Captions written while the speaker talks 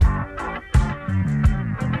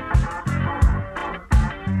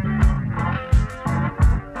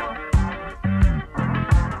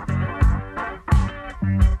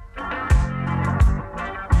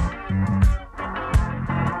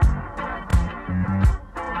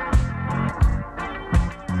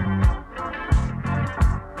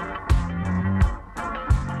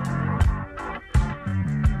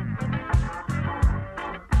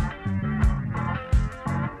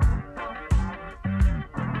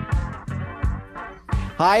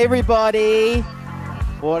Hi, everybody.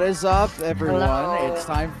 What is up, everyone? Hello. It's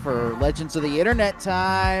time for Legends of the Internet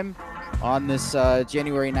time on this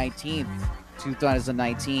January 19th,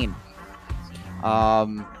 2019.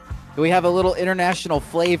 We have a little international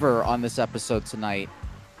flavor on this episode tonight.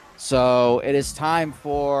 So it is time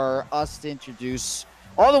for us to introduce,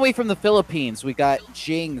 all the way from the Philippines, we got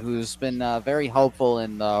Jing, who's been very helpful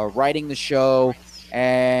in writing the show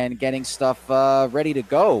and getting stuff ready to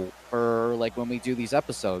go for like when we do these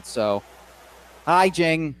episodes. So, hi,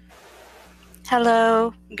 Jing.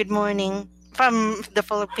 Hello. Good morning from the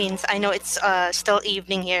Philippines. I know it's still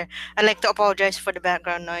evening here. I'd like to apologize for the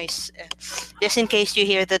background noise. Just in case you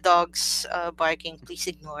hear the dogs barking, please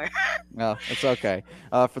ignore. Well, it's okay.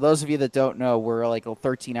 For those of you that don't know, we're like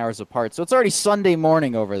 13 hours apart, so it's already Sunday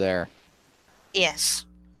morning over there. Yes.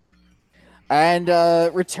 And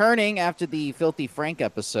returning after the Filthy Frank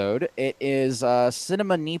episode, it is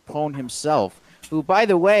Cinema Nippon himself, who, by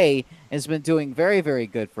the way, has been doing very, very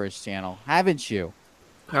good for his channel, haven't you?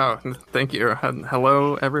 Oh, thank you.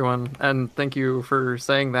 Hello, everyone, and thank you for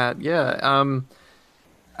saying that. Yeah, I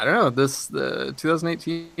don't know. The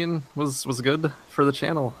 2018 was good for the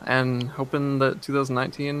channel, and hoping that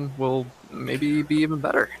 2019 will maybe be even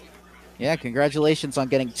better. Yeah, congratulations on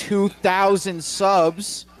getting 2,000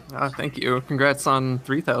 subs. Thank you. Congrats on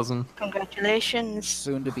 3,000. Congratulations.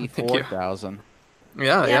 Soon to be Thank you. 4,000.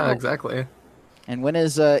 Yeah, exactly. And when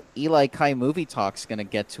is Eli Kai Movie Talks gonna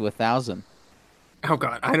get to 1,000? Oh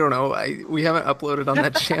God, I don't know. We haven't uploaded on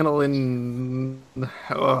that channel in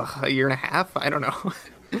a year and a half. I don't know.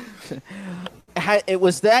 It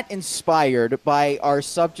was that inspired by our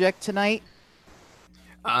subject tonight?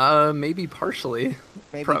 Maybe partially.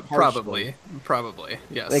 Maybe Probably. Probably.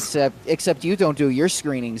 Yes. Except you don't do your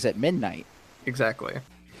screenings at midnight. Exactly.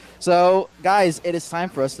 So, guys, it is time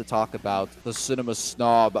for us to talk about the cinema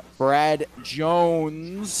snob, Brad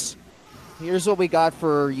Jones. Here's what we got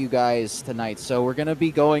for you guys tonight. So we're going to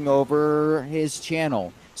be going over his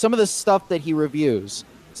channel, some of the stuff that he reviews,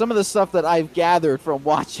 some of the stuff that I've gathered from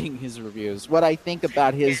watching his reviews, what I think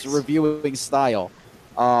about his reviewing style,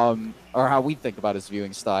 or how we think about his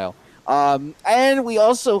viewing style. And we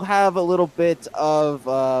also have a little bit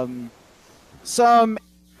of some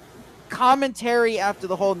commentary after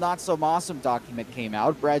the whole Not So Awesome document came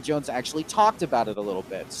out. Brad Jones actually talked about it a little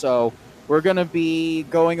bit. So we're going to be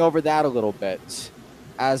going over that a little bit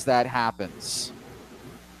as that happens.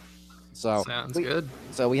 So Sounds good.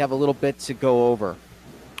 So we have a little bit to go over.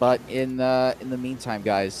 But in the meantime,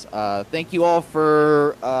 guys, thank you all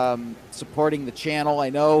for supporting the channel. I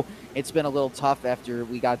know it's been a little tough after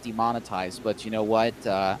we got demonetized, but you know what?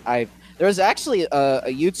 There's actually a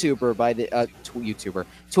YouTuber by the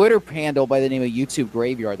Twitter handle by the name of YouTube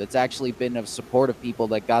Graveyard that's actually been of support of people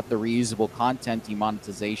that got the reusable content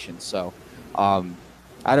demonetization. So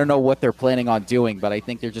I don't know what they're planning on doing, but I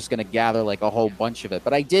think they're just going to gather like a whole bunch of it.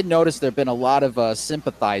 But I did notice there have been a lot of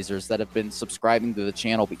sympathizers that have been subscribing to the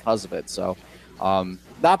channel because of it. So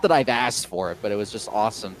not that I've asked for it, but it was just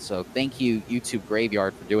awesome. So thank you, YouTube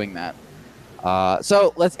Graveyard, for doing that.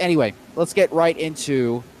 So let's get right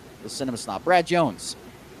into the Cinema Snob. Brad Jones,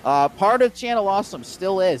 part of Channel Awesome,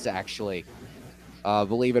 still is actually,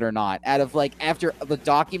 believe it or not. Out of like after the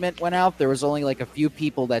document went out, there was only like a few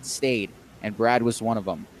people that stayed, and Brad was one of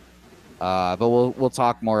them. But we'll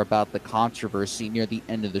talk more about the controversy near the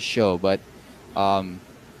end of the show. But I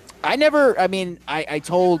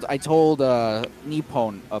told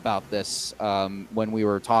Nippon about this when we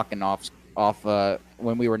were talking off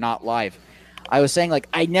when we were not live. I was saying, like,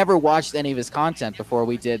 I never watched any of his content before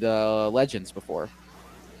we did Legends before.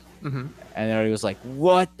 Mm-hmm. And then he was like,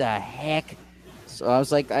 what the heck? So I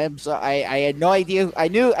was like, I'm sorry, I had no idea. I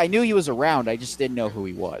knew he was around. I just didn't know who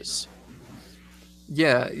he was.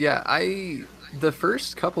 Yeah. The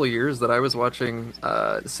first couple of years that I was watching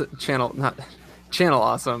Channel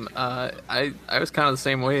Awesome, I was kind of the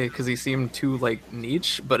same way because he seemed too like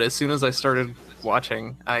niche. But as soon as I started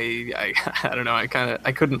watching, I don't know, I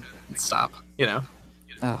couldn't stop. You know.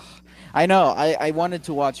 I know. I wanted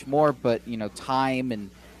to watch more, but you know, time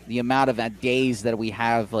and the amount of days that we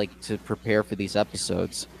have like to prepare for these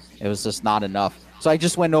episodes, it was just not enough. So I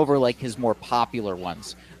just went over like his more popular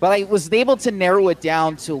ones. But I was able to narrow it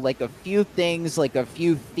down to like a few things, like a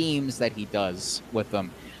few themes that he does with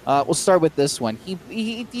them. We'll start with this one.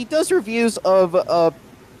 He does reviews of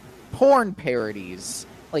porn parodies,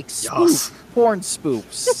 like porn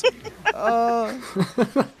spoofs.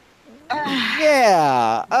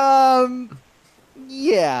 Yeah.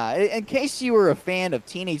 In case you were a fan of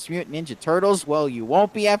Teenage Mutant Ninja Turtles, well, you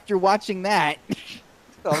won't be after watching that.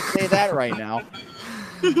 I'll say that right now.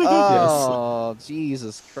 Oh, yes.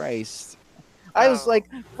 Jesus Christ. I was Oh. like,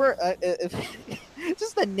 for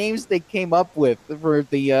just the names they came up with for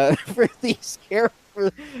the for these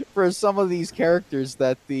for some of these characters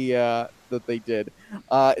that that they did.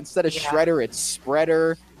 Instead of Yeah. Shredder, it's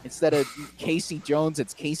Spreader. Instead of Casey Jones,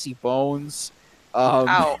 it's Casey Bones. Um,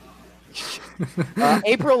 Oh.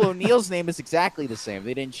 April O'Neil's name is exactly the same.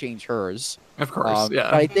 They didn't change hers. Of course, But yeah.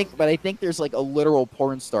 I think there's like a literal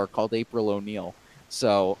porn star called April O'Neil.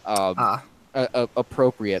 So Ah,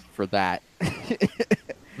 appropriate for that.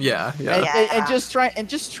 yeah, yeah. Yeah. And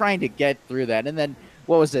just trying to get through that. And then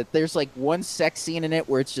what was it? There's like one sex scene in it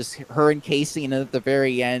where it's just her and Casey, and at the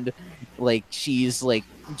very end, like she's like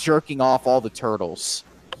jerking off all the turtles.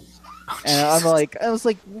 And I'm Jesus. like, I was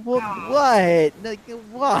like, what? Like,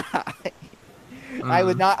 why? I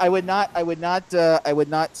would Mm. not. I would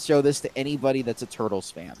not show this to anybody that's a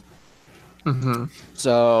Turtles fan. Mm-hmm.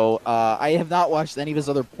 So I have not watched any of his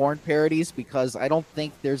other porn parodies because I don't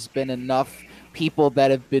think there's been enough people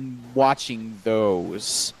that have been watching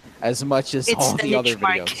those as much as It's all the the other niche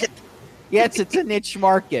videos. market. Yeah, it's a niche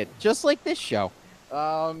market, just like this show.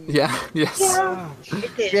 Yeah. Yes. Yeah,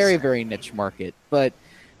 it is. Very very niche market, but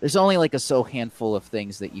there's only like a handful of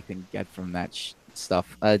things that you can get from that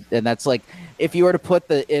stuff, and that's like if you were to put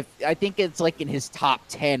if I think it's like in his top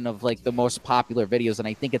 10 of like the most popular videos, and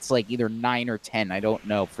I think it's like either 9 or 10. I don't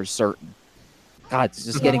know for certain. God, it's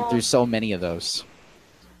just getting through so many of those.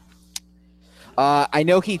 I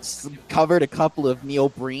know he's covered a couple of Neil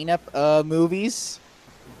Breen movies,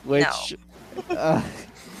 which,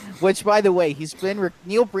 which by the way,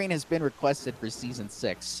 Neil Breen has been requested for season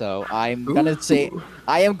 6. So I'm gonna say Ooh.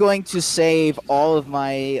 I am going to save all of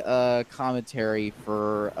my commentary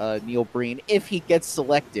for Neil Breen if he gets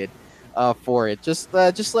selected for it. Just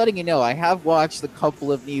letting you know, I have watched a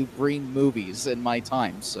couple of Neil Breen movies in my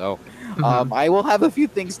time, so. Mhm. I will have a few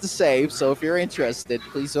things to say, so if you're interested,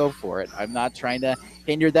 please go for it. I'm not trying to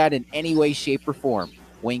hinder that in any way, shape, or form.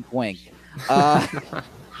 Wink, wink.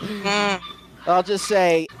 Mm. I'll just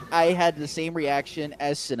say I had the same reaction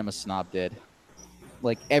as Cinema Snob did.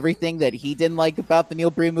 Like everything that he didn't like about the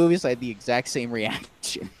Neil Breen movies, I had the exact same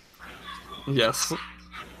reaction. Yes.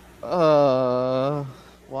 Why?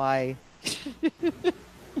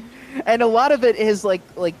 And a lot of it is like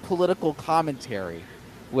political commentary,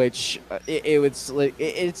 which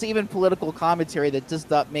it's even political commentary that does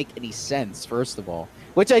not make any sense. First of all,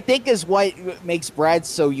 which I think is what makes Brad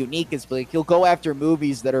so unique, is like he'll go after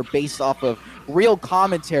movies that are based off of real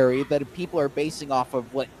commentary that people are basing off of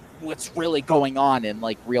what's really going on in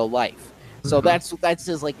like real life. So Mhm. that's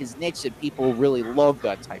his like his niche, and people really love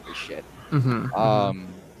that type of shit. Mm-hmm.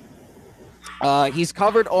 He's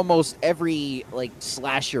covered almost every like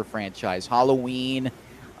slasher franchise: Halloween,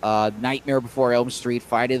 Nightmare Before Elm Street,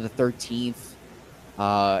 Friday the 13th.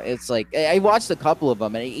 It's like I watched a couple of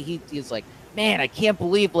them, and he's like, man, I can't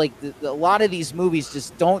believe like a lot of these movies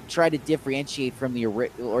just don't try to differentiate from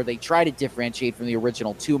or they try to differentiate from the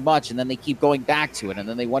original too much, and then they keep going back to it, and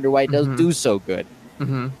then they wonder why it doesn't do so good.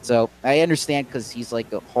 Mm-hmm. So I understand, because he's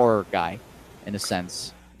like a horror guy, in a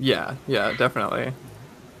sense. Yeah. Yeah. Definitely.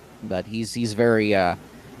 But he's very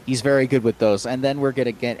good with those. And then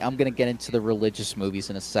I'm gonna get into the religious movies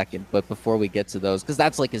in a second, but before we get to those, because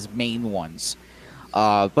that's like his main ones.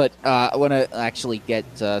 But I want to actually get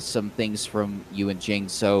some things from you and Jing.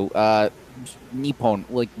 So Nippon,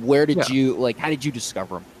 like how did you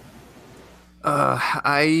discover him?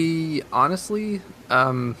 I honestly,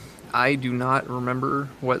 I do not remember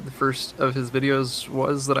what the first of his videos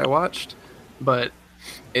was that I watched, but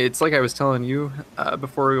it's like I was telling you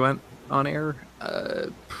before we went on air,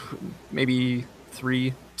 maybe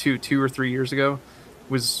 2 or 3 years ago.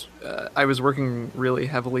 I was working really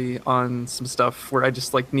heavily on some stuff where I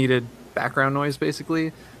just like needed background noise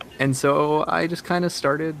basically, and so I just kind of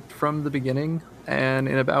started from the beginning. And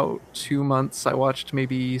in about 2 months, I watched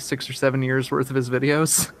maybe 6 or 7 years worth of his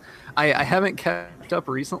videos. I haven't kept up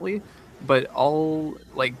recently, but all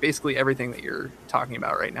like basically everything that you're talking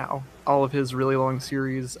about right now, all of his really long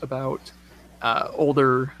series about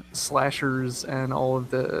older slashers and all of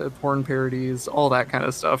the porn parodies, all that kind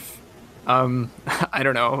of stuff. I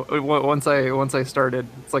don't know. Once I started,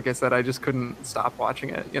 it's like I said, I just couldn't stop watching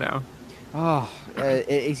it. You know. Oh,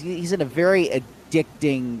 he's in a very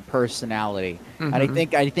addicting personality, and I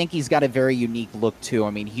think he's got a very unique look too.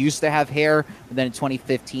 I mean, he used to have hair, but then in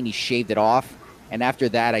 2015 he shaved it off, and after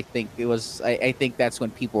that, I think that's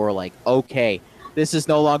when people were like, okay, this is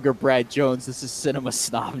no longer Brad Jones, this is Cinema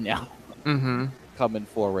Snob now. Coming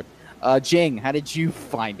forward. Jing, how did you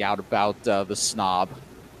find out about the Snob?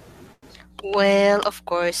 Well, of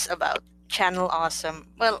course, about Channel Awesome.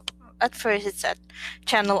 Well, at first it's at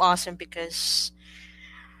Channel Awesome because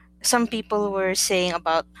some people were saying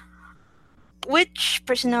about which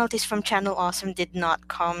personalities from Channel Awesome did not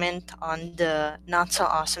comment on the Not So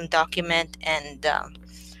Awesome document, and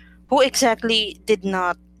who exactly did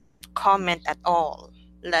not comment at all.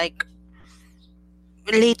 Like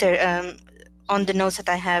later, on the notes that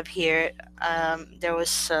I have here, there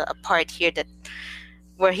was a part here that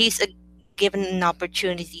where he's given an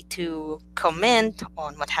opportunity to comment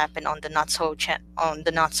on what happened on the Not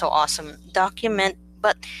So Awesome document,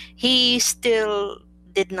 but he still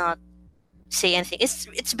did not say anything.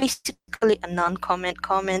 It's basically a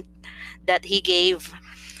comment that he gave.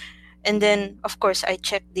 And then of course I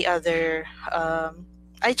checked the other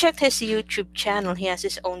I checked his YouTube channel. He has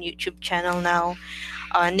his own YouTube channel now,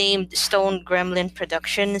 named Stone Gremlin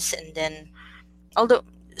Productions. And then, although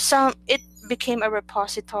some it became a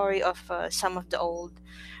repository of some of the old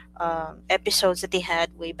episodes that he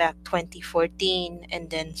had way back 2014, and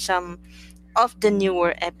then some of the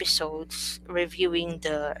newer episodes reviewing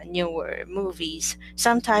the newer movies.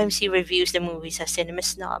 Sometimes he reviews the movies as Cinema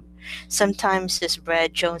Snob, sometimes as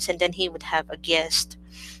Brad Jones, and then he would have a guest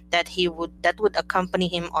that would accompany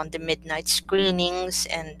him on the midnight screenings.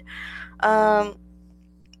 And um,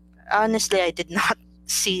 honestly, I did not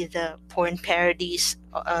see the porn parodies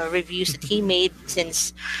reviews that he made,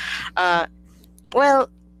 since uh, well,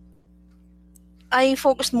 I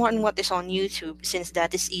focus more on what is on YouTube, since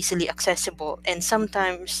that is easily accessible. And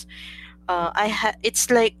sometimes it's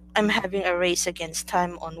like I'm having a race against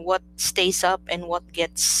time on what stays up and what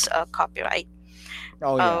gets copyright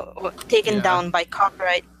Oh yeah. taken Yeah. down by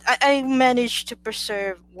copyright. I managed to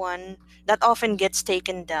preserve one that often gets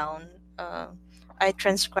taken down. I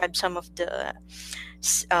transcribed some of the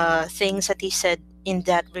things that he said in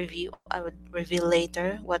that review. I would reveal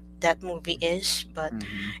later what that movie is, but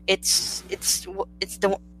Mhm.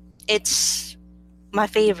 it's my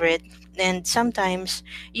favorite. And sometimes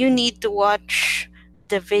you need to watch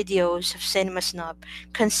the videos of Cinema Snob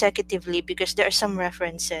consecutively, because there are some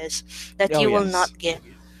references that Oh you will yes. not get,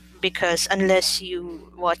 because unless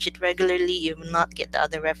you watch it regularly, you will not get the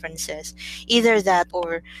other references. Either that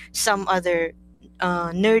or some other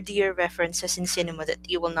nerdier references in cinema that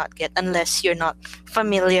you will not get unless you're not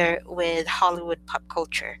familiar with Hollywood pop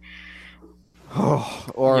culture.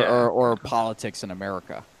 or, Yeah. or politics in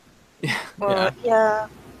America. Well, yeah.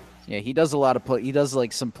 Yeah, he does a lot of he does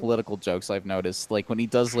like some political jokes I've noticed. Like when he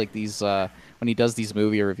does like these when he does these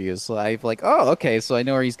movie reviews, I've like, oh, okay, so I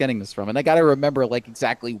know where he's getting this from. And I got to remember like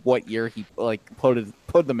exactly what year he like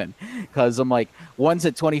put them in, cuz I'm like one's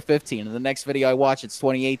at 2015 and the next video I watch it's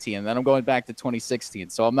 2018 and then I'm going back to 2016.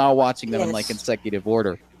 So I'm now watching them in like Yes. consecutive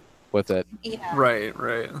order with it. Yeah. Right.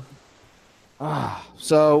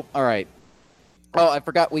 So, all right. Oh, I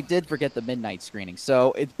forgot. We did forget the midnight screening.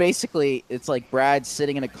 So it's like Brad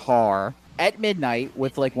sitting in a car at midnight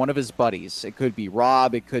with like one of his buddies. It could be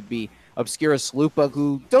Rob. It could be Obscurus Lupa,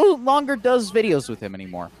 who no longer does videos with him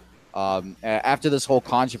anymore. After this whole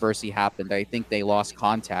controversy happened, I think they lost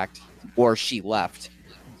contact, or she left.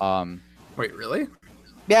 Wait, really?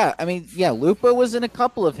 Yeah, I mean, yeah, Lupa was in a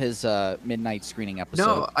couple of his midnight screening episodes.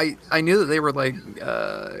 No, I knew that they were like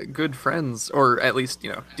good friends, or at least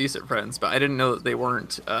decent friends, but I didn't know that they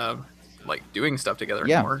weren't like doing stuff together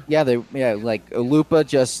anymore. Yeah, like Lupa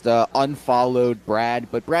just unfollowed Brad,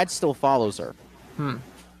 but Brad still follows her. Mm.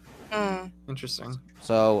 Interesting.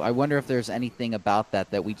 So I wonder if there's anything about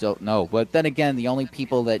that we don't know. But then again, the only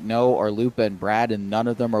people that know are Lupa and Brad, and none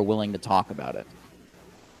of them are willing to talk about it.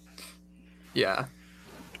 Yeah.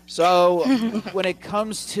 So when it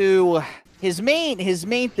comes to his main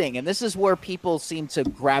thing, and this is where people seem to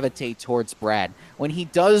gravitate towards Brad, when he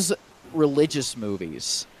does religious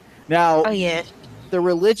movies. Now, Oh yeah. the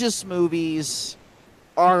religious movies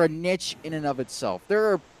are a niche in and of itself.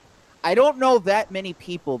 I don't know that many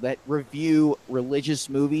people that review religious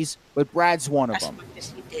movies, but Brad's one of As them. much as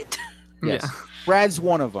he did. Yes, Yeah. Brad's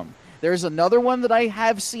one of them. There's another one that I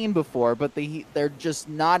have seen before, but they're just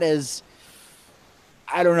not as,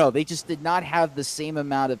 I don't know. They just did not have the same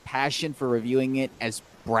amount of passion for reviewing it as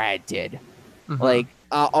Brad did. Mhm. Like,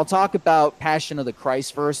 I'll talk about Passion of the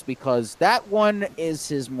Christ first, because that one is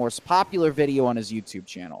his most popular video on his YouTube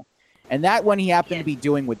channel. And that one he happened to be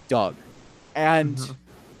doing with Doug. And Mhm.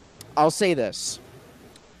 I'll say this.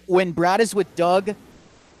 When Brad is with Doug,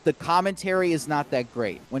 the commentary is not that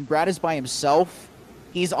great. When Brad is by himself,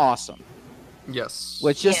 he's awesome. Yes.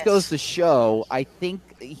 Which just Yes. goes to show, I think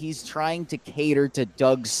he's trying to cater to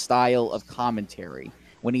Doug's style of commentary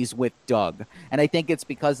when he's with Doug. And I think it's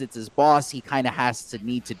because it's his boss, he kind of has to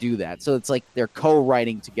need to do that. So it's like they're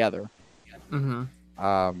co-writing together. Hmm.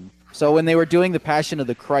 So when they were doing the Passion of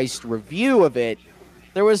the Christ review of it,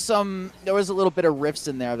 there was a little bit of riffs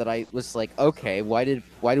in there that I was like, okay, why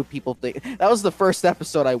do people think that was the first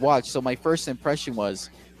episode I watched? So my first impression was,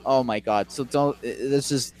 oh my god, so don't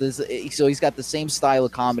so he's got the same style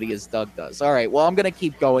of comedy as Doug does. All right, well, I'm gonna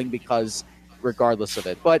keep going because regardless of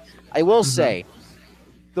it, but I will say.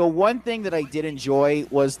 The one thing that I did enjoy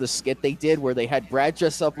was the skit they did where they had Brad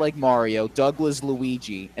dress up like Mario, Doug was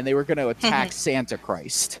Luigi, and they were going to attack Santa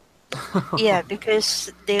Christ. Yeah,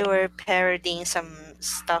 because they were parodying some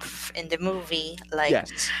stuff in the movie, like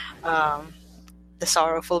Yes. the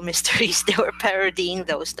sorrowful mysteries. They were parodying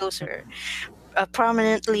those. Those are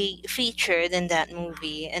prominently featured in that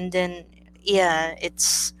movie, and then yeah,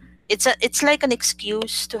 it's like an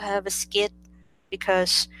excuse to have a skit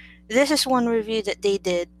because this is one review that they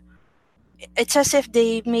did. It's as if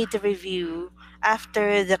they made the review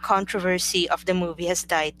after the controversy of the movie has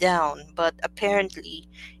died down, but apparently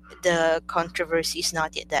the controversy is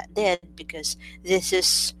not yet that dead because this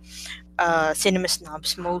is Cinema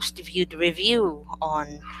Snob's most viewed review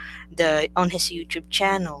on his YouTube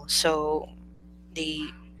channel. So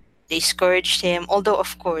they scourged him, although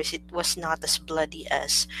of course it was not as bloody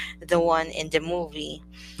as the one in the movie.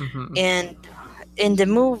 Mhm. And in the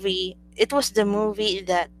movie, it was the movie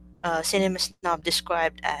that Cinema Snob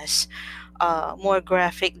described as more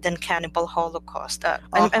graphic than Cannibal Holocaust.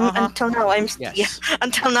 Until now, Yes.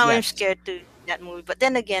 until now I'm Yes. scared to that movie. But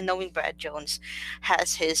then again, knowing Brad Jones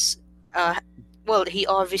has his, well, he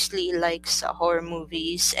obviously likes horror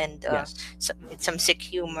movies and Yes. with some sick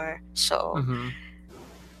humor. So Mhm.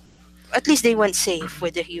 at least they went safe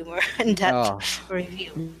with the humor in that Oh,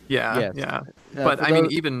 review. Yeah, Yes. yeah. But for I mean,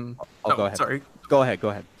 those- even go ahead. sorry. Go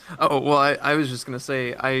ahead. Oh well, I was just gonna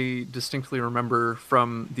say I distinctly remember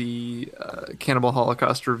from the Cannibal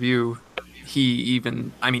Holocaust review. He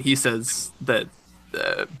says that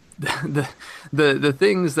the the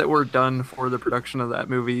things that were done for the production of that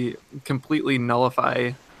movie completely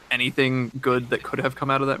nullify anything good that could have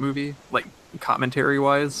come out of that movie, like commentary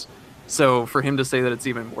wise. So for him to say that it's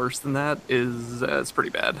even worse than that is it's pretty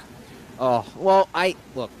bad. Oh, well, I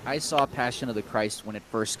saw Passion of the Christ when it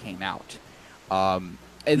first came out.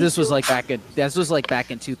 And this was like back in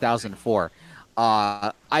 2004.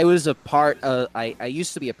 I was a part I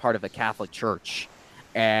used to be a part of a Catholic church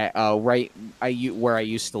where I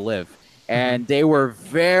used to live. And they were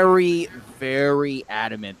very, very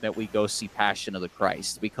adamant that we go see Passion of the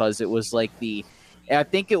Christ because it was like I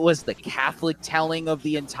think it was the Catholic telling of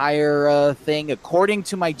the entire thing. According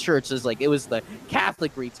to my church, it was the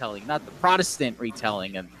Catholic retelling, not the Protestant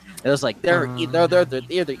retelling. And it was like they're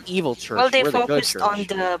the evil church. Well, they we're the good focused church. on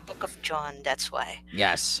the Book of John. That's why.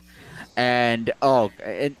 Yes, and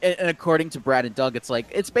and according to Brad and Doug,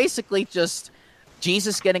 it's basically just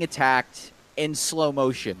Jesus getting attacked in slow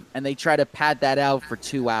motion, and they try to pad that out for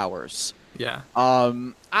 2 hours. Yeah.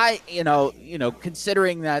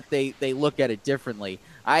 Considering that they look at it differently,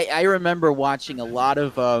 I remember watching a lot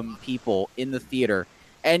of people in the theater,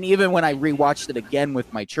 and even when I rewatched it again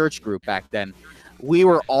with my church group back then, we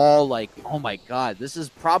were all like, "Oh my god, this is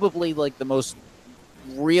probably like the most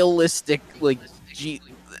realistic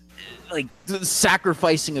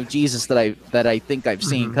sacrificing of Jesus that I think I've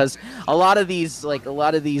seen." Because a lot of these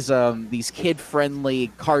kid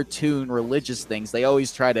friendly cartoon religious things, they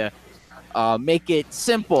always try to make it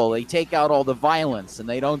simple. They take out all the violence and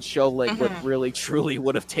they don't show what really truly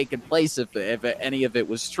would have taken place if any of it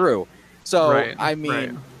was true. So Right, I mean,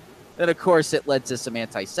 right. then of course it led to some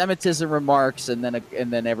anti-Semitism remarks, and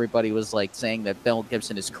then everybody was like saying that Mel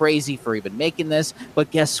Gibson is crazy for even making this. But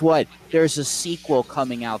guess what? There's a sequel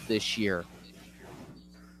coming out this year.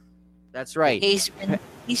 That's right. He's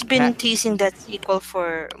been teasing that sequel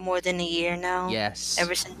for more than a year now. Yes.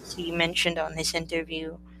 Ever since he mentioned on his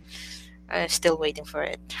interview. Still waiting for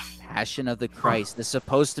it. Passion of the Christ is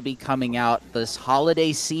supposed to be coming out this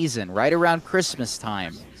holiday season, right around Christmas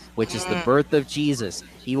time, which is the birth of Jesus.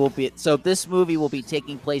 This movie will be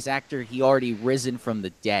taking place after he already risen from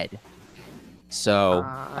the dead. So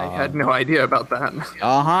I had no idea about that.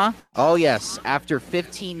 Oh yes, after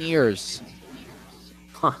 15 years.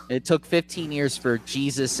 Huh. It took 15 years for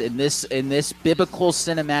Jesus in this biblical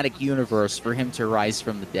cinematic universe for him to rise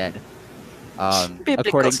from the dead.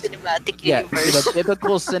 Biblical cinematic universe. The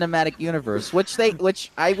biblical cinematic universe, which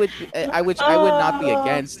I would not be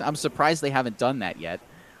against. I'm surprised they haven't done that yet.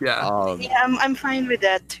 Yeah. Yeah, I'm fine with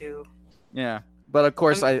that too. Yeah, but of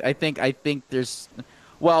course, I think there's,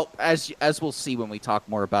 well, as we'll see when we talk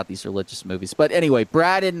more about these religious movies. But anyway,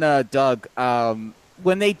 Brad and Doug,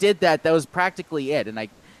 when they did that, that was practically it.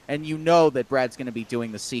 And you know that Brad's going to be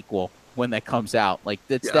doing the sequel when that comes out. Like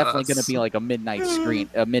it's definitely going to be like a midnight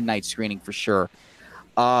screening for sure.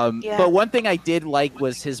 Yeah. But one thing I did like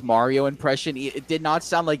was his Mario impression. It did not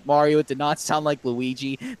sound like Mario. It did not sound like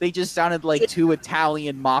Luigi. They just sounded like two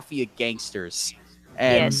Italian mafia gangsters.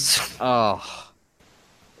 And Yes.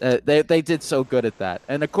 they did so good at that.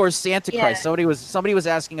 And of course, Santa Yeah. Christ. Somebody was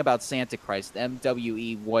asking about Santa Christ.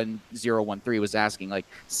 MWE1013 was asking like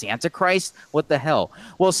Santa Christ. What the hell?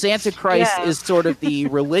 Well, Santa Christ Yeah. is sort of the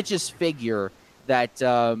religious figure that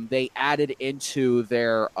they added into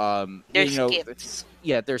their Their you know, skits.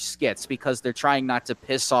 yeah, their skits because they're trying not to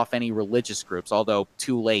piss off any religious groups. Although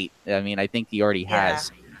too late. I mean, I think he already Yeah.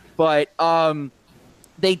 has. But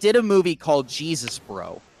they did a movie called Jesus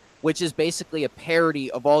Bro, which is basically a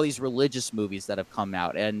parody of all these religious movies that have come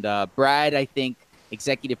out. And Brad, I think,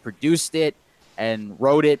 executive produced it and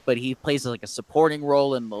wrote it, but he plays like a supporting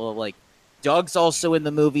role, and like Doug's also in the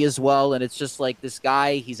movie as well. And it's just like this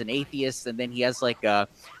guy, he's an atheist, and then he has like a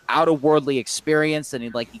out of worldly experience, and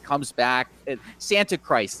he comes back. Santa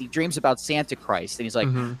Christ, he dreams about Santa Christ, and he's like,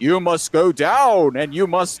 Mhm. you must go down and you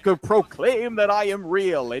must proclaim that I am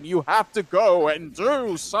real, and you have to go and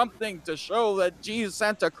do something to show that Jesus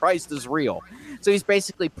Santa Christ is real. So he's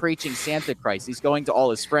basically preaching Santa Christ. He's going to all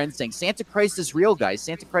his friends saying, Santa Christ is real, guys.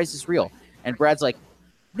 Santa Christ is real. And Brad's like,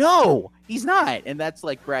 no, he's not. And that's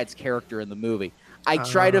like Brad's character in the movie. I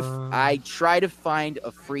try to find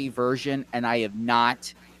a free version, and I have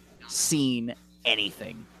not seen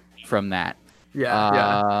anything from that.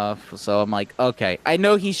 Yeah. So I'm like, okay. I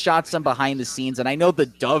know he shot some behind the scenes, and I know the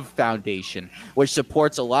Dove Foundation, which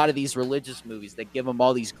supports a lot of these religious movies that give them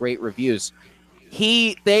all these great reviews.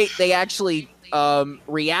 They actually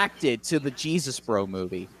reacted to the Jesus Bro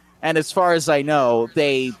movie, and as far as I know,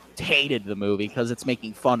 they hated the movie because it's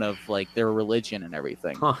making fun of like their religion and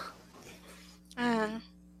everything. Huh.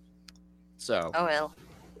 So,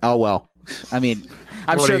 Oh well. I mean,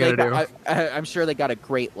 I'm What are sure you they gonna I'm sure they got a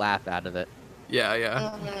great laugh out of it. Yeah.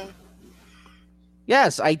 Yeah. Mhm.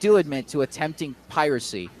 Yes, I do admit to attempting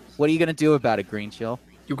piracy. What are you gonna do about it, Green Chill?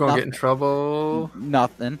 You gonna get in trouble?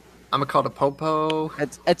 Nothing. I'm gonna call the popo.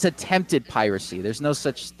 It's attempted piracy. There's no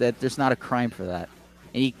such that. There's not a crime for that.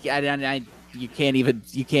 And you can't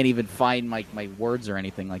even find my words or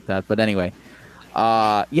anything like that. But anyway,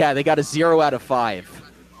 yeah, they got a 0 out of 5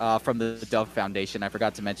 from the Dove Foundation. I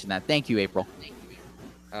forgot to mention that. Thank you, April.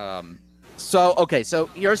 So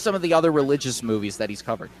here are some of the other religious movies that he's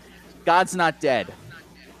covered. God's Not Dead.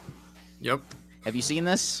 Yep. Have you seen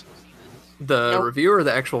this? The Nope. review or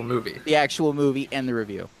the actual movie? The actual movie and the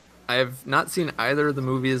review. I have not seen either of the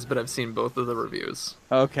movies, but I've seen both of the reviews.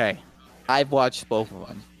 Okay. I've watched both of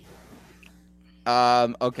them.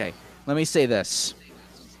 Okay. Let me say this.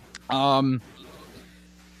 I'm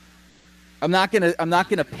not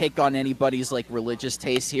gonna pick on anybody's like religious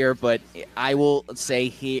taste here, but I will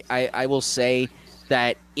say I will say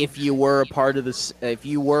that if you were a part of this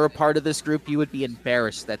group, you would be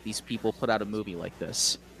embarrassed that these people put out a movie like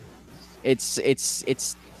this.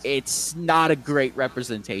 It's not a great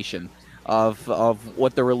representation of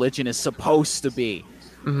what the religion is supposed to be.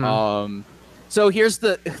 Mhm. So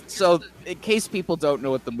in case people don't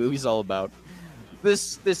know what the movie's all about,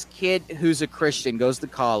 this kid who's a Christian goes to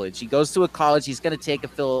college. He goes to a college. He's going to take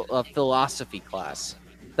a philosophy class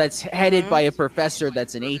that's headed by a professor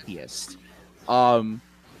that's an atheist.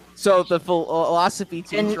 So the philosophy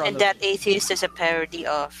teacher And that atheist is a parody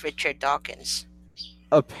of Richard Dawkins.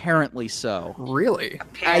 apparently so. Really?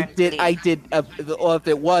 Apparently. I did. Well, if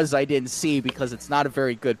it was, I didn't see because it's not a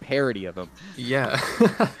very good parody of him. Yeah.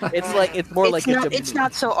 It's more like It's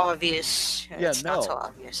not so obvious. Yeah, It's not no. so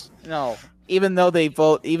obvious. No, even though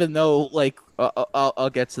like I'll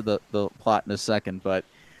get to the plot in a second, but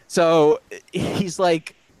so he's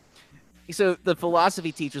like, so the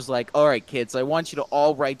philosophy teacher's like, all right, kids, I want you to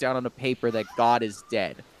all write down on a paper that God is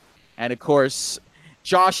dead, and of course,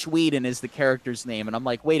 Josh Whedon is the character's name, and I'm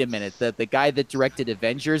like, wait a minute, the guy that directed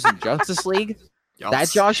Avengers and Justice League, that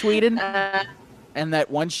Josh Whedon, and that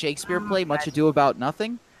one Shakespeare play, Much Ado About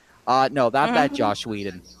Nothing. No, not that Josh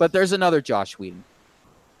Whedon, but there's another Josh Whedon.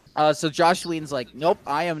 So Josh Whedon's like, nope,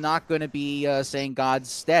 I am not going to be saying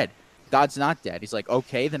God's dead. God's not dead. He's like,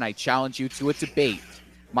 okay, then I challenge you to a debate.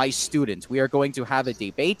 My students, we are going to have a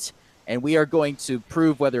debate, and we are going to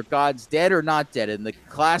prove whether God's dead or not dead, and the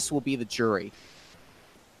class will be the jury.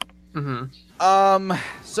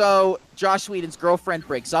 So Josh Whedon's girlfriend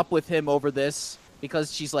breaks up with him over this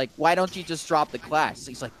because she's like, why don't you just drop the class?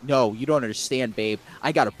 He's like, no, you don't understand, babe.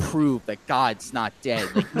 I got to prove that God's not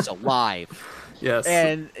dead. Like, he's alive. Yes.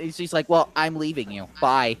 And she's like, well, I'm leaving you.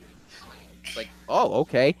 Bye. It's like, oh,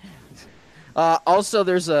 okay. Also,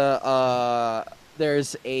 there's a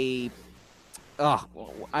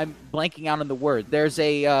I'm blanking out on the word. There's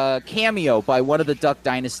a cameo by one of the Duck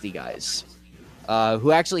Dynasty guys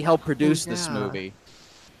who actually helped produce this movie.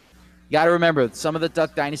 You got to remember, some of the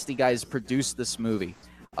Duck Dynasty guys produced this movie.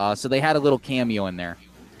 So they had a little cameo in there.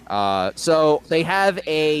 So they have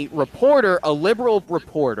a reporter, a liberal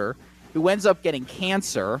reporter, who ends up getting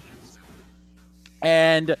cancer.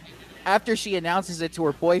 And after she announces it to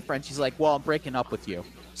her boyfriend, she's like, well, I'm breaking up with you.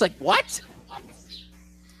 It's like, what?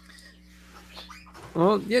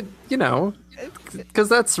 Well, you know, because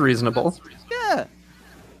that's reasonable. Yeah.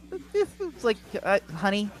 It's like,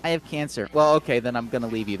 honey, I have cancer. Well, okay, then I'm going to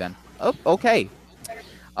leave you then. Oh, okay.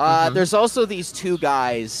 There's also these two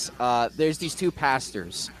guys. There's these two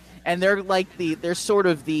pastors. And they're like they're sort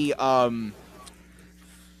of the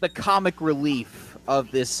comic relief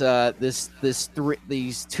of these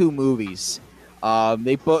two movies.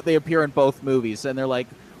 They appear in both movies, and they're like,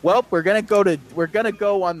 well, we're gonna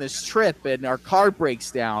go on this trip, and our car breaks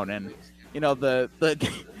down, and you know the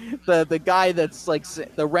guy that's like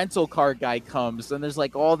the rental car guy comes, and there's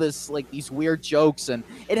like all this like these weird jokes, and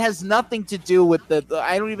it has nothing to do with the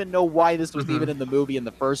I don't even know why this was even in the movie in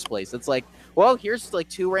the first place. It's like, well, here's like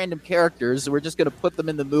two random characters. We're just gonna put them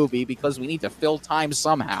in the movie because we need to fill time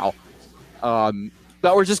somehow.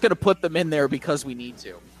 But we're just gonna put them in there because we need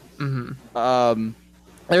to.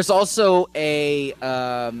 There's also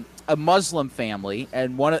a Muslim family,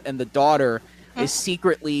 and the daughter is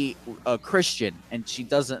secretly a Christian, and she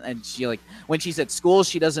when she's at school,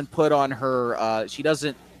 she doesn't put on her she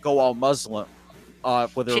doesn't go all Muslim with her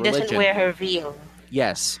religion. She doesn't wear her veil.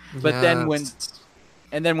 Yes, but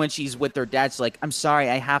then when she's with her dad, she's like, I'm sorry,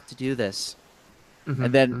 I have to do this.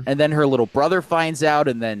 And then her little brother finds out,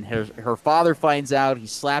 and then her father finds out. He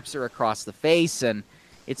slaps her across the face, and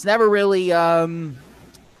it's never really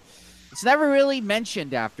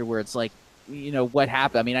mentioned afterwards, like, you know, what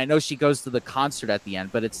happened. I mean, I know she goes to the concert at the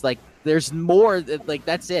end, but it's like there's more. Like,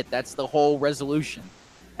 that's it. That's the whole resolution,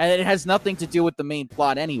 and it has nothing to do with the main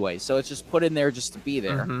plot anyway. So it's just put in there just to be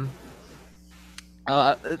there.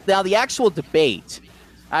 Now the actual debate.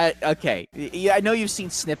 Okay, yeah, I know you've seen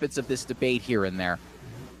snippets of this debate here and there.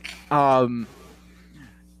 I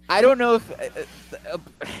don't know if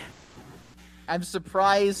I'm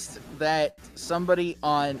surprised that somebody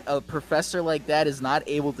a professor like that is not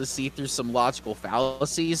able to see through some logical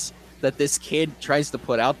fallacies that this kid tries to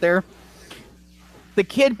put out there. The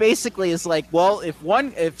kid basically is like, well,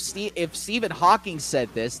 if Stephen Hawking said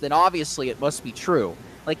this, then obviously it must be true.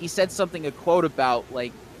 Like, he said a quote about,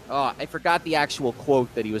 like, I forgot the actual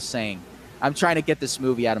quote that he was saying. I'm trying to get this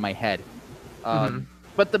movie out of my head.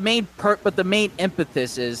 But the main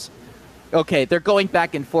impetus is, okay, they're going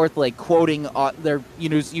back and forth, like quoting. They're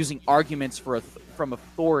using arguments from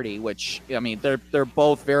authority, which, I mean, they're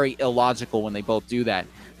both very illogical when they both do that.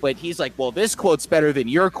 But he's like, well, this quote's better than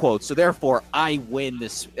your quote, so therefore I win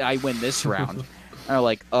this round. And they're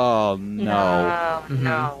like, oh no,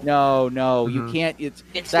 no, you can't.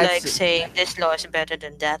 It's like saying this law is better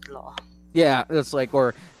than that law. Yeah, it's like,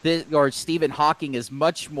 or Stephen Hawking is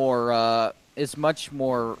much more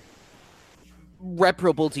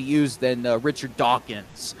reparable to use than Richard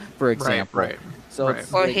Dawkins, for example. Right. So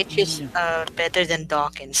it's or like, Hitch is better than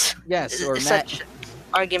Dawkins. Yes, or such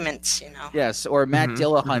arguments, you know. Yes, or Matt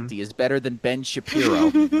Dillahunty is better than Ben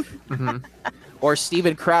Shapiro. Or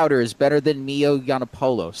Steven Crowder is better than Mio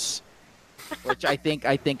Yiannopoulos, which I think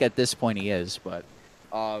at this point he is, but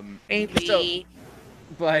maybe.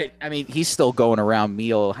 But I mean, he's still going around.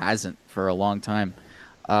 Mio hasn't for a long time.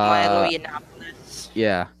 Milo Yiannopoulos.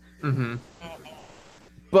 Yeah.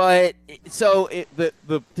 But so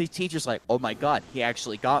the teacher's like, oh my god, he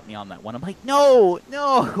actually got me on that one. I'm like, no,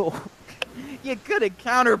 you could have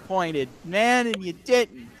counterpointed, man, and you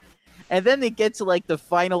didn't. And then they get to like the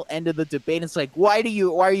final end of the debate, and it's like, why are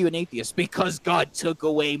you an atheist? Because God took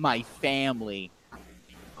away my family.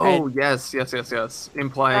 Oh, and, yes.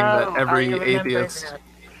 Implying that every atheist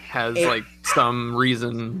has like some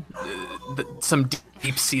reason, some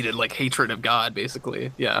deep-seated like hatred of God,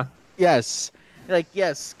 basically. Yeah. Yes. Like,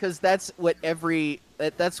 yes, because that's what every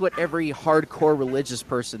hardcore religious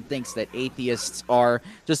person thinks, that atheists are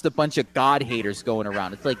just a bunch of God haters going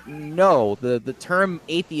around. It's like, no, the term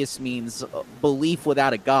atheist means belief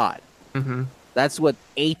without a God. That's what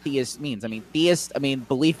atheist means. I mean,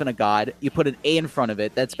 belief in a God. You put an A in front of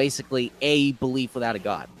it. That's basically a belief without a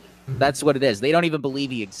God. That's what it is. They don't even believe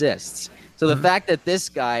he exists. So the fact that this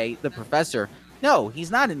guy, the professor, no,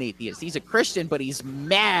 he's not an atheist. He's a Christian, but he's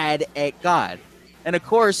mad at God. And of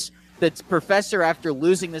course, the professor, after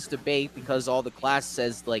losing this debate, because all the class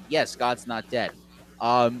says, like, yes, God's not dead,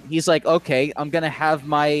 He's like, okay, I'm gonna have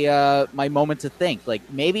my my moment to think. Like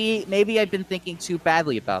maybe I've been thinking too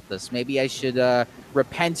badly about this. Maybe I should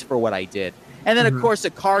repent for what I did. And then of Mhm. course a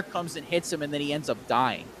car comes and hits him, and then he ends up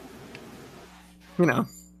dying. You know,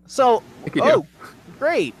 So like you do.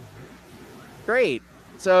 great, great.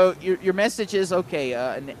 So your message is okay.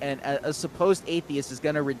 And a supposed atheist is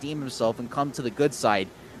gonna redeem himself and come to the good side,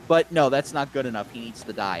 but no, that's not good enough. He needs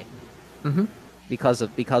to die Mhm. because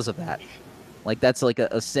of that. Like that's like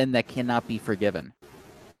a sin that cannot be forgiven.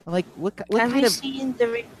 Like what Have kind you of seen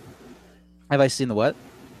the? have I seen the what?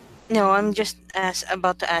 No, I'm just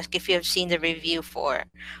about to ask if you have seen the review for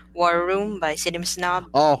War Room by Cinema Snob.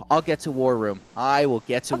 Oh, I'll get to War Room. I will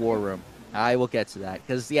get to War Okay. Room. I will get to that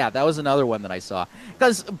because yeah, that was another one that I saw.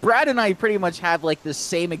 Because Brad and I pretty much have like the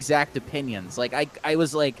same exact opinions. Like I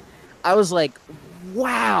was like,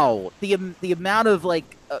 wow, the amount of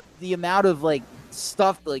like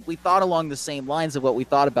stuff like we thought along the same lines of what we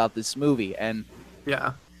thought about this movie, and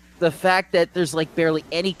Yeah. the fact that there's like barely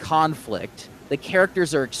any conflict. The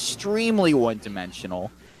characters are extremely one-dimensional.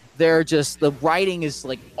 They're just the writing is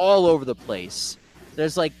like all over the place.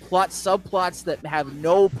 There's like plot subplots that have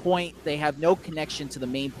no point. They have no connection to the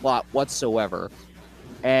main plot whatsoever,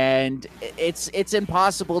 and it's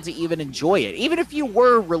impossible to even enjoy it. Even if you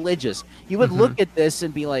were religious, you would Mhm. look at this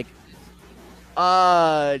and be like,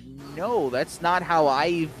 no, that's not how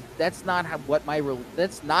I. That's not how what my.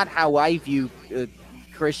 That's not how I view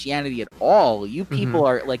Christianity at all. You people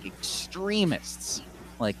are like extremists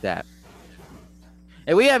like that.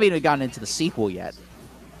 And we haven't even gotten into the sequel yet.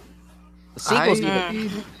 The sequel's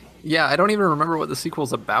Mm. Yeah, I don't even remember what the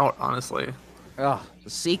sequel's about, honestly. the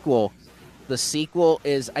sequel. The sequel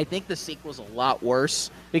is. I think the sequel's a lot worse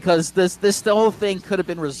because this the whole thing could have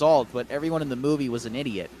been resolved, but everyone in the movie was an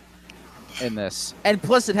idiot in this. And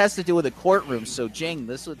plus, it has to do with a courtroom. So, Jing,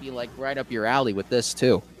 this would be like right up your alley with this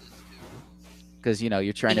too. Because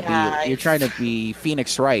you're trying Yeah, to be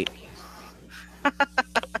Phoenix Wright.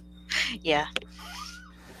 Yeah.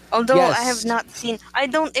 Although I Yes. have not seen, I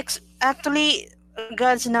don't actually.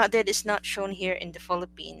 God's Not Dead is not shown here in the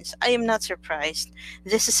Philippines. I am not surprised.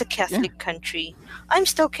 This is a Catholic country. I'm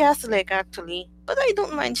still Catholic actually, but I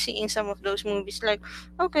don't mind seeing some of those movies. Like,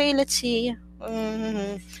 okay, let's see.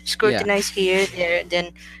 Scrutinize here, there,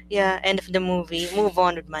 then yeah, end of the movie. Move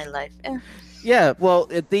on with my life. Yeah, well,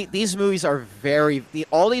 these movies are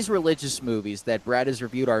all these religious movies that Brad has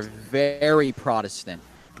reviewed are very Protestant,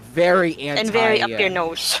 very anti, And very up your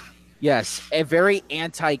nose. yes, and very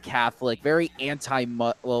anti-Catholic, very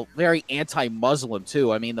very anti-Muslim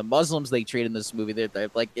too. I mean, the Muslims they treat in this movie,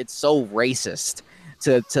 they're like it's so racist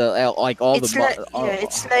to like all It's the like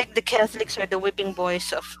it's like the Catholics are the whipping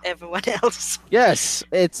boys of everyone else. yes,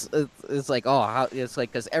 it's like it's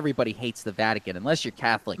like because everybody hates the Vatican unless you're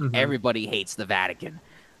Catholic. Mhm. Everybody hates the Vatican.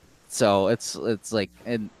 So it's like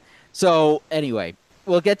and so anyway,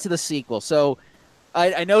 we'll get to the sequel. So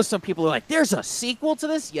I know some people are like, "There's a sequel to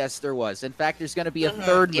this." Yes, there was. In fact, there's going to be a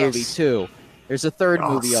third movie Yes. too. There's a third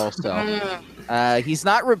movie also. He's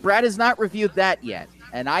not. Brad has not reviewed that yet,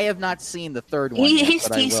 and I have not seen the third one yet, He's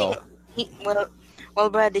but I teasing. will. Well,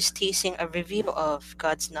 Brad is teasing a review of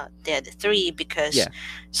God's Not Dead 3 because Yeah.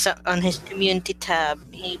 on his community tab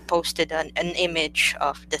he posted an image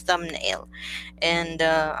of the thumbnail, and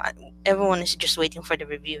everyone is just waiting for the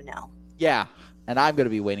review now. Yeah, and I'm going to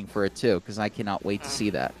be waiting for it too because I cannot wait to see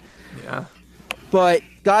that. Yeah. But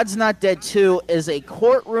God's Not Dead 2 is a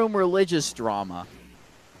courtroom religious drama.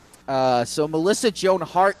 So Melissa Joan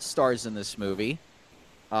Hart stars in this movie.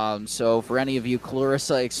 So for any of you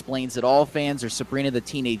Clarissa Explains It All fans or Sabrina the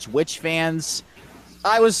Teenage Witch fans,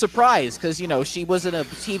 I was surprised because, she was in a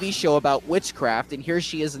TV show about witchcraft, and here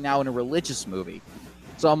she is now in a religious movie.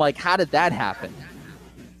 So I'm like, how did that happen?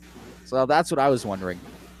 So that's what I was wondering.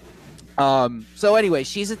 So anyway,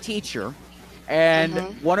 she's a teacher, and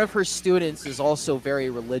one of her students is also very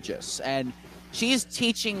religious, and she's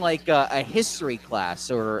teaching like a history class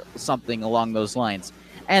or something along those lines.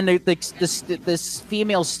 And this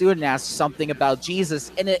female student asks something about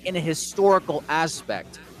Jesus in a historical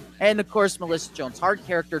aspect. And of course, Melissa Joan Hart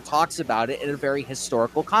character talks about it in a very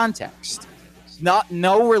historical context.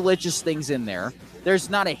 No religious things in there.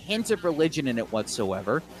 There's not a hint of religion in it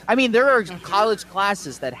whatsoever. I mean, there are college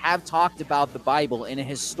classes that have talked about the Bible in a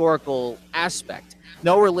historical aspect.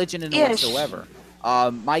 No religion in it Yes. whatsoever.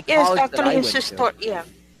 My Yes, college that actually, I his went to.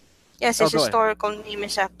 Yes, Oh, his go ahead. historical name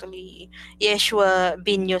is actually Yeshua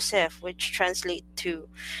bin Yosef, which translates to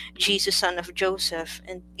Jesus, son of Joseph.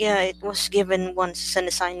 And yeah, it was given once as an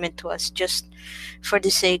assignment to us just for the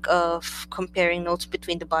sake of comparing notes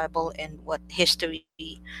between the Bible and what history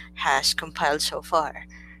has compiled so far.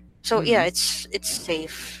 So Mhm. yeah, it's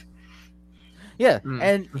safe. Yeah, Mm,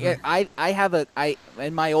 and mhm. I have I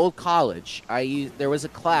in my old college there was a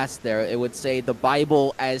class there. It would say the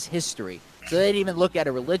Bible as history. So they didn't even look at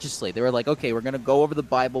it religiously. They were like, okay, we're going to go over the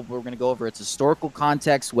Bible, but we're going to go over its historical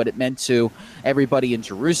context, what it meant to everybody in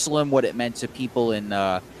Jerusalem, what it meant to people in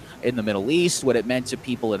the Middle East, what it meant to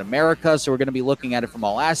people in America. So we're going to be looking at it from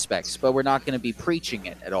all aspects, but we're not going to be preaching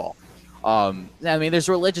it at all. I mean, there's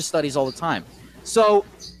religious studies all the time. So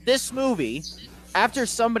this movie after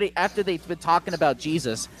they've been talking about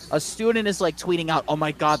Jesus, a student is like tweeting out, "Oh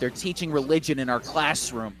my God, they're teaching religion in our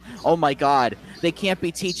classroom. Oh my God, they can't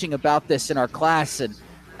be teaching about this in our class."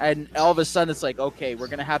 And all of a sudden, it's like, okay, we're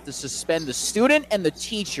gonna have to suspend the student and the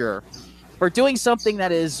teacher for doing something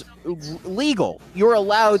that is legal. You're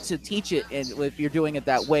allowed to teach it, and if you're doing it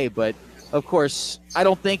that way, but of course, I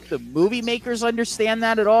don't think the movie makers understand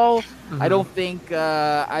that at all. Mhm. I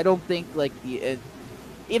don't think like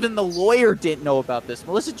even the lawyer didn't know about this.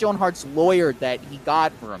 Melissa Joan Hart's lawyer that he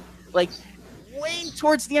got for him, like way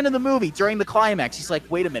towards the end of the movie during the climax, he's like,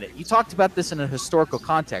 "Wait a minute, you talked about this in a historical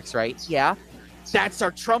context, right? Yeah, that's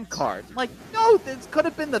our trump card." I'm like, no, this could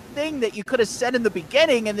have been the thing that you could have said in the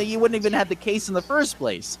beginning, and then you wouldn't even have the case in the first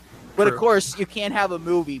place. But of True. course, you can't have a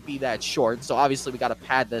movie be that short, so obviously we got to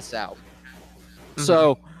pad this out. Mhm.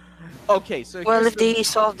 So, okay, so Well, here's if the they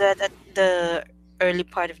solve that at the early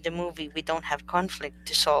part of the movie, we don't have conflict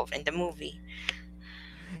to solve in the movie.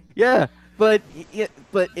 yeah, but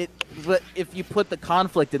if you put the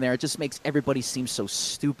conflict in there, it just makes everybody seem so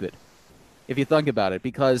stupid. If you think about it,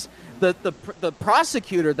 because the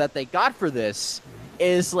prosecutor that they got for this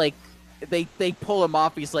is like they pull him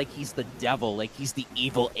off. He's like he's the devil, like he's the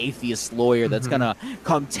evil atheist lawyer that's Mhm. gonna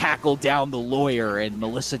come tackle down the lawyer and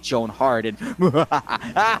Melissa Joan Hart, and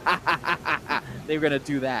they're gonna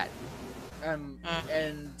do that.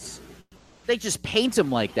 And they just paint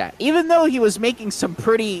him like that, even though he was making some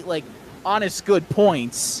pretty like honest, good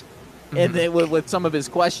points, and Mhm. with some of his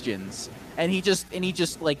questions, and he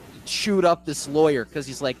just like chewed up this lawyer because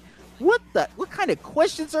he's like, what kind of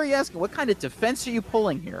questions are you asking? What kind of defense are you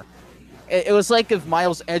pulling here? It was like if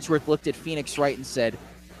Miles Edgeworth looked at Phoenix Wright and said,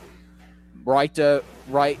 "Right,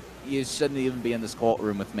 right, you shouldn't even be in this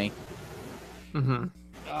courtroom with me." Mhm.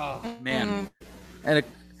 Oh man. Mhm. And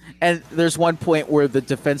and there's one point where the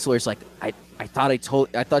defense lawyer's like, I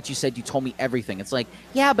thought you said you told me everything. It's like,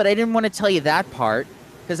 yeah, but I didn't want to tell you that part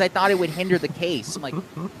because I thought it would hinder the case. I'm like,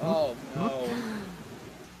 oh no.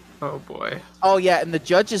 Oh boy. Oh yeah, and the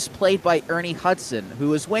judge is played by Ernie Hudson, who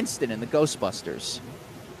was Winston in the Ghostbusters.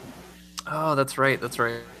 Oh, that's right. That's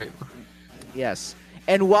right. Yes.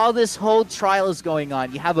 And while this whole trial is going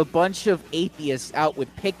on, you have a bunch of atheists out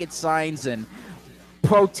with picket signs and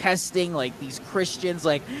protesting, like these Christians,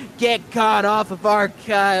 like get God off of our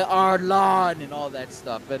lawn and all that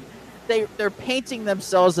stuff. And they're painting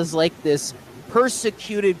themselves as like this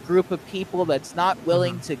persecuted group of people that's not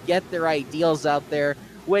willing to get their ideals out there.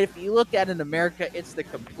 When if you look at in America, it's the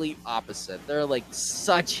complete opposite. They're like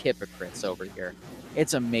such hypocrites over here.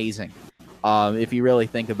 It's amazing. If you really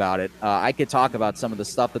think about it, I could talk about some of the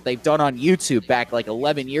stuff that they've done on YouTube back like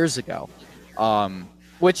 11 years ago.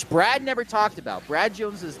 Which Brad never talked about. Brad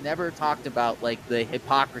Jones has never talked about like the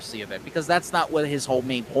hypocrisy of it because that's not what his whole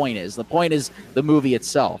main point is. The point is the movie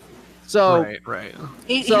itself. So Right.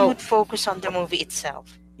 He would focus on the movie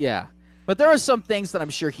itself. yeah, but there are some things that I'm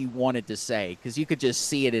sure he wanted to say because you could just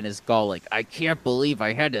see it in his gull. Like, I can't believe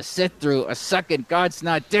I had to sit through a second God's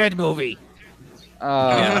Not Dead movie.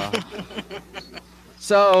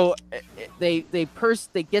 So they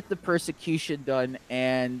get the persecution done,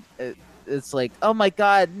 and it's like, oh my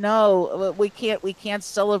God, no, we can't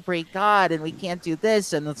celebrate God, and we can't do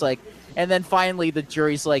this, and it's like, and then finally the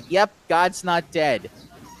jury's like, yep, God's not dead,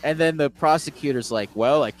 and then the prosecutor's like,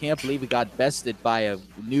 well, I can't believe we got bested by a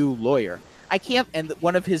new lawyer. I can't, and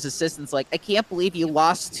one of his assistants like, I can't believe you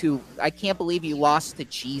lost to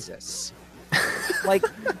Jesus. Like,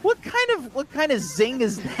 what kind of zing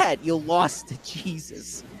is that? You lost to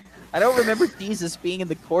Jesus. I don't remember Jesus being in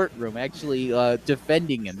the courtroom actually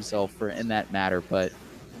defending himself in that matter, but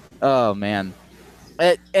oh man.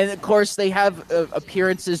 And of course they have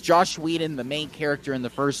appearances. Josh Whedon, the main character in the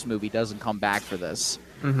first movie, doesn't come back for this.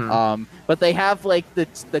 But they have like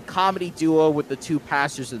the comedy duo with the two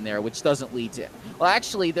pastors in there, which doesn't lead to. Well,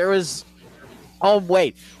 actually, there was. Oh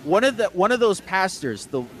wait, one of those pastors,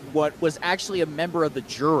 what was actually a member of the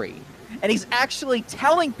jury, and he's actually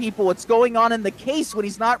telling people what's going on in the case when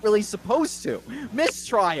he's not really supposed to.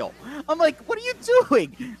 Mistrial. I'm like, what are you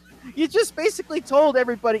doing? You just basically told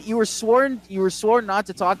everybody you were sworn not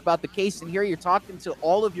to talk about the case, and here you're talking to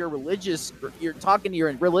all of you're talking to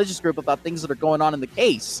your religious group about things that are going on in the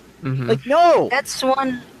case. Mhm. Like, no. That's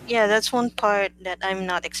one part that I'm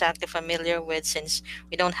not exactly familiar with, since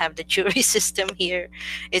we don't have the jury system here.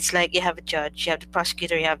 It's like you have a judge, you have the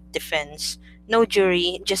prosecutor, you have defense. No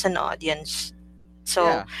jury, just an audience. So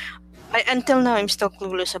Yeah. until now, I'm still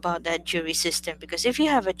clueless about that jury system, because if you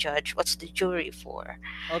have a judge, what's the jury for?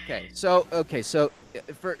 So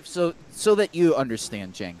so that you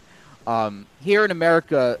understand, Jing, here in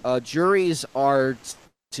America, juries are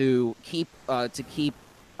to keep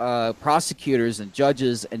prosecutors and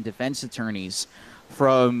judges and defense attorneys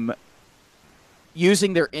from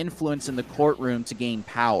using their influence in the courtroom to gain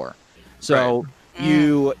power. So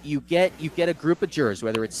you get a group of jurors,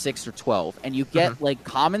 whether it's 6 or 12, and you get like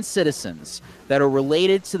common citizens that are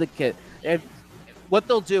related to the kid. And what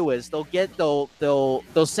they'll do is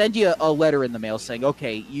they'll send you a letter in the mail saying,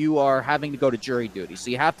 okay, you are having to go to jury duty, so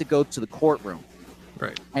you have to go to the courtroom.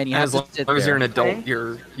 Right. And you as have long to sit as there. you're an adult,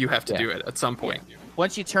 Okay. you have to do it at some point.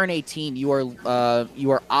 Once you turn 18, you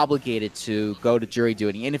are obligated to go to jury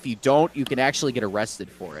duty, and if you don't, you can actually get arrested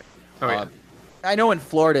for it. Oh yeah. I know in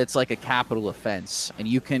Florida it's like a capital offense, and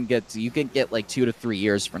you can get like 2 to 3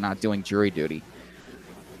 years for not doing jury duty.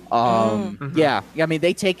 Yeah, I mean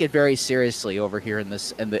they take it very seriously over here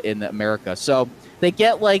in America. So they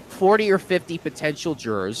get like 40 or 50 potential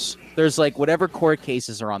jurors. There's like whatever court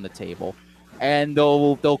cases are on the table, and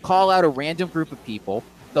they'll call out a random group of people.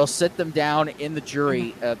 They'll sit them down in the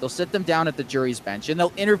jury. They'll sit them down at the jury's bench, and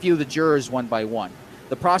they'll interview the jurors one by one,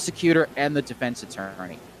 the prosecutor and the defense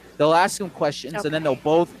attorney. They'll ask them questions, and then they'll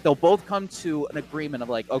both come to an agreement of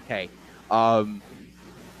like, okay,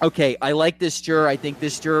 okay, I like this juror. I think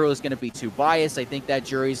this juror is going to be too biased. I think that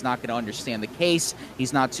jury's not going to understand the case.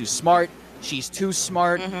 He's not too smart. She's too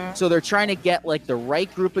smart. So they're trying to get like the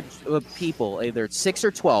right group of people, either 6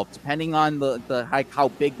 or 12, depending on how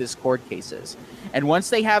big this court case is. And once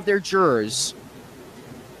they have their jurors,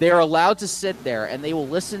 they're allowed to sit there and they will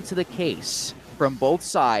listen to the case from both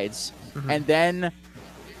sides. And then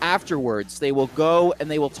afterwards, they will go and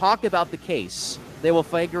they will talk about the case. They will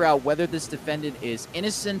figure out whether this defendant is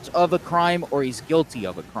innocent of a crime or he's guilty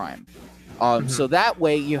of a crime. So that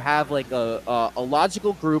way you have like a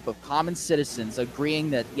logical group of common citizens agreeing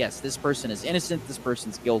that, yes, this person is innocent, this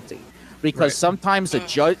person's guilty. Because sometimes a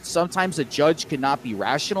judge cannot be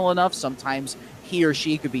rational enough. Sometimes he or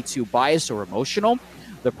she could be too biased or emotional.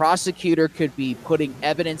 The prosecutor could be putting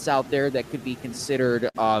evidence out there that could be considered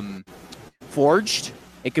forged.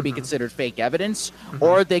 It could be considered fake evidence,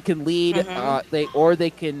 or they can lead.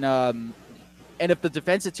 And if the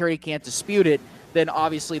defense attorney can't dispute it, then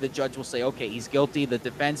obviously the judge will say, okay, he's guilty. The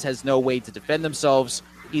defense has no way to defend themselves.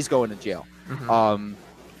 He's going to jail.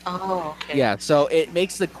 Oh, okay. Yeah, so it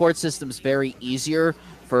makes the court systems very easier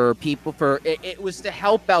for people. It was to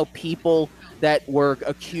help out people that were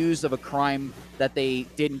accused of a crime that they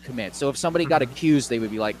didn't commit. So if somebody got accused, they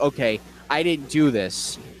would be like, okay, I didn't do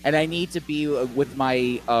this, and I need to be with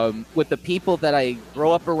my with the people that I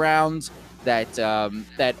grow up around, that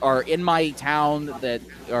are in my town, that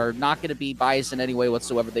are not going to be biased in any way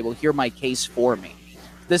whatsoever. They will hear my case for me.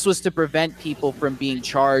 This was to prevent people from being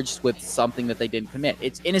charged with something that they didn't commit.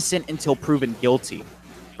 It's innocent until proven guilty.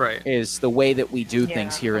 Right. Is the way that we do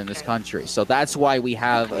things here in this country. So that's why we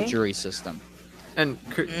have a jury system. And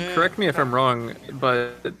correct me if I'm wrong,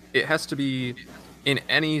 but it has to be, in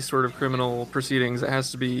any sort of criminal proceedings, it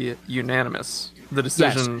has to be unanimous, the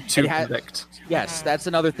decision to convict. Yes, that's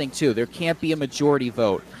another thing too. There can't be a majority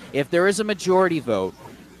vote. If there is a majority vote,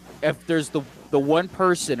 if there's the one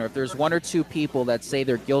person, or if there's one or two people that say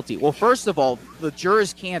they're guilty, well, first of all, the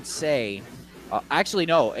jurors can't say. Actually,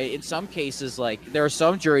 no. In some cases, like there are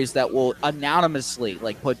some juries that will anonymously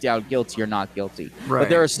like put down guilty or not guilty, but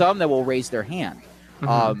there are some that will raise their hand.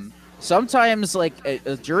 Sometimes, like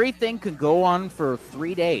a jury thing can go on for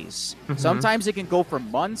 3 days. Sometimes it can go for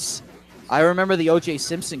months. I remember the O.J.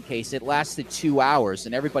 Simpson case. It lasted 2 hours,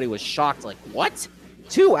 and everybody was shocked. Like, what?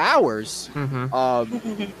 2 hours?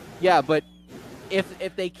 Yeah, but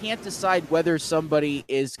if they can't decide whether somebody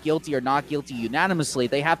is guilty or not guilty unanimously,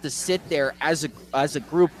 they have to sit there as a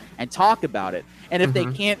group and talk about it. And if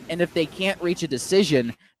they can't reach a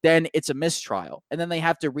decision, then it's a mistrial. And then they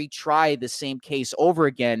have to retry the same case over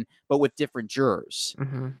again, but with different jurors.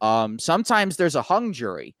 Sometimes there's a hung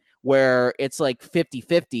jury where it's like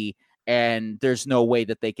 50-50, and there's no way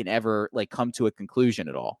that they can ever like come to a conclusion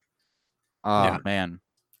at all. Man.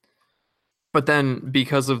 But then,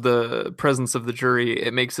 because of the presence of the jury,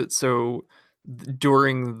 it makes it so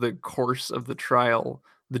during the course of the trial,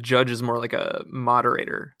 the judge is more like a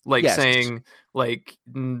moderator, like Yes. saying like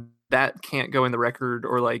that can't go in the record,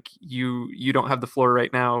 or like you don't have the floor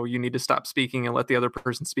right now. You need to stop speaking and let the other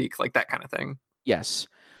person speak, like that kind of thing. Yes.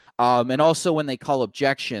 And also when they call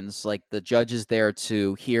objections, like the judge is there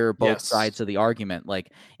to hear both Yes. sides of the argument.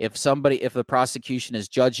 Like if the prosecution is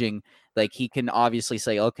judging, like he can obviously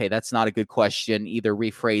say, okay, that's not a good question, either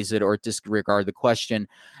rephrase it or disregard the question.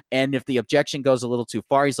 And if the objection goes a little too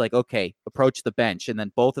far, he's like, okay, approach the bench. And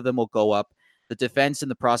then both of them will go up. The defense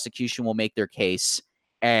and the prosecution will make their case.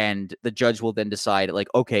 And the judge will then decide, like,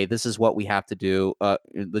 okay, this is what we have to do.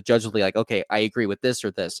 The judge will be like, okay, I agree with this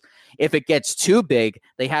or this. If it gets too big,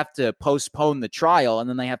 they have to postpone the trial, and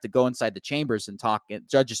then they have to go inside the chambers and talk in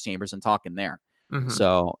judges' chambers and talk in there. Mhm.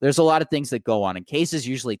 So there's a lot of things that go on, and cases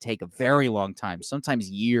usually take a very long time, sometimes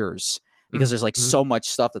years, because there's like Mhm. so much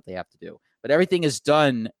stuff that they have to do. But everything is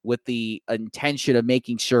done with the intention of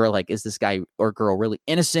making sure, like, is this guy or girl really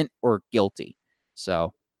innocent or guilty?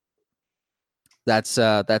 So that's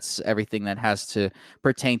everything that has to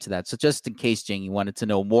pertain to that. So just in case, Jane, you wanted to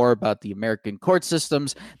know more about the American court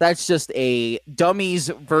systems, that's just a dummy's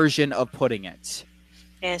version of putting it.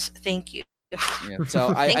 Yes, thank you. Yeah.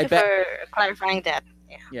 So Thank I you bet. for clarifying that.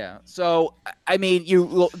 Yeah. Yeah. So I mean, you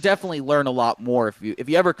will definitely learn a lot more if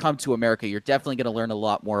you ever come to America. You're definitely going to learn a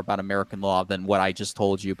lot more about American law than what I just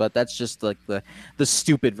told you. But that's just like the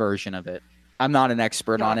stupid version of it. I'm not an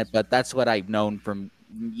expert on it, but that's what I've known from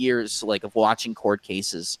years, like, of watching court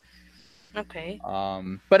cases. Okay.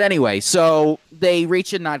 But anyway, so they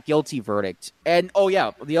reach a not guilty verdict, and oh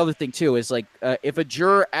yeah, the other thing too is like if a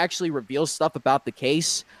juror actually reveals stuff about the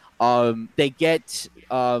case, they get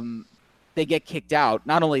kicked out.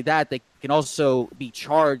 Not only that, they can also be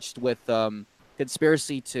charged with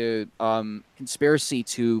conspiracy to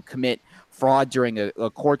commit fraud during a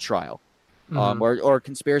court trial. Or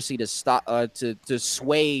conspiracy to stop to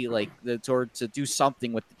sway, like, or to do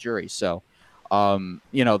something with the jury. So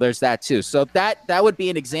there's that too. So that would be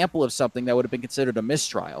an example of something that would have been considered a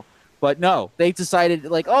mistrial. But no, they decided,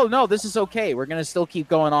 like, oh no, this is okay, we're gonna still keep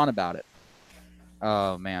going on about it.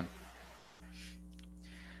 Oh man.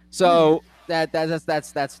 So that's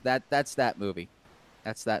that movie.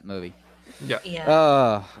 That's that movie. Yeah.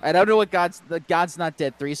 Yeah. I don't know what God's Not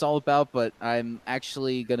Dead 3 is all about, but I'm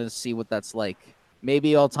actually gonna see what that's like.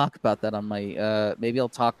 Maybe I'll talk about that on my maybe I'll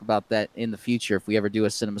talk about that in the future if we ever do a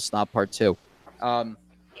Cinema Snob Part 2.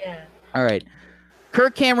 Yeah. All right.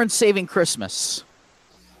 Kirk Cameron Saving Christmas.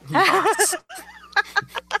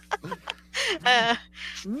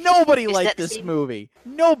 Nobody liked this movie.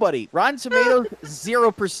 Nobody. Rotten Tomatoes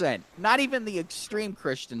 0%. Not even the extreme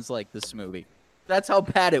Christians like this movie. That's how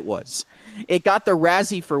bad it was. It got the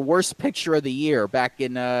Razzie for Worst Picture of the Year back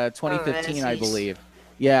in 2015, I believe.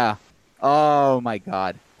 Yeah. Oh my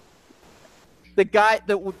God.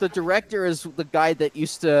 The director is the guy that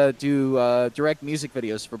used to do direct music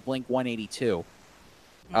videos for Blink 182.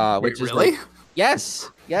 Wait, really? Yes.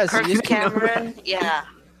 Kirk Cameron. Yeah.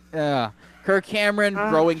 Yeah. Kirk Cameron,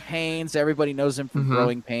 Growing Pains. Everybody knows him from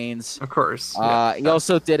Growing Pains. Of course. He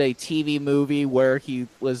also did a TV movie where he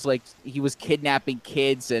was kidnapping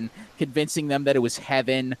kids and convincing them that it was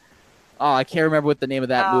heaven. Oh, I can't remember what the name of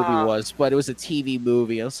that movie was, but it was a TV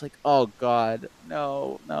movie. I was like, oh God,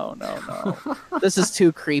 no. This is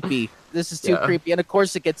too creepy. And of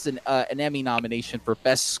course it gets an Emmy nomination for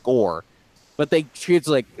Best Score. But they treated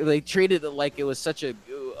it like it was such a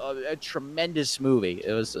tremendous movie.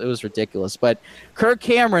 It was ridiculous. But Kirk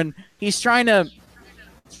Cameron, he's trying to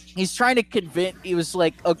convince. He was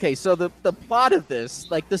like, okay, so the plot of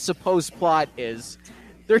this, like the supposed plot is,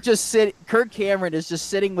 they're just sitting. Kirk Cameron is just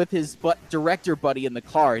sitting with his director buddy in the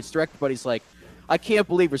car. His director buddy's like, I can't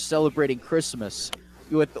believe we're celebrating Christmas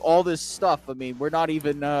with all this stuff. I mean, we're not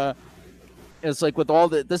even. It's like with all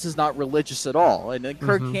this is not religious at all. And then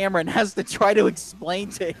Kirk Cameron has to try to explain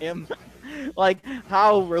to him like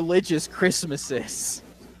how religious Christmas is.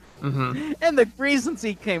 And the reasons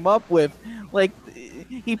he came up with, like,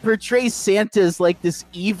 he portrays Santa as like this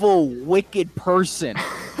evil, wicked person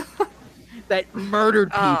that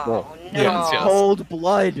murdered people in cold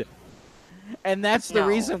blood. And that's the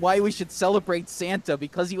reason why we should celebrate Santa,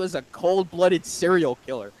 because he was a cold-blooded serial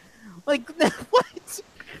killer. Like, what?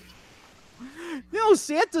 No,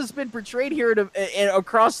 Santa's been portrayed here and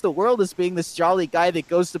across the world as being this jolly guy that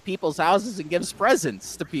goes to people's houses and gives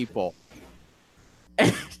presents to people.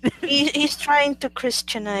 He's trying to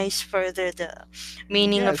Christianize further the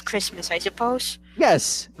meaning of Christmas, I suppose.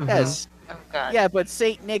 Yes. Oh, God. Yeah, but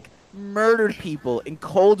Saint Nick murdered people in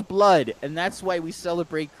cold blood, and that's why we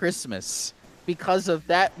celebrate Christmas. Because of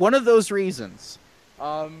that, one of those reasons.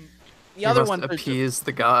 The other one, appease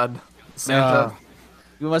the god Santa.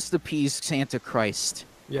 We must appease Santa Christ.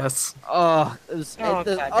 Yes. Oh, Oh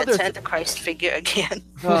the god, other that Santa Christ figure again.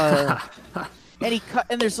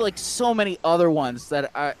 and there's like so many other ones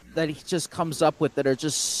that he just comes up with that are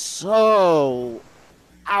just so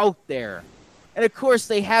out there. And of course,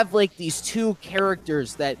 they have like these two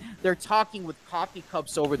characters that they're talking with coffee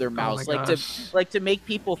cups over their mouths, to make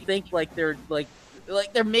people think like they're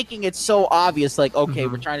they're making it so obvious. Like, okay,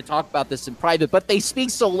 we're trying to talk about this in private, but they speak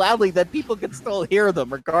so loudly that people can still hear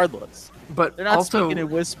them regardless. But They're not also, speaking in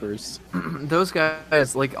whispers. those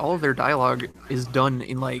guys, like, all of their dialogue is done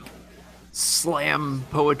in like slam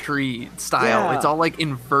poetry style. Yeah. It's all like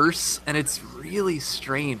in verse, and it's really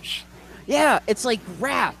strange. Yeah, it's like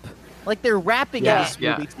rap. Like they're rapping in this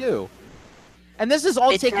movie too. And this is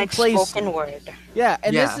all It's taking like place. spoken word. Yeah,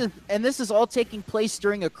 and Yeah. this is all taking place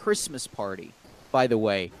during a Christmas party, by the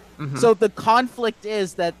way. Mhm. So the conflict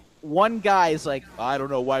is that one guy is like, I don't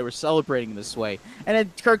know why we're celebrating this way. And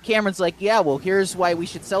then Kirk Cameron's like, yeah, well, here's why we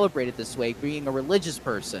should celebrate it this way, being a religious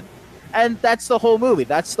person. And that's the whole movie.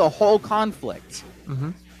 That's the whole conflict.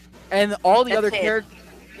 Mhm. And all the That's other it. characters,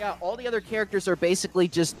 all the other characters are basically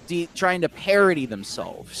just trying to parody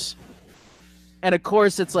themselves. And of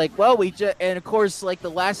course, it's like, well, and of course, like the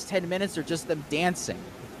last 10 minutes are just them dancing.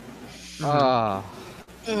 Mhm.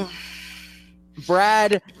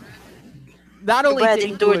 Brad, not only Brad did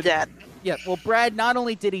he endured that. yeah, well, Brad, not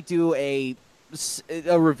only did he do a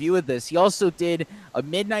review of this, he also did a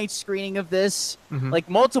midnight screening of this, Mhm. like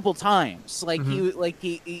multiple times. Like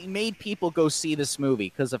he made people go see this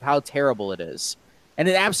movie because of how terrible it is, and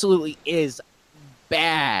it absolutely is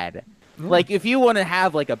bad. Yeah. Like if you want to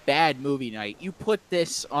have like a bad movie night, you put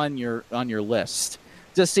this on your list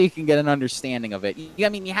just so you can get an understanding of it. I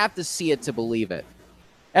mean, you have to see it to believe it.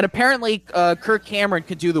 And apparently, Kirk Cameron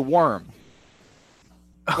could do the worm.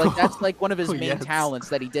 Like that's like one of his main Yes. talents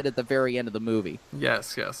that he did at the very end of the movie.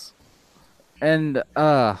 Yes, yes. And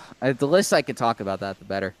the less I can talk about that, the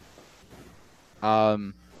better.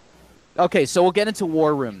 Okay, so we'll get into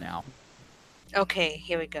War Room now. Okay,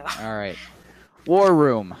 here we go. All right, War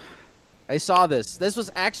Room. I saw this. This was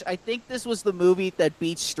actually, I think this was the movie that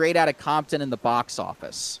beat Straight Outta Compton in the box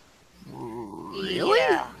office. Really?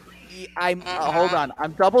 Yeah. I'm hold on.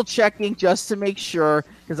 I'm double checking just to make sure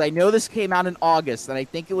because I know this came out in August, and I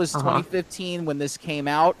think it was 2015 when this came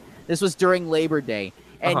out. This was during Labor Day,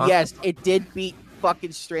 and yes, it did beat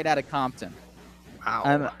fucking Straight Outta Compton. Wow.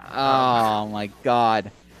 And, oh my god,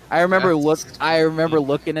 I remember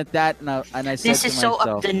looking at that, and I said This to is so myself,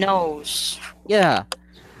 up the nose. yeah,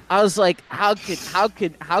 I was like, how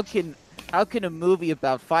can a movie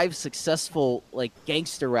about 5 successful like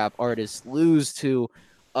gangster rap artists lose to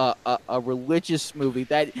a religious movie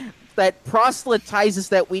that proselytizes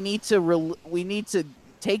that we need to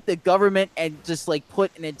take the government and just like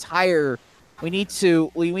put an entire we need to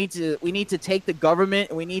take the government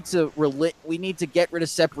and we need to get rid of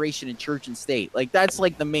separation in church and state. Like that's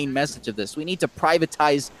like the main message of this. We need to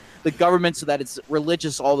privatize the government so that it's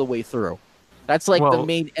religious all the way through. That's like the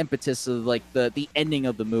main impetus of like the ending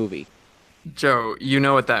of the movie. Joe, you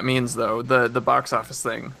know what that means though, the box office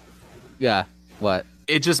thing. Yeah. What?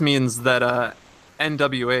 It just means that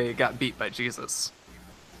NWA got beat by Jesus.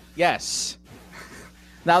 Yes.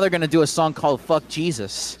 Now they're gonna do a song called "Fuck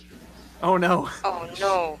Jesus." Oh no. Oh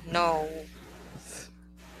no.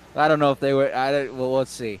 I don't know if they were. Well,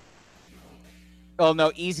 let's see. Oh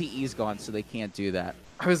no, Eazy-E's gone, so they can't do that.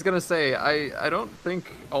 I was gonna say I don't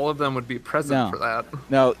think all of them would be present for that.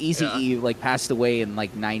 No, Eazy-E like passed away in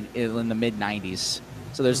like in the mid '90s,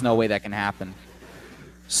 so there's no way that can happen.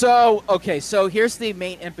 So okay, so here's the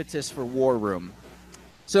main impetus for War Room.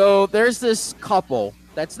 So there's this couple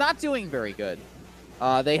that's not doing very good.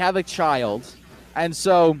 They have a child, and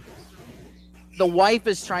so the wife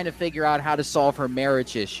is trying to figure out how to solve her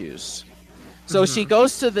marriage issues. So she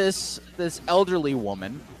goes to this elderly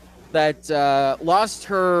woman that lost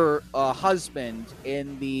her husband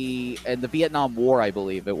in the Vietnam War, I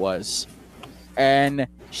believe it was, and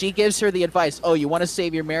she gives her the advice: "Oh, you want to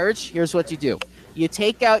save your marriage? Here's what you do: you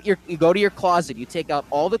go to your closet, you take out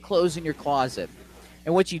all the clothes in your closet,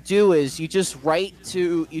 and what you do is you just put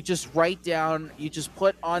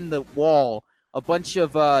on the wall a bunch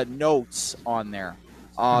of notes on there,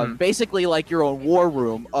 basically like your own war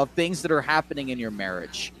room of things that are happening in your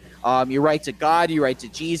marriage. You write to God, you write to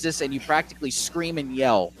Jesus, and you practically scream and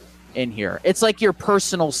yell in here. It's like your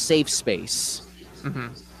personal safe space,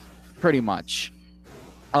 pretty much.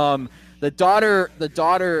 The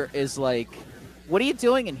daughter is like, "What are you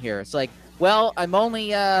doing in here?" It's like, "Well, I'm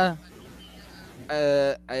only I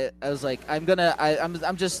was like, I'm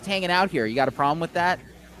just hanging out here. You got a problem with that?"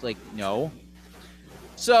 It's like, "No."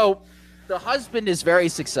 So the husband is very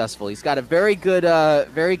successful. He's got a very good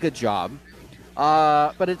job.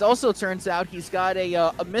 But it also turns out he's got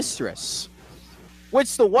a mistress,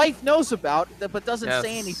 which the wife knows about, but doesn't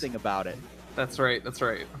say anything about it. That's right. That's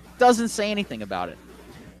right. Doesn't say anything about it.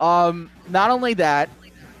 Not only that,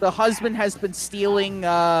 the husband has been stealing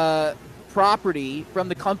property from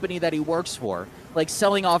the company that he works for, like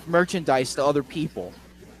selling off merchandise to other people.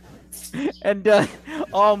 And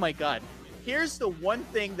oh my god, here's the one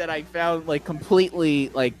thing that I found like completely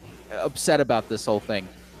like upset about this whole thing.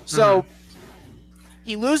 So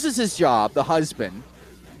he loses his job, the husband.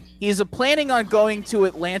 He's planning on going to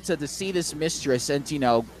Atlanta to see this mistress and, you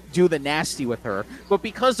know, do the nasty with her. But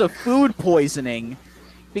because of food poisoning,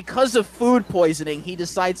 he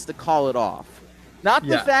decides to call it off. Not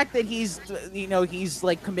the fact that he's, you know, he's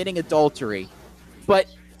like committing adultery, but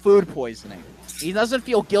food poisoning. He doesn't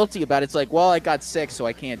feel guilty about it. It's like, well, I got sick, so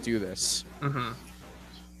I can't do this. Mm-hmm.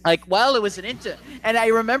 Like, well, it was and I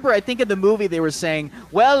remember, I think in the movie they were saying,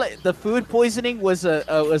 well, the food poisoning was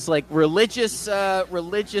was like religious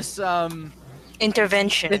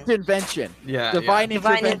intervention. Yeah, divine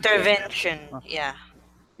intervention. Yeah.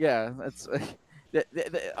 Yeah, that's.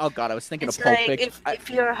 Oh God, I was thinking it's of Pulp like Fiction. if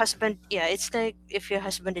your husband, it's like if your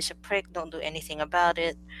husband is a prick, don't do anything about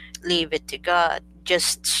it. Leave it to God.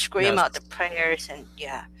 Just scream out the prayers and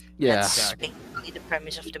that's basically the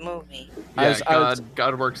premise of the movie.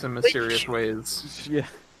 God works in mysterious ways.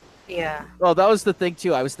 Yeah. Well, that was the thing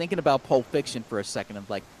too. I was thinking about Pulp Fiction for a second. I'm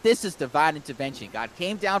like, this is divine intervention. God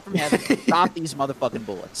came down from heaven to stop these motherfucking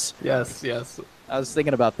bullets. Yes. I was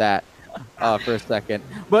thinking about that for a second.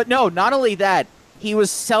 But no, not only that, he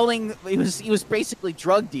was selling. He was basically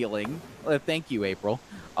drug dealing. Thank you, April.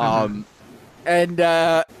 And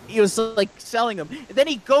he was like selling them. And then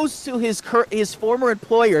he goes to his former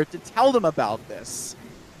employer to tell them about this.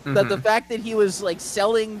 That the fact that he was like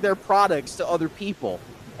selling their products to other people,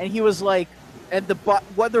 and he was like, and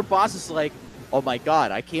what their boss is like, oh my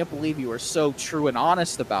God, I can't believe you are so true and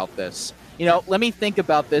honest about this. You know, let me think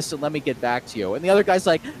about this and let me get back to you. And the other guy's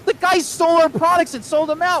like, the guy stole our products and sold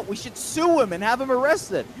them out. We should sue him and have him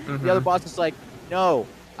arrested. The other boss is like, no,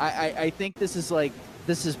 I think this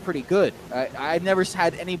is pretty good. I've never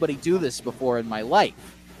had anybody do this before in my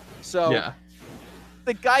life. So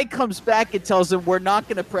the guy comes back and tells him, we're not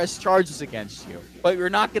going to press charges against you, but we're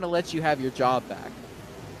not going to let you have your job back.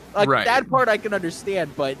 Like, that part I can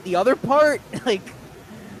understand, but the other part, like,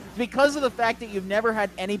 because of the fact that you've never had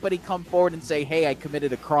anybody come forward and say, hey, I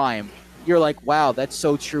committed a crime, you're like, wow, that's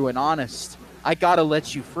so true and honest. I got to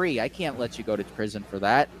let you free. I can't let you go to prison for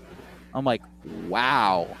that. I'm like,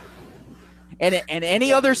 wow. And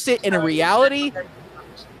any other in reality,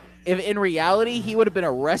 if in reality he would have been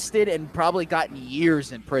arrested and probably gotten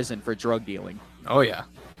years in prison for drug dealing. Oh yeah.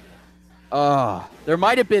 There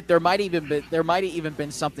might have even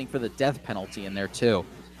been something for the death penalty in there too.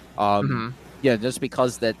 Yeah, just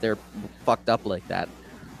because that they're fucked up like that.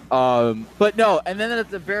 But no, and then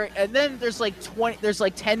there's like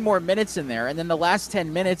 10 more minutes in there, and then the last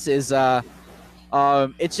 10 minutes is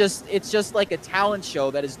it's just like a talent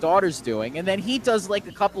show that his daughter's doing, and then he does like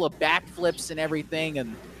a couple of backflips and everything,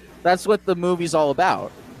 and that's what the movie's all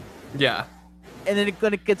about. Yeah. And then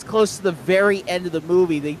when it gets close to the very end of the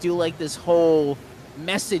movie, they do like this whole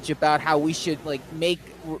message about how we should make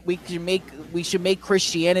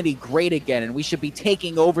Christianity great again, and we should be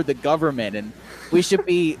taking over the government, and we should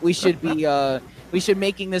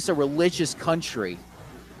making this a religious country.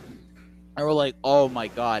 And we're like, oh my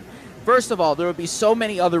God. First of all, there would be so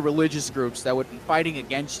many other religious groups that would be fighting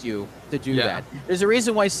against you to do that. There's a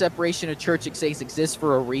reason why separation of church and state exists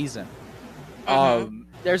for a reason.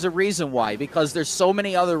 There's a reason why, because there's so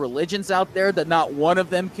many other religions out there that not one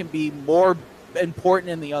of them can be more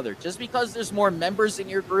important than the other. Just because there's more members in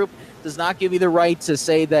your group does not give you the right to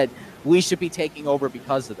say that we should be taking over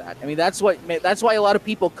because of that. I mean, that's why a lot of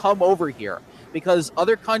people come over here, because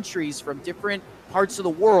other countries from different parts of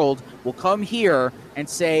the world will come here and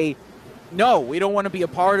say, no, we don't want to be a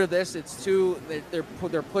part of this. It's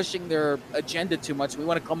they're pushing their agenda too much. We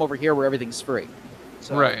want to come over here where everything's free.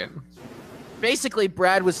 So, right. Basically,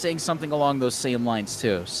 Brad was saying something along those same lines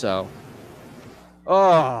too. So,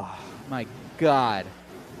 oh my God,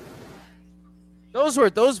 those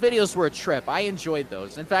videos were a trip. I enjoyed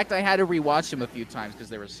those. In fact, I had to rewatch them a few times because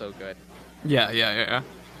they were so good. Yeah.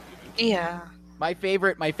 My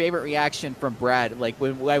favorite reaction from Brad, like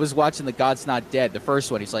when I was watching The God's Not Dead, the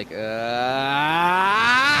first one, he's like,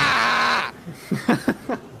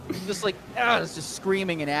 just like, it's just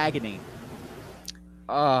screaming in agony.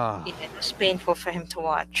 Yeah, it was painful for him to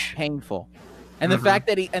watch. Painful. And the fact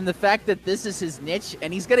that this is his niche,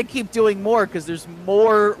 and he's gonna keep doing more because there's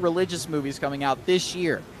more religious movies coming out this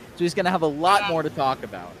year, so he's gonna have a lot more to talk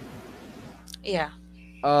about. Yeah.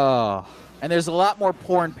 Oh, and there's a lot more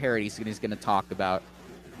porn parodies that he's gonna talk about,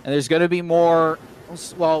 and there's gonna be more.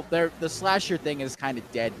 Well, the slasher thing is kind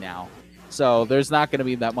of dead now, so there's not gonna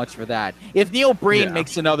be that much for that. If Neil Breen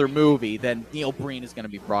makes another movie, then Neil Breen is gonna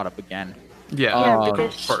be brought up again. Yeah, of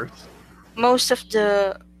because course. most of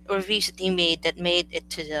the reviews that he made that made it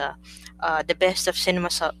to the best of cinema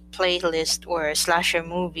playlist were slasher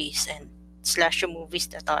movies, and slasher movies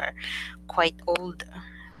that are quite old,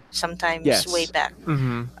 sometimes way back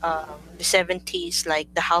Mm-hmm. the 70s,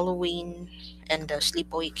 like the Halloween and the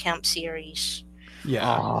Sleepaway Camp series. Yeah.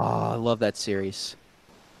 Oh, I love that series.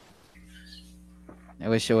 I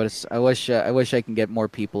wish I can get more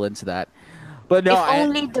people into that. But no, If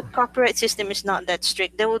only the copyright system is not that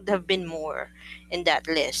strict, there would have been more in that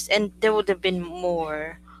list, and there would have been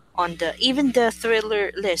more on even the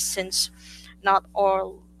thriller list, since not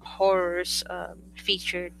all horrors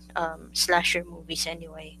featured slasher movies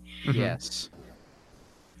anyway. Mhm.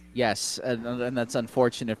 Yes, and that's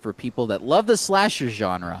unfortunate for people that love the slasher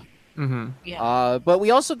genre. Mm-hmm. Yeah. But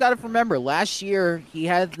we also got to remember, last year he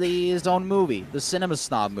had his own movie, the Cinema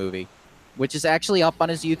Snob movie, which is actually up on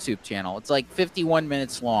his YouTube channel. It's like 51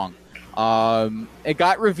 minutes long. It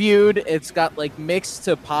got reviewed. It's got like mixed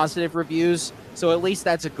to positive reviews, so at least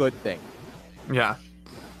that's a good thing. Yeah.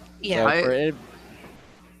 Yeah.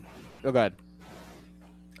 So go ahead.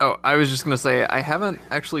 Oh, I was just gonna say I haven't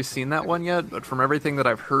actually seen that one yet, but from everything that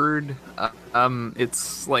I've heard,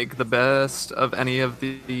 it's like the best of any of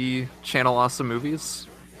the Channel Awesome movies.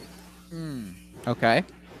 Okay.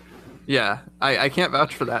 Yeah, I can't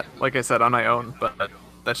vouch for that, like I said, on my own, but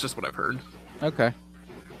that's just what I've heard. Okay.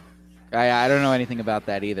 I don't know anything about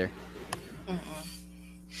that either.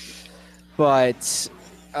 But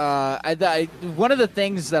one of the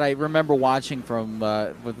things that I remember watching from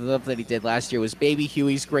with the stuff that he did last year was Baby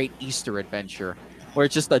Huey's Great Easter Adventure, where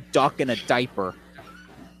it's just a duck in a diaper.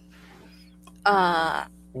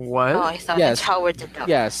 What? Oh, I thought Yes. it's Howard the Duck.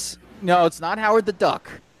 Yes. No, it's not Howard the Duck.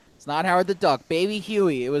 It's not Howard the Duck. Baby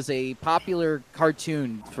Huey. It was a popular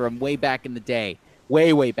cartoon from way back in the day.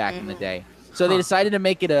 Way back in the day. So they decided to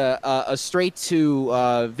make it a straight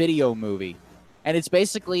to video movie. And it's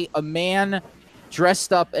basically a man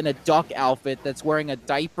dressed up in a duck outfit that's wearing a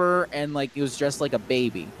diaper and like he was dressed like a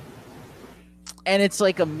baby. And it's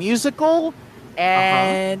like a musical,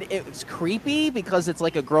 and it's creepy because it's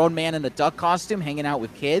like a grown man in a duck costume hanging out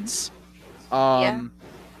with kids.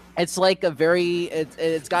 It's like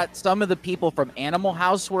it's got some of the people from Animal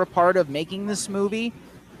House were a part of making this movie,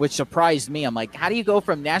 which surprised me. I'm like, how do you go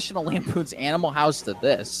from National Lampoon's Animal House to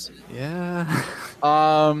this? Yeah.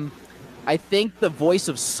 I think the voice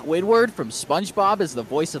of Squidward from SpongeBob is the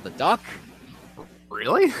voice of the duck.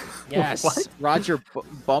 Really? Yes. What? Roger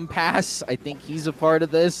Bumpass, I think he's a part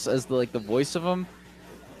of this as the voice of him.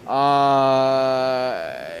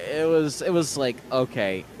 It was like,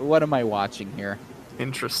 okay, what am I watching here?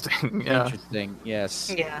 Interesting. Yeah. Interesting.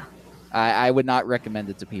 Yes. Yeah. I would not recommend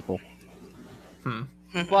it to people. Hmm.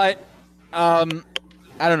 But I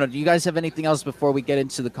don't know. Do you guys have anything else before we get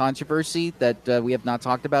into the controversy that we have not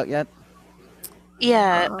talked about yet?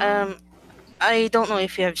 Yeah. I don't know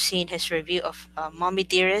if you have seen his review of Mommy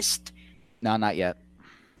Dearest. No, not yet.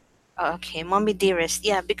 Okay, Mommy Dearest.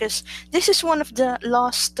 Yeah, because this is one of the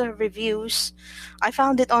lost reviews. I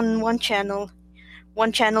found it on one channel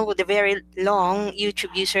with a very long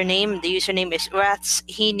YouTube username. The username is Rats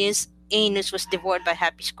Henus. Anus was devoured by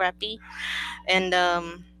Happy Scrappy, and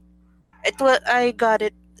I got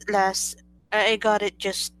it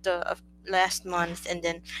just last month, and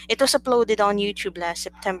then it was uploaded on YouTube last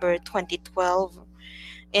September 2012,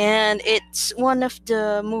 and it's one of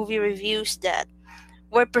the movie reviews that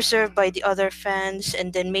were preserved by the other fans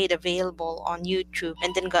and then made available on YouTube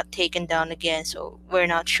and then got taken down again, so we're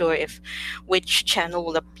not sure if which channel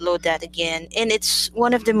will upload that again. And it's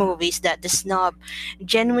one of the movies that the snob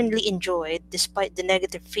genuinely enjoyed despite the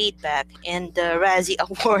negative feedback and the Razzie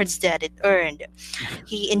Awards that it earned.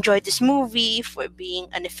 He enjoyed this movie for being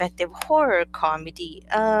an effective horror comedy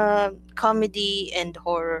and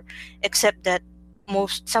horror, except that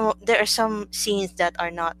there are some scenes that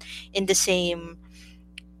are not in the same.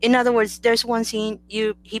 In other words, there's one scene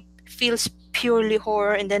he feels purely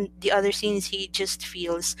horror, and then the other scenes he just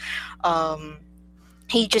feels horror,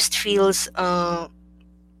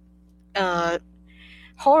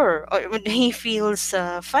 or he feels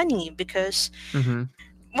funny, because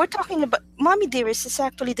we're talking about Mommy Dearest is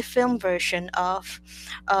actually the film version of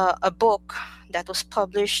a book that was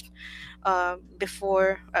published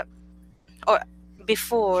before or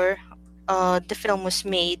before the film was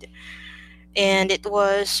made, and it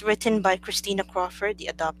was written by Christina Crawford, the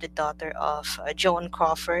adopted daughter of Joan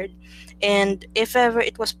Crawford. And if ever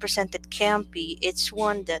it was presented campy, it's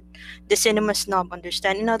one that the cinema snob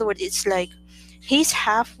understand. In other words, it's like he's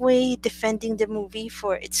halfway defending the movie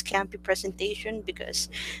for its campy presentation because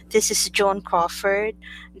this is Joan Crawford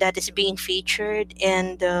that is being featured,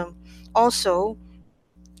 and also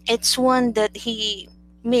it's one that he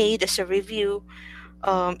made as a review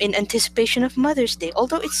in anticipation of Mother's Day.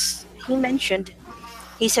 Although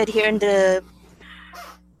he said here in the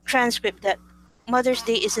transcript that Mother's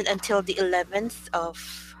Day isn't until the 11th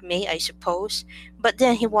of May, I suppose. But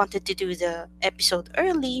then he wanted to do the episode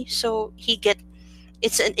early, so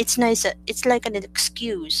it's nice. It's like an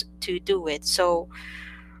excuse to do it. So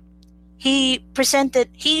he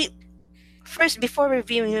first, before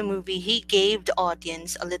reviewing the movie, he gave the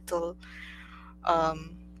audience a little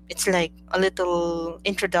it's like a little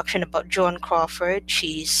introduction about Joan Crawford.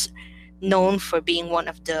 She's known for being one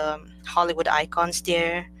of the Hollywood icons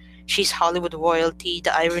there. She's Hollywood royalty.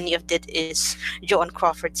 The irony of that is Joan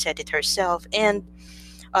Crawford said it herself. And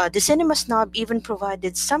the cinema snob even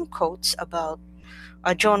provided some quotes about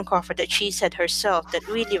Joan Crawford that she said herself that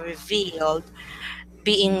really revealed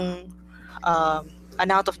being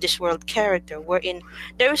an out of this world character. Wherein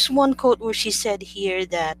there is one quote where she said here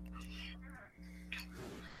that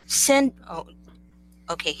send oh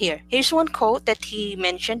okay, here's one quote that he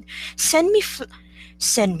mentioned: send me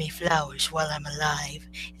flowers while I'm alive,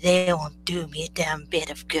 they won't do me a damn bit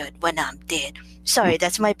of good when I'm dead. Sorry,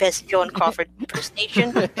 that's my best Joan Crawford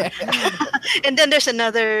impersonation. And then there's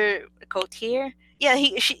another quote here. Yeah,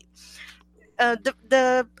 he she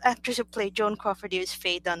the actress who played Joan Crawford is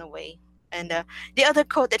Faye Dunaway. And the other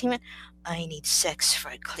quote that he meant: I need sex for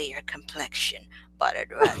a clear complexion, but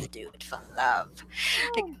I'd rather do it for love.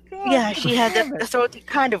 Like, Oh, God yeah, she had damn that it. throaty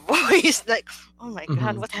kind of voice. Like, oh my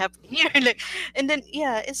God, Mhm. what happened here? Like, and then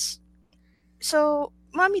yeah, it's so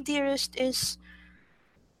Mommy Dearest is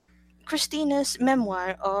Christina's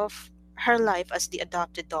memoir of her life as the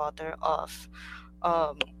adopted daughter of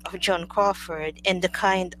John Crawford and the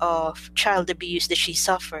kind of child abuse that she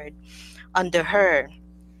suffered under her.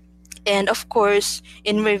 And of course,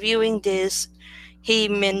 in reviewing this, he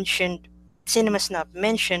mentioned, Cinema Snob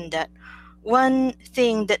mentioned that one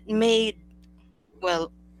thing that made,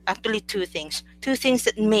 well, actually two things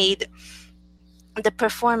that made the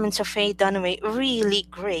performance of Faye Dunaway really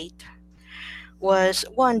great was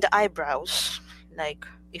one, the eyebrows. Like,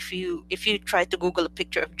 if you try to Google a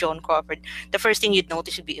picture of Joan Crawford, the first thing you'd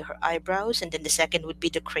notice would be her eyebrows, and then the second would be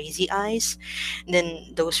the crazy eyes. And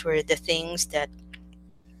then those were the things that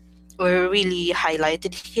were really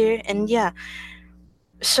highlighted here. And yeah,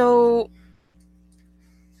 so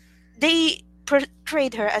they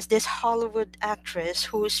portrayed her as this Hollywood actress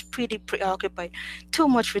who's pretty preoccupied too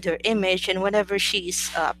much with her image, and whenever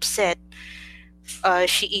she's upset,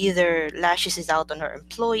 she either lashes it out on her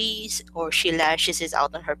employees or she lashes it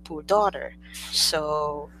out on her poor daughter.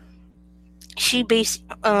 So she bas-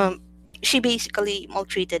 um she basically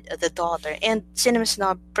maltreated the daughter, and Cinema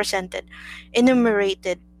Snob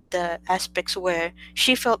enumerated the aspects where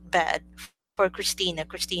she felt bad for Christina.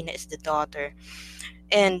 Christina is the daughter,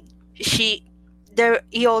 and she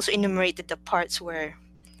he also enumerated the parts where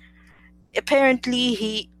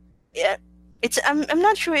apparently yeah, I'm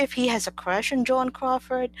not sure if he has a crush on Joan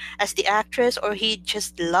Crawford as the actress, or he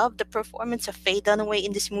just loved the performance of Faye Dunaway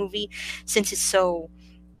in this movie since it's so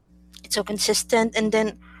consistent. And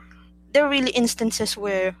then there are really instances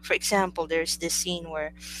where, for example, there's this scene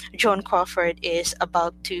where Joan Crawford is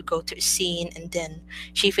about to go to a scene, and then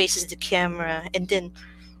she faces the camera, and then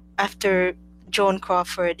after Joan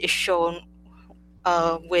Crawford is shown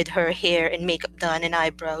with her hair and makeup done and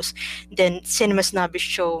eyebrows, then Cinema Snob is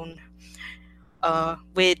shown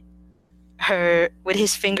with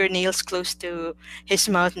his fingernails close to his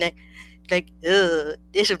mouth, like, ugh,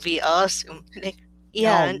 this would be awesome. Like,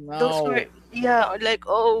 yeah, Oh and those were, no. yeah, like,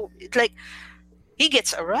 oh, it's like he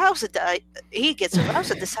gets aroused at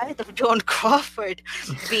the sight of John Crawford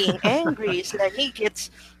being angry. It's like he gets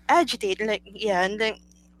agitated, like, yeah, and then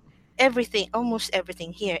almost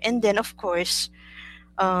everything here. And then of course,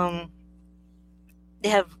 um they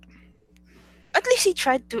have, at least he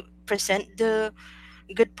tried to present the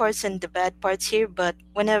good parts and the bad parts here. But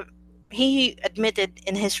whenever he admitted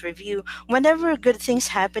in his review, whenever good things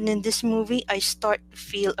happen in this movie, I start to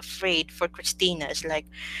feel afraid for Christina. It's like,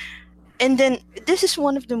 and then this is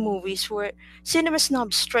one of the movies where Cinema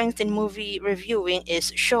Snob's strength in movie reviewing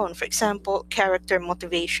is shown. For example, character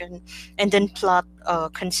motivation, and then plot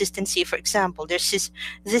consistency. For example, there's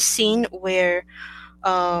this scene where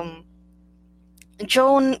um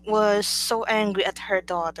Joan was so angry at her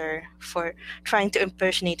daughter for trying to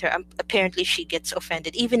impersonate her. Apparently, she gets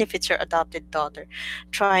offended, even if it's her adopted daughter,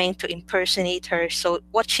 trying to impersonate her. So,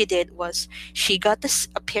 what she did was she got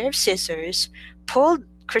a pair of scissors, pulled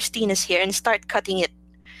Christina's hair, and start cutting it.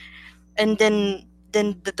 And then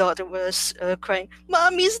the daughter was crying,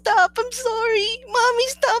 "Mommy, stop! I'm sorry. Mommy,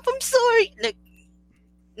 stop! I'm sorry." Like,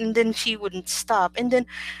 and then she wouldn't stop. And then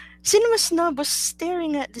Cinema Snob was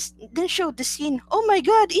staring at this, then showed the scene. Oh my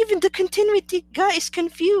god, even the continuity guy is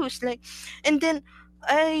confused. Like, and then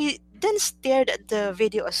I then stared at the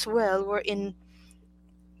video as well, wherein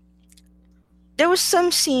there was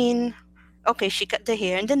some scene. Okay, she cut the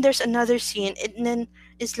hair, and then there's another scene, and then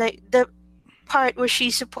it's like the part where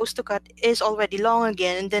she's supposed to cut is already long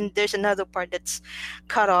again, and then there's another part that's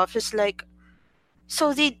cut off. It's like,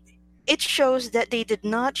 so it shows that they did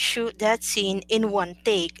not shoot that scene in one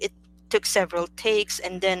take. It took several takes,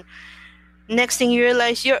 and then next thing you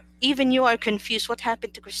realize, you are confused. What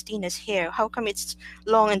happened to Christina's hair? How come it's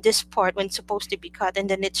long in this part when it's supposed to be cut, and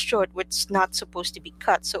then it's short when it's not supposed to be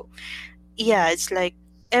cut? So yeah, it's like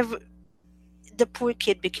the poor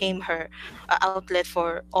kid became her outlet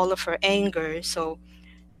for all of her anger. So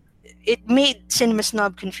it made Cinema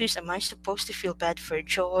Snob confused. Am I supposed to feel bad for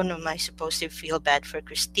Joan? Am I supposed to feel bad for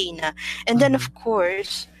Christina? And then, of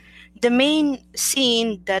course, the main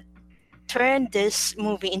scene that turned this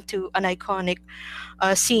movie into an iconic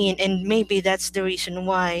scene, and maybe that's the reason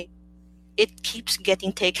why it keeps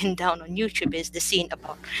getting taken down on YouTube, is the scene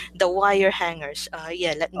about the wire hangers.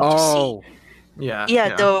 Let me just see.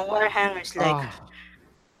 Yeah, the wire hangers. Like,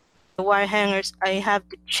 the wire hangers, I have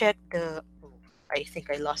to check I think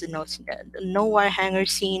I lost the notes. The no wire hanger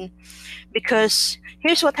scene, because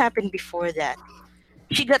here's what happened before that.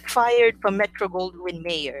 She got fired from Metro Goldwyn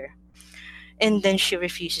Mayer, and then she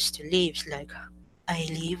refuses to leave. It's like, I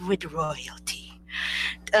leave with royalty.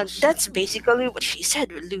 That's basically what she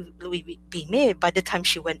said with Louis B. Mayer. By the time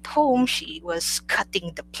she went home, she was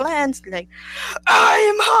cutting the plans. Like, I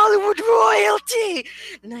am Hollywood royalty.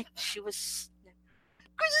 Like, she was,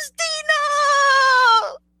 Christina,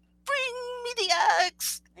 bring me the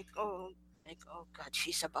axe. Like, oh God,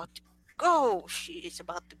 she's about to go. She is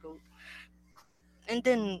about to go. And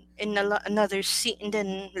then in another scene, and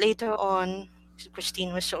then later on,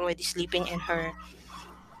 Christine was already sleeping in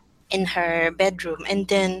her bedroom, and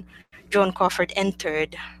then Joan Crawford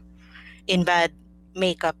entered in bad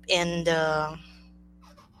makeup and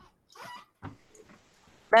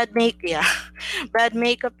bad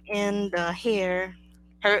makeup and hair.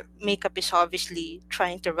 Her makeup is obviously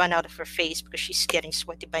trying to run out of her face because she's getting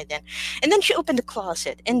sweaty by then. And then she opened the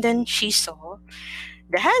closet, and then she saw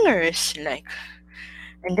the hangers, like,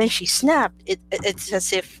 and then she snapped. It's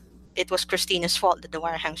as if it was Christina's fault that the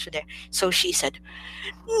wire hangers were there. So she said,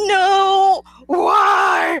 "No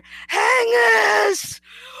wire hangers!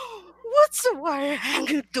 What's a wire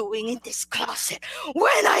hanger doing in this closet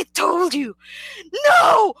when I told you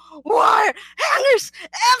no wire hangers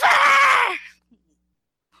ever?"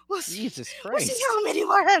 Jesus We'll Christ. see how many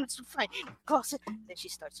wire hangers we find in the closet. Then she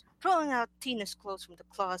starts throwing out Tina's clothes from the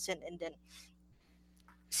closet, and then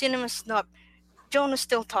Cinema Snob, Joan is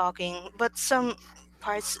still talking, but some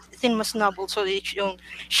parts Cinema Snob also is shown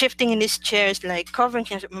shifting in his chairs, like covering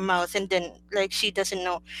his mouth, and then like she doesn't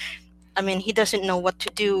know. I mean, he doesn't know what to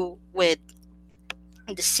do with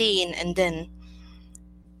the scene, and then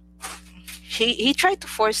he tried to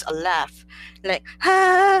force a laugh, like,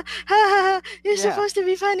 ha ha ha, you're Yeah. supposed to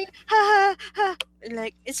be funny, ha ha ha.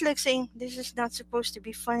 Like, it's like saying, this is not supposed to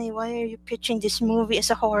be funny. Why are you pitching this movie as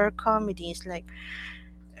a horror comedy? It's like,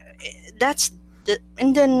 that's the,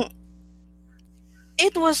 and then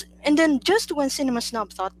it was, and then just when Cinema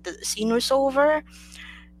Snob thought the scene was over,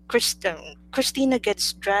 Christina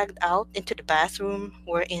gets dragged out into the bathroom,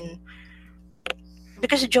 wherein,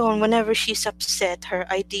 because Joan, whenever she's upset, her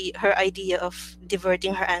idea of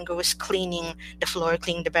diverting her anger was cleaning the floor,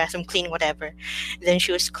 cleaning the bathroom, cleaning whatever. Then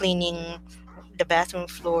she was cleaning the bathroom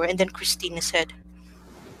floor, and then Christina said,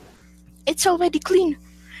 "It's already clean."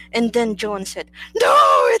 And then Joan said, "No,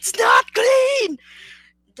 it's not clean."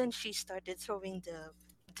 Then she started throwing the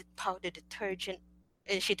powder detergent,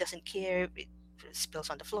 and she doesn't care. It spills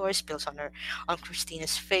on the floor, spills on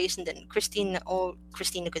Christina's face, and then all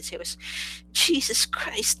Christina could say was, "Jesus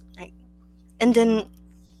Christ!" And then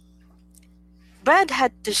Brad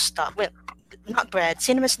had to stop. Well, not Brad.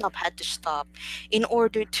 Cinema Snob had to stop in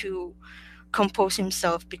order to compose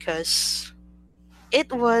himself, because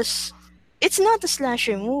it's not a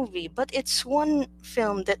slasher movie, but it's one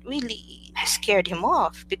film that really scared him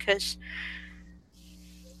off, because,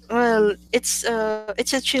 well, it's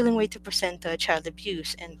a chilling way to present child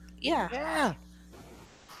abuse, and yeah.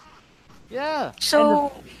 Yeah.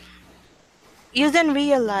 So you then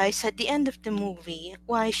realize at the end of the movie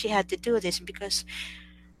why she had to do this, because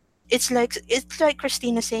it's like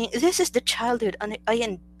Christina saying, "This is the childhood I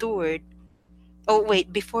endured." Oh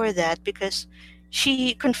wait, before that, because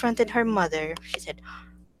she confronted her mother. She said,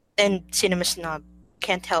 and Cinema Snob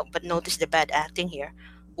can't help but notice the bad acting here.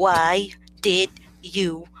 Why did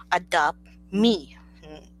you adopt me?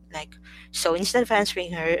 Like, so instead of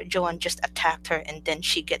answering her, Joanne just attacked her, and then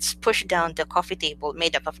she gets pushed down the coffee table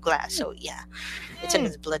made up of glass. So yeah, it's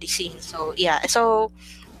another bloody scene. So yeah, so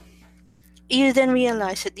you then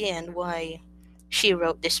realize at the end why she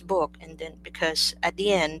wrote this book, and then because at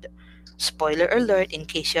the end, spoiler alert in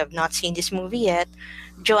case you have not seen this movie yet,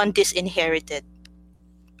 Joan disinherited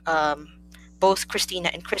um, both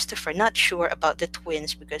Christina and Christopher. Not sure about the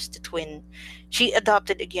twins because she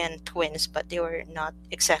adopted again twins, but they were not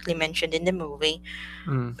exactly mentioned in the movie.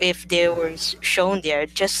 If they were shown there,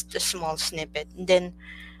 just a small snippet. And then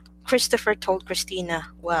Christopher told Christina,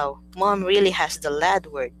 "Wow, Mom really has the lad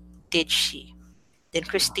word, did she?" Then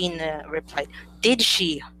Christina replied, "Did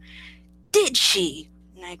she? Did she?"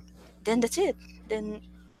 Like, then that's it. Then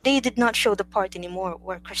they did not show the part anymore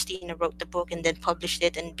where Christina wrote the book and then published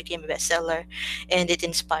it and became a bestseller, and it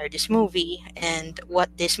inspired this movie. And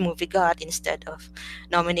what this movie got instead of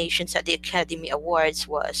nominations at the Academy Awards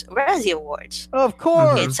was Razzie Awards. Of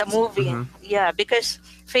course. It's a movie, yeah, because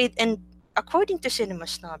Faye, and according to Cinema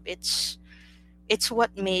Snob, it's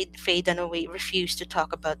what made Faye Dunaway refuse to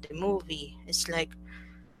talk about the movie. It's like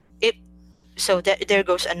it. So that there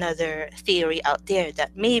goes another theory out there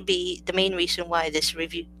that maybe the main reason why this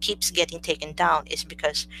review keeps getting taken down is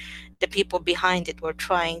because the people behind it were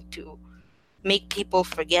trying to make people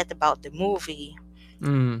forget about the movie.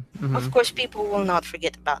 Of course, people will not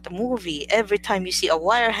forget about the movie. Every time you see a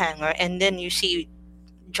wire hanger and then you see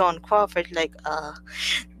John Crawford, like,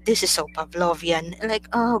 this is so Pavlovian. Like,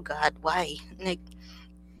 oh God, why? Like,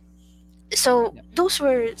 so those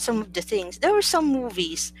were some of the things. There were some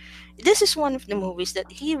movies. This is one of the movies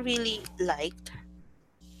that he really liked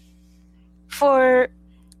for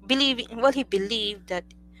believing. Well, he believed that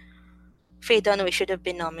Faye Dunaway should have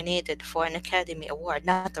been nominated for an Academy Award,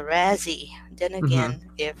 not a Razzie. Then again,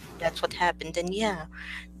 if that's what happened, then yeah,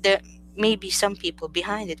 there may be some people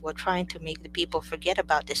behind it were trying to make the people forget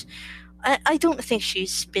about this. I don't think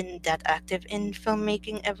she's been that active in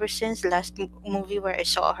filmmaking ever since. The last movie where I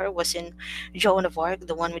saw her was in Joan of Arc,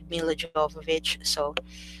 the one with Mila Jovovich. So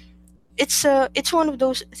it's one of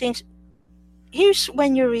those things. Here's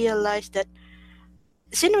when you realize that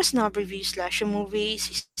Cinema Snob reviews slasher movies.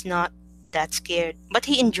 He's not that scared, but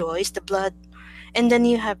he enjoys the blood. And then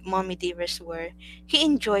you have Mommy Dearest, where he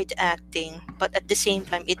enjoyed acting, but at the same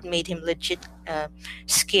time, it made him legit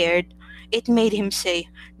scared. It made him say,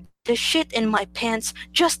 "The shit in my pants,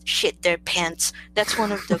 just shit their pants." That's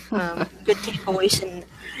one of the good takeaways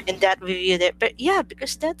in that review there. But yeah,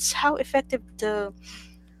 because that's how effective the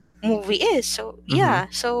movie is. So yeah,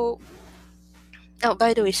 so. Oh,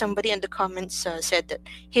 by the way, somebody in the comments said that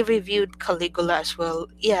he reviewed Caligula as well.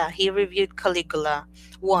 Yeah, he reviewed Caligula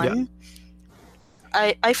 1.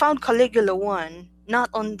 Yeah. I found Caligula 1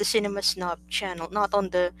 not on the Cinema Snob channel, not on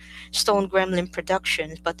the Stone Gremlin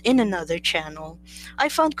Productions, but in another channel. I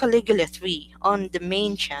found Caligula 3 on the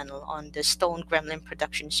main channel, on the Stone Gremlin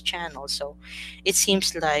Productions channel. So it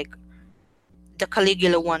seems like the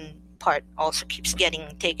Caligula 1 part also keeps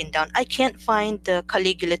getting taken down. I can't find the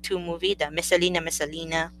Caligula 2 movie, the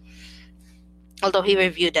Messalina, although he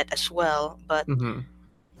reviewed that as well. But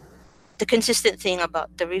the consistent thing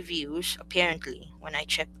about the reviews, apparently, when I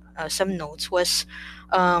checked some notes, was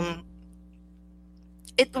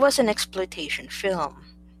it was an exploitation film.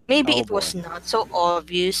 Maybe it was not so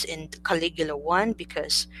obvious in Caligula 1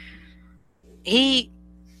 because he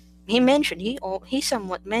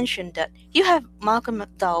somewhat mentioned that you have Malcolm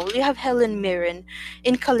McDowell, you have Helen Mirren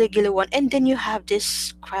in Caligula 1, and then you have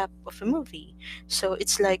this crap of a movie. So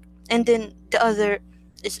it's like, and then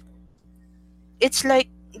it's like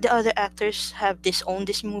the other actors have disowned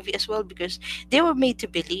this movie as well because they were made to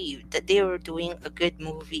believe that they were doing a good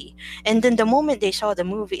movie. And then the moment they saw the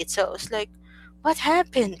movie itself, it's like, what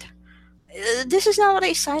happened? This is not what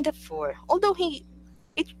I signed up for. Although he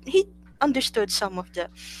understood some of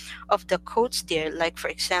the quotes there. Like, for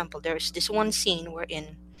example, there's this one scene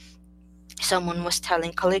wherein someone was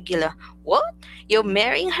telling Caligula, "What? You're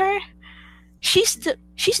marrying her? She's the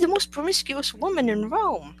most promiscuous woman in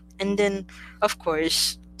Rome." And then, of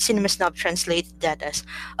course, Cinema Snob translated that as,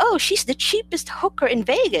 "Oh, she's the cheapest hooker in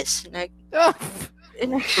Vegas." Like, yeah,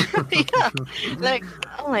 like,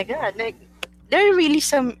 oh my God, like, there are really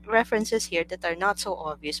some references here that are not so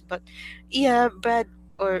obvious. But yeah, Brad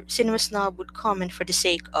or Cinema Snob would comment for the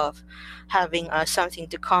sake of having something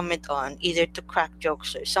to comment on, either to crack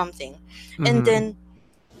jokes or something. And Mhm. then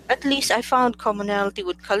at least I found commonality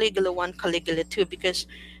with Caligula 1, Caligula 2, because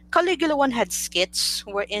Caligula 1 had skits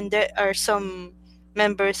wherein there are some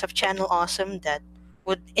members of Channel Awesome that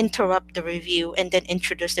would interrupt the review and then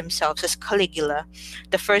introduce themselves as Caligula.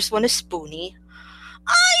 The first one is Spoonie.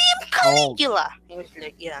 I am Oh, Caligula! He was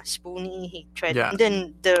like, yeah, Spoonie. He tried. Yeah. And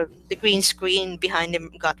then the green screen behind him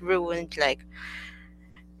got ruined. Like,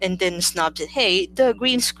 and then Snob said, "Hey, the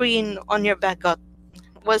green screen on your back got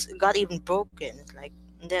even broken." Like,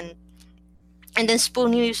 and then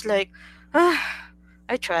Spoonie was like,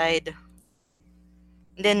 I tried.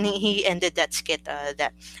 Then he ended that skit.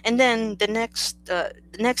 And then the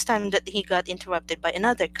next time that he got interrupted by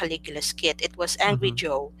another Caligula skit, it was Angry Mhm.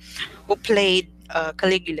 Joe, who played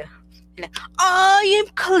Caligula. Like, I am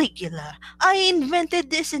Caligula. I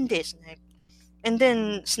invented this and this. And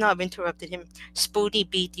then Snob interrupted him. Spoonie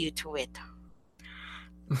beat you to it.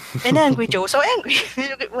 And Angry Joe was so angry.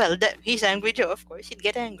 Well, he's Angry Joe, of course. He'd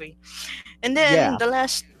get angry. And then Yeah. the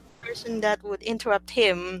last person that would interrupt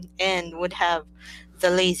him and would have the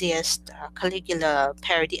laziest Caligula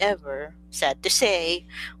parody ever, sad to say,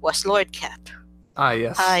 was Lord Cat. Ah,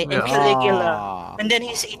 yes. Hi, I'm yes. Caligula. Ah, And then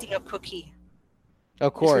he's eating a cookie.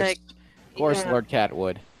 of course, like- of course, yeah. Lord Cat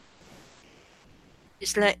would.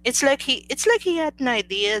 It's like he had an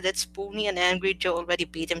idea that Spoonie and Angry Joe already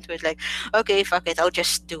beat him to it. Like, okay, fuck it, I'll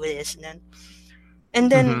just do this.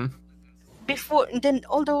 And then Mhm.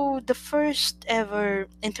 although the first ever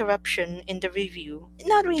interruption in the review,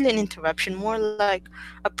 not really an interruption, more like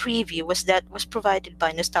a preview, was provided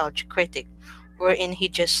by Nostalgia Critic, wherein he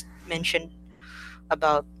just mentioned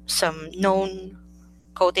about some known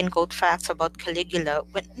quote unquote facts about Caligula,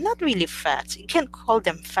 when not really facts. You can't call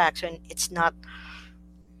them facts when it's not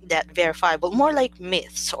that verifiable, more like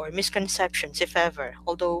myths or misconceptions, if ever.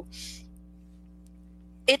 Although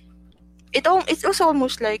it it was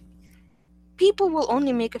almost like people will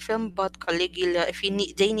only make a film about Caligula if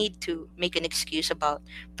they need to make an excuse about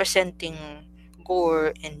presenting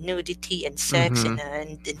gore and nudity and sex in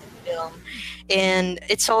Mhm. a film. And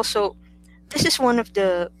it's also, this is one of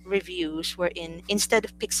the reviews wherein instead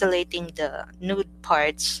of pixelating the nude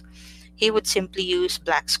parts, he would simply use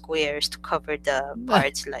black squares to cover the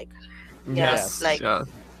parts, like Yes. like Yeah.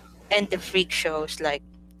 and the freak shows. Like,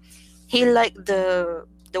 he liked the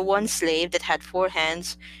one slave that had four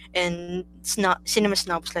hands, and Cinema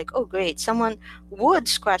Snob was like, oh great, someone would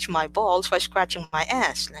scratch my balls by scratching my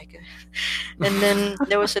ass. Like, and then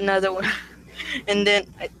there was another one, and then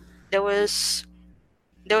there was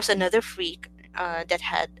another freak that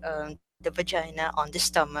had the vagina on the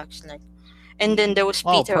stomach. Like, and then there was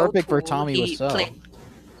Oh, Peter perfect for O'Toole. Tommy He Wiseau. played.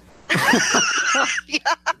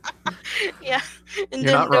 Yeah, yeah. And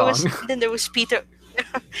You're not wrong. then there was Peter.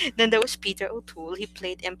 Then there was Peter O'Toole. He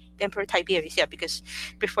played Emperor Tiberius. Yeah, because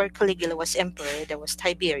before Caligula was emperor, there was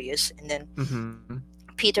Tiberius, and then Mhm.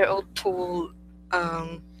 Peter O'Toole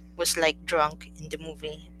was like drunk in the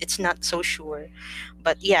movie. It's not so sure,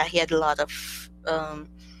 but yeah, he had a lot of.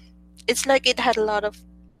 It's like it had a lot of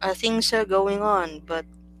things going on, but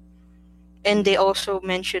and they also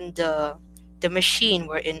mentioned the machine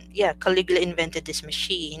wherein, yeah, Caligula invented this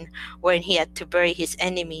machine wherein he had to bury his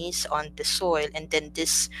enemies on the soil, and then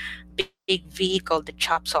this big vehicle that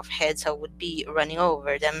chops off heads would be running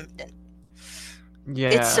over them. Then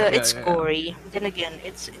it's Yeah. it's Yeah. gory. Then again,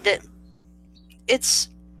 it's it's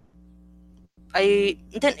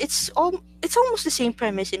almost the same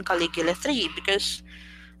premise in Caligula 3, because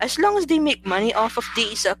as long as they make money off of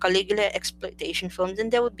these Caligula exploitation films, then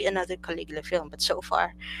there would be another Caligula film. But so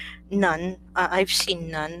far, none. I've seen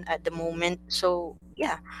none at the moment. So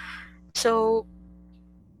yeah. So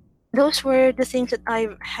those were the things that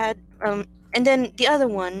I've had. And then the other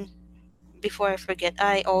one, before I forget,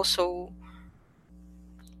 I also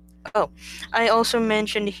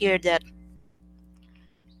mentioned here that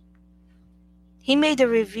he made a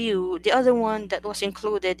review. The other one that was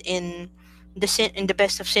included in the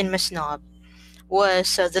best of Cinema Snob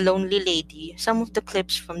was The Lonely Lady. Some of the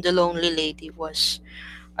clips from The Lonely Lady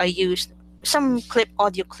are used. Some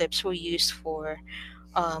audio clips were used for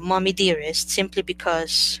Mommy Dearest, simply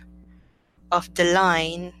because of the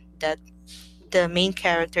line that the main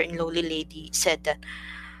character in Lonely Lady said, that,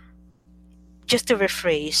 just to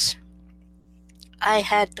rephrase, I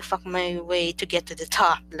had to fuck my way to get to the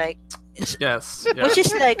top. Like, Yes. Yeah. which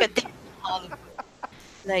is like a thing in Hollywood.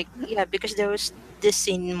 Like, yeah, because there was this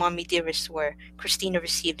scene in Mommy Dearest where Christina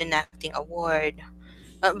received an acting award.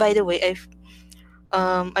 By the way,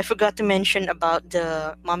 I forgot to mention about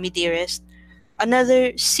the Mommy Dearest.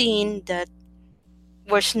 Another scene that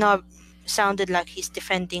where Snob sounded like he's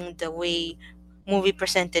defending the way movie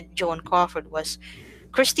presented Joan Crawford was.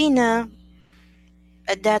 Christina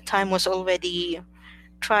at that time was already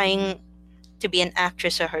trying to be an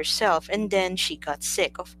actress herself, and then she got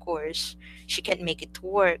sick, of course. She can't make it to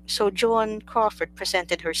work. So Joan Crawford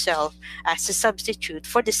presented herself as a substitute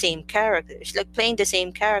for the same character. It's like playing the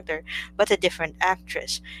same character but a different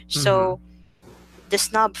actress. So the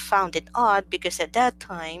Snob found it odd because at that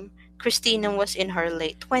time Christina was in her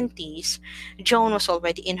late 20s, Joan was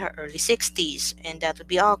already in her early 60s, and that would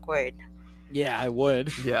be awkward. Yeah, I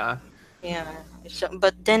would. Yeah. Yeah. So,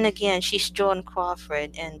 but then again, she's Joan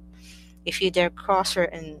Crawford, and if you dare cross her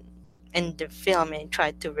in the film and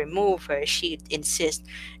try to remove her, she'd insist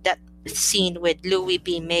that scene with Louis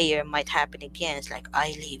B. Mayer might happen again. It's like, I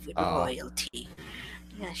leave with Oh. royalty.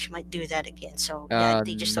 Yeah, she might do that again. So yeah,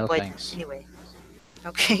 they just No avoid thanks. anyway.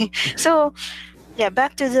 Okay. So yeah,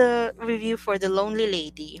 back to the review for The Lonely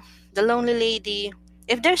Lady. The Lonely Lady,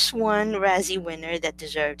 if there's one Razzie winner that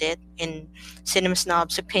deserved it, in Cinema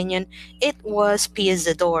Snob's opinion, it was Pia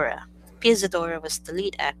Zadora. Pia Zadora was the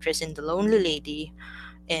lead actress in The Lonely Lady,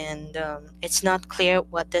 and it's not clear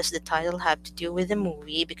what does the title have to do with the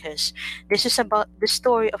movie, because this is about the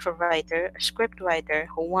story of a writer, a script writer,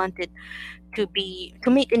 who wanted to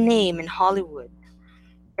make a name in Hollywood,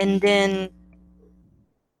 and then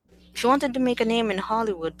she wanted to make a name in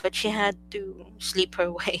Hollywood, but she had to sleep her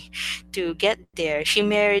way to get there. She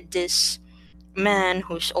married this man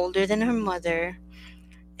who's older than her mother,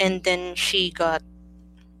 and then she got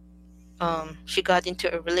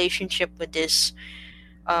into a relationship with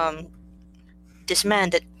um, this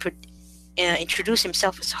man that introduced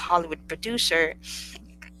himself as a Hollywood producer,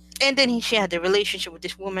 and then she had a relationship with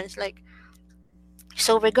this woman. It's like,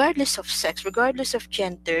 so regardless of sex, regardless of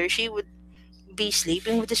gender, she would be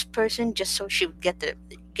sleeping with this person just so she would get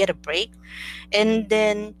a break. And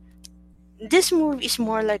then this movie is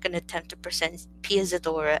more like an attempt to present Pia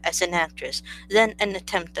Zadora as an actress than an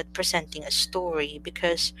attempt at presenting a story,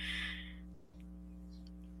 because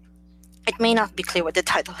it may not be clear what the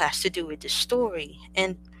title has to do with the story.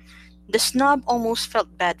 And the Snob almost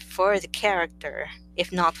felt bad for the character,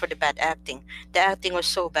 if not for the bad acting. The acting was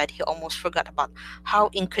so bad he almost forgot about how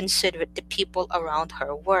inconsiderate the people around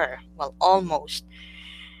her were. Well, almost.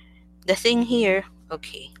 The thing here,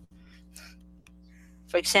 okay.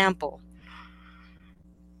 For example,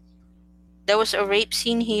 there was a rape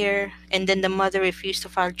scene here, and then the mother refused to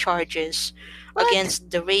file charges against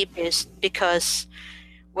the rapist because,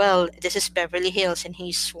 well, this is Beverly Hills, and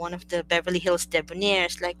he's one of the Beverly Hills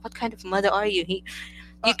debonaires. Like, what kind of mother are you?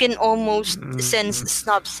 You can almost sense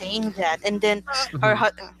Snob saying that, and then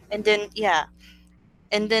and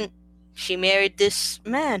then she married this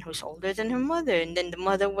man who's older than her mother, and then the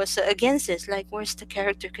mother was against this. Like, where's the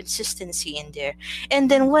character consistency in there?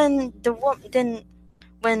 And then when the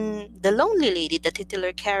lonely lady, the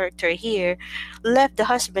titular character here, left the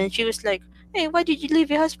husband, she was like, "Hey, why did you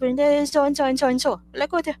leave your husband? So and so and so and so."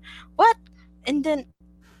 Like, what? And then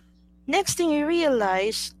next thing you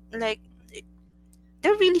realize, like,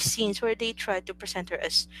 there are really scenes where they try to present her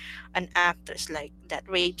as an actress. Like that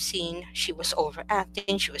rape scene, she was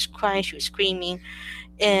overacting, she was crying, she was screaming,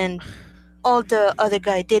 and all the other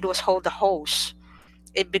guy did was hold the hose.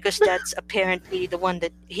 Because that's apparently the one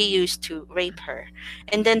that he used to rape her.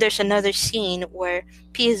 And then there's another scene where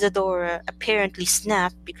Pia Zadora apparently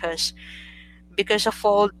snapped because of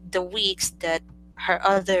all the weeks that her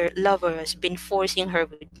other lover has been forcing her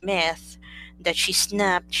with meth, that she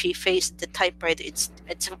snapped. She faced the typewriter. It's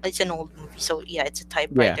an old movie, so yeah, it's a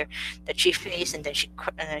typewriter that she faced, and then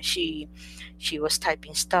she was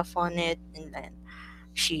typing stuff on it, and then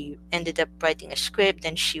she ended up writing a script.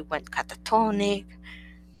 Then she went catatonic,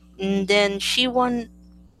 and then she won.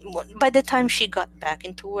 By the time she got back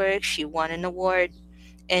into work, she won an award,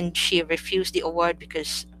 and she refused the award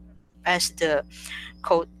because, as the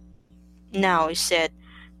quote now is said,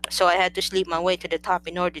 "So I had to sleep my way to the top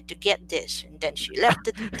in order to get this." And then she left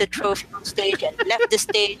the trophy on stage and left the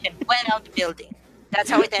stage and went out the building. That's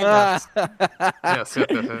how it ended. Yes.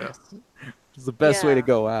 It's the best way to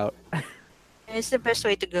Yeah. go out. And it's the best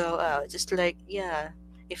way to go out. Just like, yeah,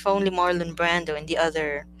 if only Marlon Brando and the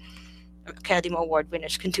other Academy Award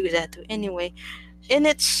winners can do that too. Anyway, and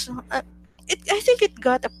I think it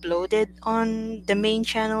got uploaded on the main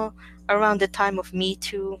channel around the time of Me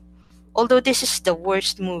Too. Although this is the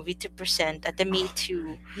worst movie to present at the Me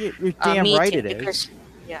Too You're damn right meeting, it because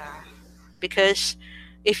is. because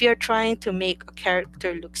if you're trying to make a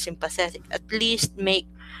character look sympathetic, at least make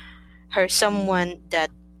her someone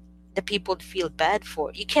that the people feel bad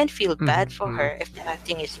for. You can't feel bad for Mhm. her if the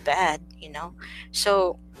acting is bad,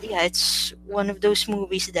 So yeah, it's one of those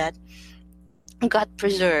movies that got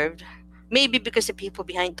preserved. Maybe because the people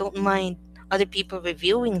behind don't mind other people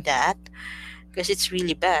reviewing that because it's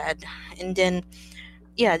really bad. And then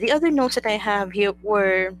yeah, the other notes that I have here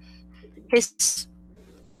were his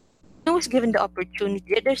he was given the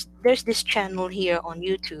opportunity. There's this channel here on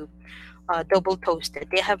YouTube, Double Toasted.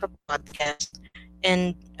 They have a podcast,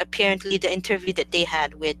 and apparently the interview that they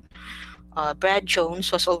had with Brad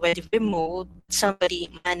Jones was already removed. Somebody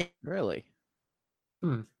managed. Really?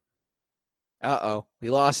 Hmm. Uh-oh, we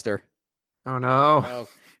lost her. Oh no. Oh,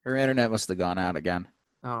 her internet must have gone out again.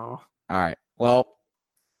 Oh. All right. Well,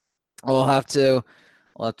 we'll have to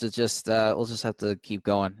just we'll just have to keep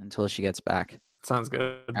going until she gets back. Sounds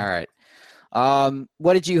good. All right.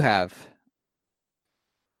 What did you have?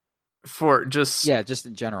 For just Yeah, just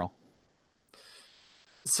in general.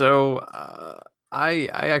 So I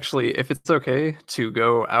actually, if it's okay to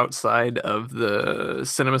go outside of the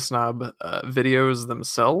Cinema Snob videos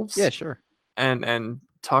themselves, Yeah, sure. and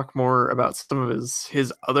talk more about some of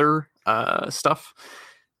his other stuff.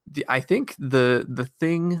 I think the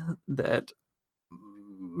thing that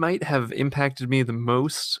might have impacted me the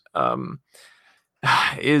most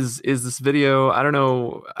is this video. I don't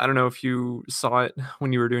know if you saw it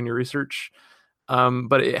when you were doing your research,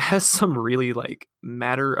 but it has some really like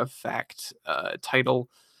matter of fact title,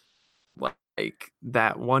 like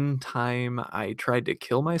that one time I tried to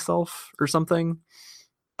kill myself or something.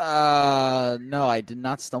 No, I did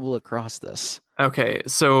not stumble across this. Okay,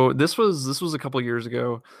 so this was a couple years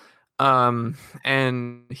ago,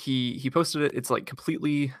 and he posted it. It's like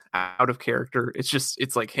completely out of character.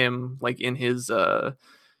 It's like him like in his uh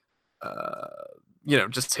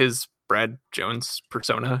just his Brad Jones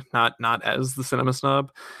persona, not as the Cinema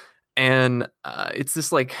Snob. And it's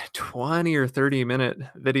this like 20 or 30-minute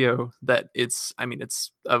video that it's a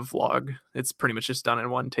vlog. It's pretty much just done in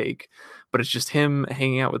one take, but it's just him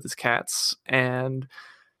hanging out with his cats and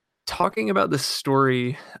talking about this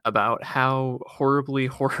story about how horribly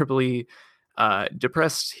horribly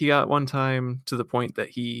depressed he got one time, to the point that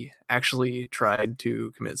he actually tried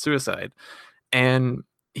to commit suicide. And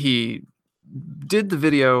he did the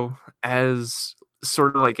video as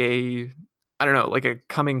sort of like a, I don't know, like a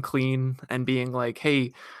coming clean and being like,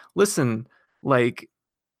 hey, listen, like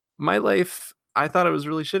my life, I thought it was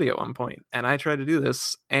really shitty at one point and I tried to do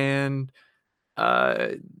this, and uh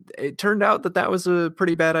it turned out that that was a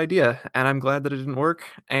pretty bad idea, and I'm glad that it didn't work.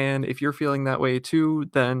 And if you're feeling that way too,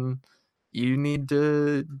 then you need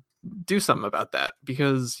to do something about that,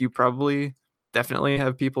 because you probably definitely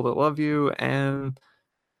have people that love you, and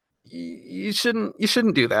you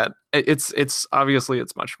shouldn't do that. It's obviously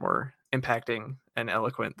it's much more impacting and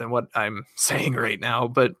eloquent than what I'm saying right now,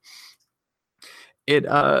 but it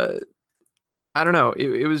I don't know,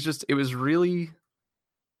 it was really,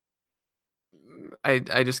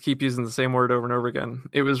 I just keep using the same word over and over again.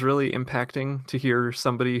 It was really impacting to hear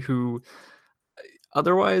somebody who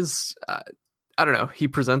otherwise, I don't know, he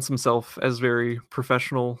presents himself as very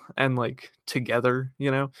professional and like together,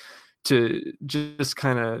 to just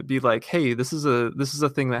kind of be like, hey, this is a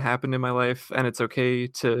thing that happened in my life, and it's okay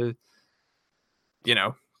to, you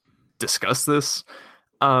know discuss this.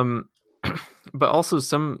 um but also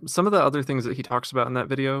some of the other things that he talks about in that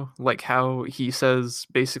video, like how he says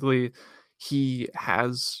basically he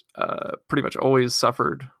has pretty much always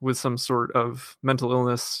suffered with some sort of mental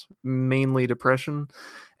illness, mainly depression.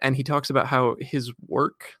 And he talks about how his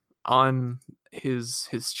work on his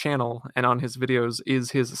channel and on his videos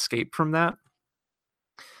is his escape from that.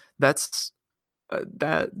 That's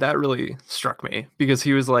that really struck me, because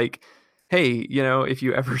he was like, hey, if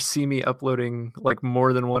you ever see me uploading like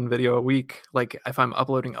more than one video a week, like if I'm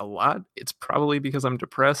uploading a lot, it's probably because I'm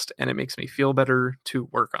depressed and it makes me feel better to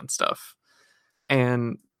work on stuff.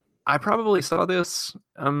 And I probably saw this,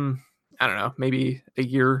 I don't know, maybe a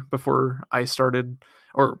year before I started,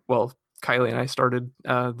 or well, Kylie and I started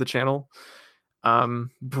the channel,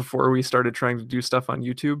 before we started trying to do stuff on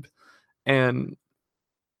YouTube. And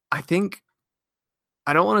I think,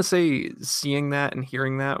 I don't want to say seeing that and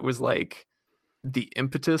hearing that was like the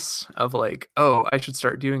impetus of like, oh, I should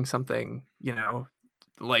start doing something,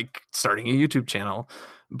 like starting a YouTube channel.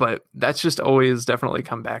 But that's just always definitely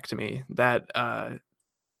come back to me, that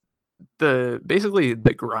the basically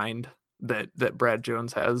the grind that Brad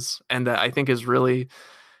Jones has, and that I think is really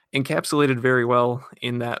encapsulated very well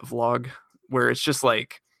in that vlog, where it's just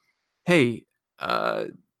like, hey,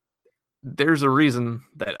 there's a reason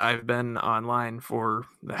that I've been online for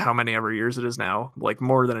how many ever years it is now, like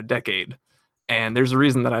more than a decade. And there's a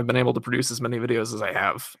reason that I've been able to produce as many videos as I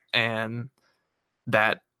have. And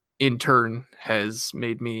that in turn has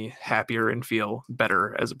made me happier and feel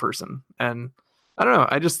better as a person. And I don't know,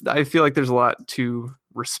 I feel like there's a lot to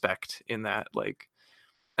respect in that. Like,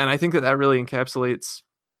 and I think that that really encapsulates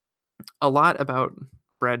a lot about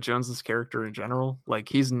Brad Jones's character in general. Like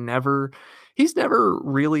he's never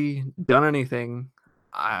really done anything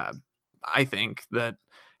I think that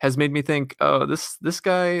has made me think, oh, this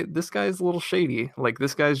guy's a little shady. Like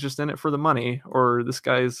this guy's just in it for the money, or this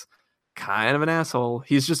guy's kind of an asshole.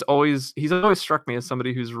 He's always struck me as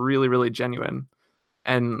somebody who's really, really genuine.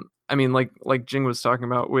 And I mean, like Jing was talking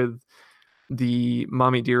about with the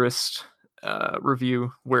Mommy Dearest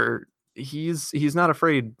review, where he's not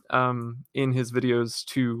afraid in his videos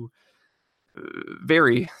to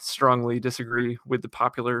very strongly disagree with the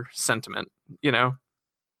popular sentiment, you know,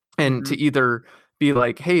 and to either be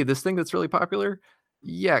like, hey, this thing that's really popular,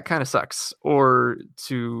 yeah, it kind of sucks, or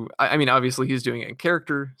to I mean, obviously he's doing it in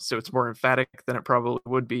character, so it's more emphatic than it probably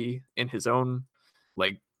would be in his own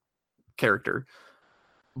like character.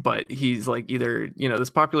 But he's like, either, you know,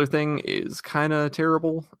 this popular thing is kind of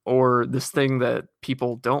terrible, or this thing that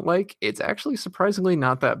people don't like, it's actually surprisingly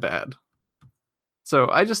not that bad. So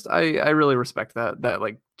I really respect that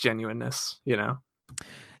like genuineness, you know.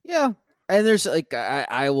 Yeah, and there's like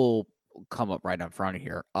I will come up right up front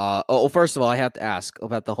here. First of all, I have to ask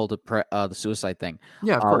about the whole the suicide thing.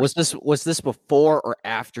 Yeah, of course. Was this before or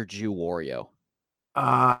after Jew Wario?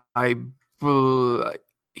 I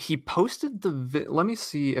he posted let me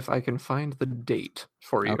see if I can find the date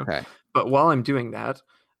for you. Okay. But while I'm doing that,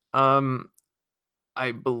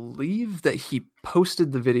 I believe that he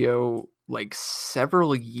posted the video like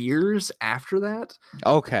several years after that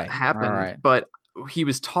happened. All right. But he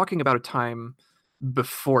was talking about a time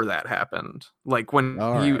before that happened, like when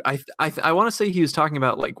I want to say he was talking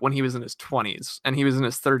about like when he was in his 20s, and he was in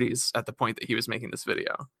his 30s at the point that he was making this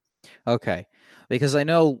video. Okay, because I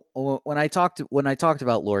know when I talked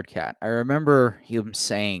about Lord Cat, I remember him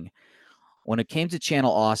saying when it came to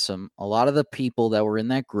Channel Awesome, a lot of the people that were in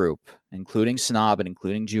that group, including Snob and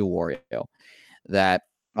including Jew Wario, that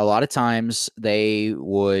a lot of times they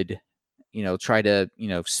would, you know, try to, you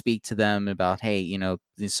know, speak to them about, hey, you know,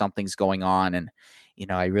 something's going on, and, you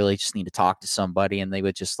know, I really just need to talk to somebody, and they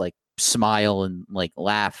would just like smile and like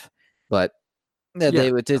laugh, but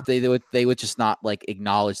they would just not like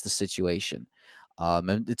acknowledge the situation,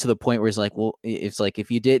 and to the point where it's like, well, it's like if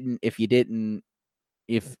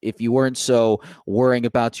you weren't so worrying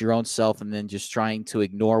about your own self and then just trying to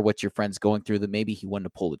ignore what your friend's going through, then maybe he wouldn't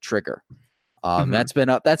have pulled the trigger. That's been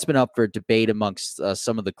up for debate amongst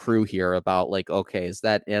some of the crew here about like, okay, is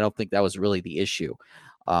that? I don't think that was really the issue.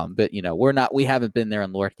 But you know, we haven't been there,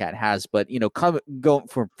 and Lord Cat has. But you know, go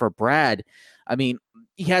for Brad. I mean,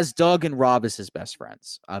 he has Doug and Rob as his best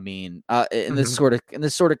friends. I mean, and this sort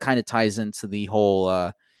of kind of ties into the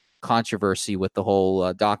whole controversy with the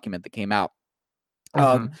whole document that came out.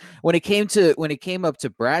 When it came up to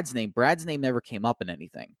Brad's name never came up in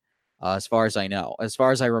anything. As far as I know, as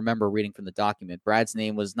far as I remember reading from the document, Brad's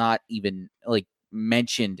name was not even like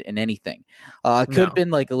mentioned in anything. Could have been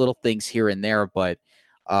like a little things here and there, but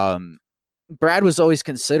Brad was always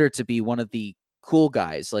considered to be one of the cool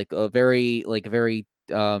guys, like a very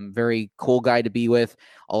very cool guy to be with.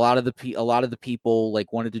 A lot of the people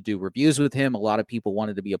like wanted to do reviews with him. A lot of people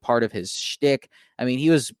wanted to be a part of his shtick. I mean, he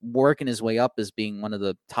was working his way up as being one of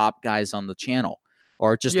the top guys on the channel,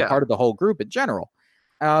 or just a part of the whole group in general.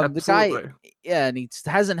 The guy, yeah, and he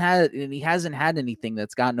hasn't had anything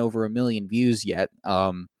that's gotten over 1 million views yet.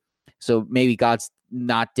 So maybe God's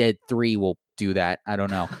Not Dead 3 will do that. I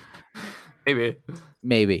don't know.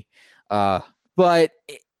 Maybe. But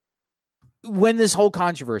when this whole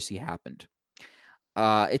controversy happened,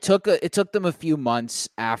 it took them a few months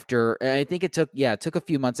after. I think it took a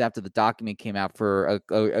few months after the document came out for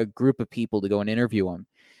a group of people to go and interview him.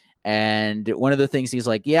 And one of the things he's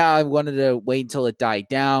like, yeah, I wanted to wait until it died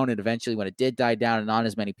down. And eventually when it did die down and not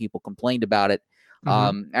as many people complained about it,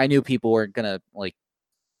 I knew people weren't going to like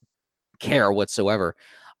care whatsoever.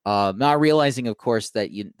 Not realizing, of course,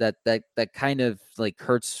 that that kind of like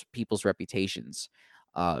hurts people's reputations,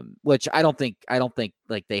 which I don't think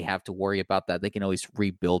like they have to worry about that. They can always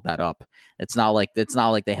rebuild that up. It's not like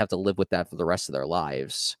they have to live with that for the rest of their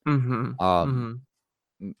lives.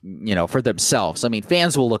 You know, for themselves. I mean,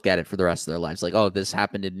 fans will look at it for the rest of their lives, like, oh, this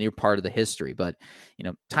happened in near part of the history, but you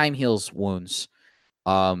know, time heals wounds.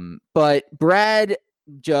 But Brad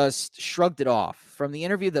just shrugged it off. From the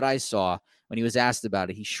interview that I saw when he was asked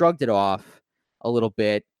about it, he shrugged it off a little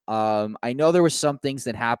bit. I know there were some things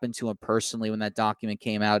that happened to him personally when that document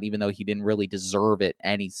came out, even though he didn't really deserve it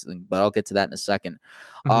anything, but I'll get to that in a second.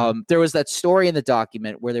 There was that story in the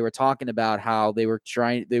document where they were talking about how they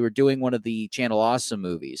were doing one of the Channel Awesome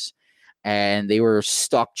movies, and they were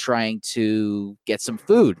stuck trying to get some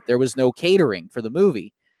food. There was no catering for the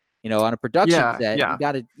movie. On a production set, yeah.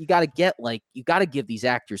 you gotta give these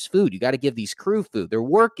actors food. You gotta give these crew food. They're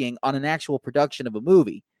working on an actual production of a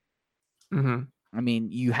movie. Mm-hmm. I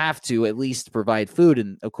mean, you have to at least provide food,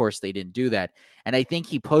 and of course they didn't do that. And I think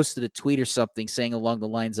he posted a tweet or something saying along the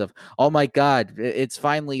lines of, "Oh my God, it's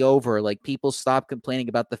finally over. Like, people stopped complaining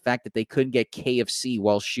about the fact that they couldn't get KFC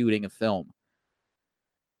while shooting a film."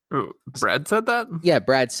 Ooh, Brad said that? Yeah,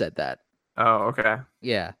 Brad said that. Oh, okay.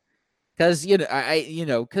 Yeah. Because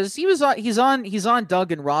because he's on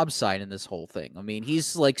Doug and Rob's side in this whole thing. I mean,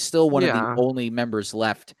 he's like still one of the only members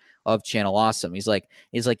left of Channel Awesome. He's like,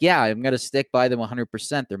 yeah, I'm gonna stick by them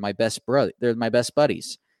 100%. They're my best brother. They're my best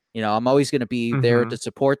buddies. I'm always gonna be there to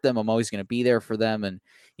support them. I'm always gonna be there for them. And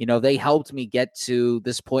they helped me get to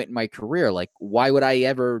this point in my career. Like, why would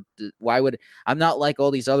I'm not like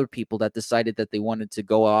all these other people that decided that they wanted to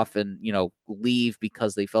go off and leave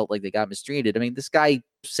because they felt like they got mistreated. I mean, this guy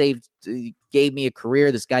gave me a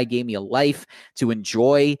career. This guy gave me a life to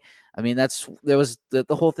enjoy. I mean, there was the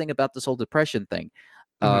whole thing about this whole depression thing.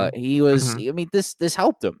 He was. I mean, this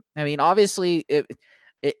helped him. I mean, obviously,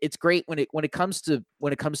 it's great when it comes to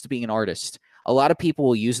being an artist. A lot of people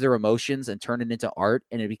will use their emotions and turn it into art,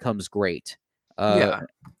 and it becomes great. An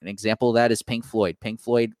example of that is Pink Floyd. Pink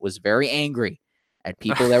Floyd was very angry at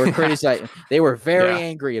people that were criticizing. They were very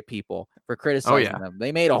angry at people for criticizing them.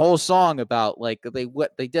 They made a whole song about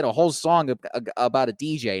they did a whole song about a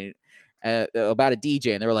DJ. And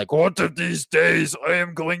they were like, "One of these days, I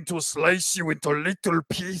am going to slice you into little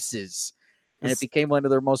pieces," and it became one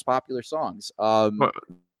of their most popular songs.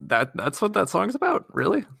 That's what that song's about,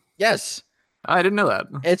 really? Yes, I didn't know that.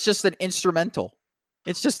 It's just an instrumental.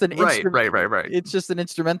 It's just an right. It's just an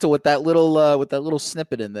instrumental with that little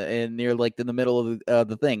snippet in near like in the middle of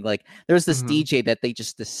the thing. Like, there's this DJ that they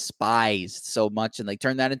just despised so much, and they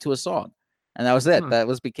turned that into a song, and that was it.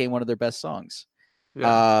 That became one of their best songs.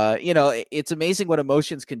 Yeah. It's amazing what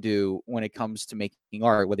emotions can do when it comes to making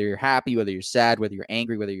art, whether you're happy, whether you're sad, whether you're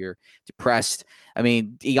angry, whether you're depressed. I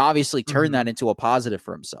mean, he obviously turned that into a positive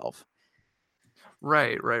for himself.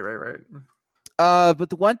 Right. But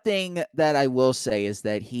the one thing that I will say is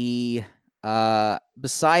that he,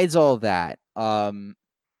 besides all that, I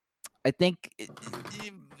think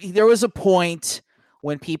there was a point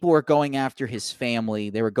when people were going after his family.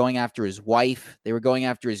 They were going after his wife. They were going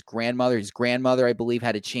after his grandmother. His grandmother, I believe,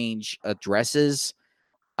 had to change addresses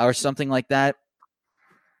or something like that.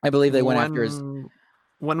 I believe they went after his.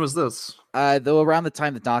 When was this? Though around the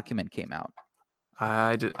time the document came out.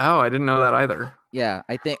 I didn't know that either. Yeah,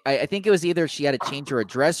 I think it was either she had to change her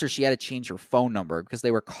address or she had to change her phone number, because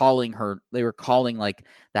they were calling her. They were calling like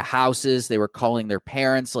the houses. They were calling their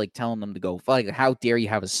parents, like telling them to go. Like, how dare you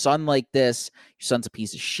have a son like this? Your son's a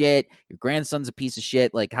piece of shit. Your grandson's a piece of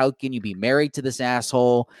shit. Like, how can you be married to this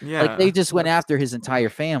asshole? Yeah, like they just went after his entire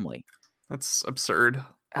family. That's absurd.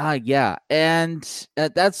 Yeah, and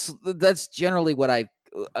that's generally what I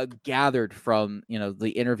gathered from the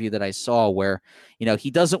interview that I saw, where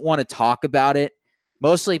he doesn't want to talk about it,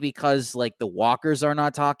 mostly because like the walkers are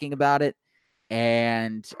not talking about it,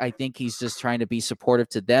 and I think he's just trying to be supportive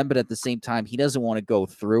to them, but at the same time he doesn't want to go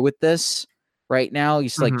through with this right now.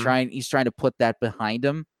 He's like trying to put that behind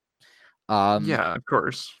him. Yeah, of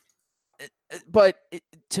course. But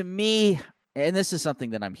to me, and this is something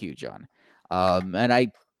that I'm huge on, and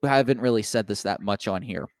I haven't really said this that much on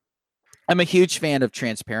here, I'm a huge fan of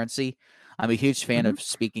transparency. I'm a huge fan of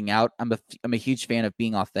speaking out. I'm a huge fan of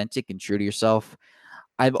being authentic and true to yourself.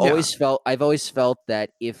 I've always felt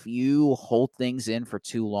that if you hold things in for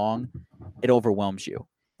too long, it overwhelms you.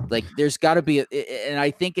 Like, there's got to be and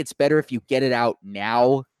I think it's better if you get it out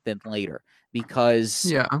now than later,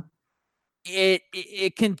 because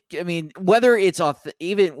it can, I mean, whether it's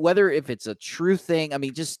if it's a true thing, I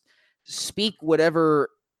mean, just speak whatever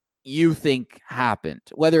you think happened,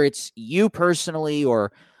 whether it's you personally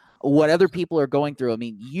or what other people are going through. I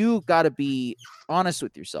mean, you got to be honest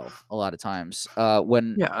with yourself a lot of times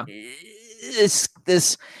when I mean,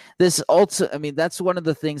 that's one of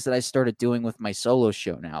the things that I started doing with my solo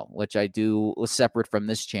show now, which I do separate from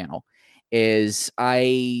this channel, is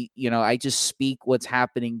I just speak what's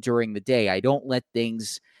happening during the day. I don't let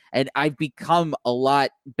things, and I've become a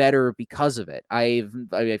lot better because of it. I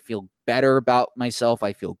feel better about myself.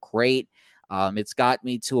 I feel great. It's got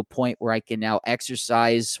me to a point where I can now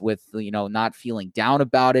exercise with, not feeling down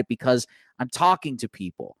about it, because I'm talking to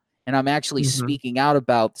people. and I'm actually Mhm. speaking out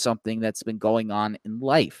about something that's been going on in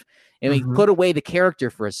life. I mean, Mhm. put away the character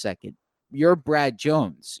for a second. You're Brad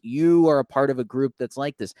Jones. You are a part of a group that's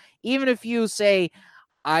like this. Even if you say,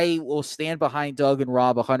 I will stand behind Doug and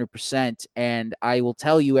Rob 100%, and I will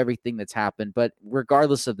tell you everything that's happened. But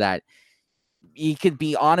regardless of that, he can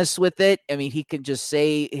be honest with it. I mean, he can just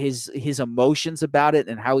say his emotions about it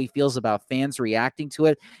and how he feels about fans reacting to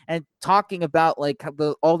it and talking about like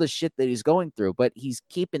all the shit that he's going through, but he's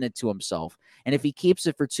keeping it to himself. And if he keeps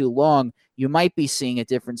it for too long, you might be seeing a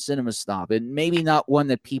different cinema snob, and maybe not one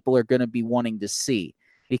that people are going to be wanting to see,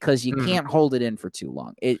 because you Mhm. can't hold it in for too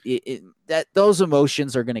long. That those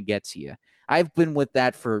emotions are going to get to you. I've been with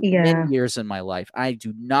that for many Yeah. years in my life. I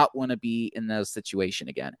do not want to be in that situation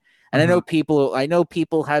again. And Mhm. I know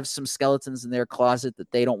people have some skeletons in their closet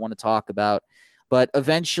that they don't want to talk about, but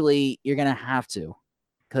eventually you're going to have to,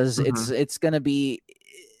 because Mhm. it's going to be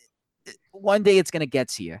one day it's going to get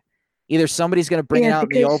to you. Either somebody's going to bring it Yeah, out in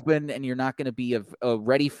the because open and you're not going to be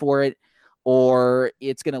ready for it, or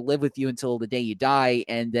it's going to live with you until the day you die,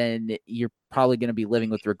 and then you're probably going to be living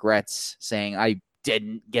with regrets, saying I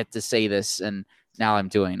didn't get to say this and now I'm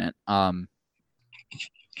doing it.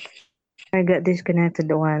 I got disconnected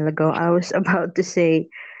a while ago. I was about to say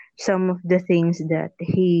some of the things that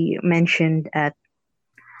he mentioned at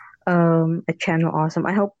Channel Awesome.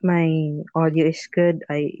 I hope my audio is good.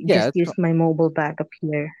 I Yeah, just it's used my mobile backup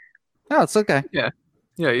here. no, it's okay. Yeah.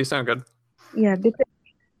 Yeah, you sound good. Yeah,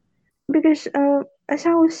 because as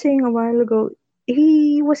I was saying a while ago,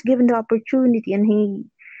 he was given the opportunity and he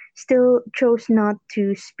still chose not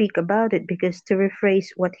to speak about it, because to rephrase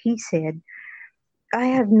what he said, I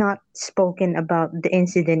have not spoken about the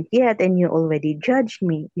incident yet, and you already judged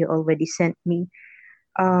me. You already sent me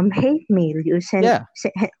hate mail. You Yeah.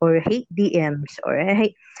 or hate DMs or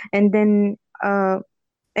hate, and then uh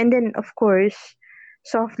and then of course,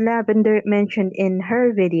 Soft Lavender mentioned in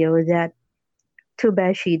her video that too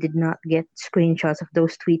bad she did not get screenshots of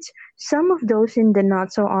those tweets. Some of those in the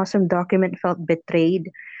not so awesome document felt betrayed,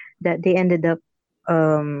 that they ended up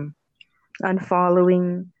um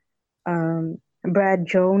unfollowing Brad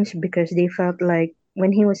Jones because they felt like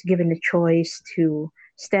when he was given the choice to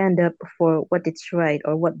stand up for what is right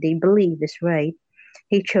or what they believe is right,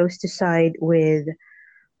 he chose to side with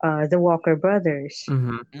the Walker brothers.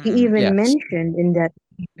 Mhm. He even Yes. mentioned in that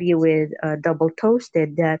interview with Double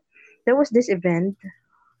Toasted that there was this event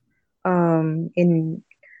in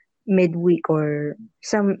midweek or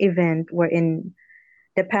some event wherein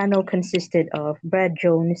the panel consisted of Brad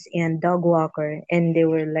Jones and Doug Walker, and they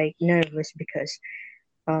were like nervous because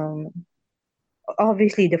um,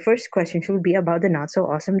 obviously the first question should be about the not so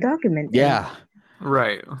awesome document, Yeah.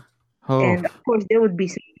 Right. Oh. and of course there would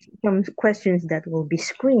be some questions that will be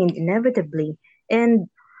screened inevitably, and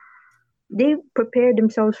they prepared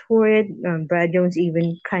themselves for it. Brad Jones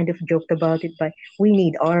even kind of joked about it by, we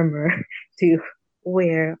need armor to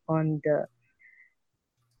wear on the.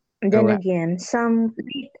 And then Oh. again, some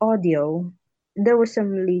leaked audio. There was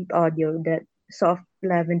some leaked audio that Soft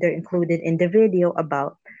Lavender included in the video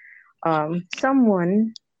about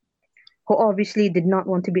someone who obviously did not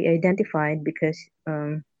want to be identified because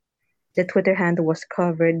the Twitter handle was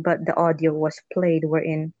covered, but the audio was played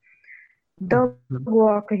wherein Doug Mhm.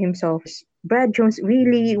 Walker himself says Brad Jones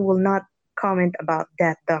really will not comment about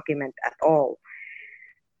that document at all.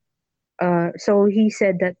 So he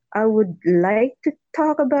said that I would like to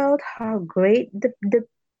talk about how great the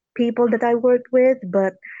people that I worked with,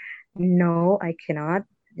 but no, I cannot.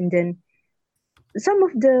 And then some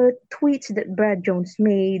of the tweets that Brad Jones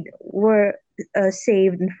made were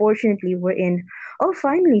saved, unfortunately, were in, oh,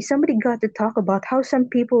 finally, somebody got to talk about how some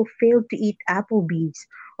people failed to eat Applebee's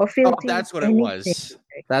or Oh, failed to eat that's what it anything. was.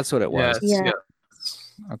 That's what it was. Yes. Yeah, Yes.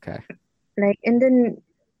 Okay. like, and then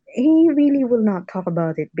he really will not talk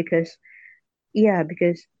about it because, yeah,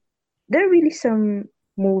 because there are really some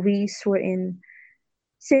movies wherein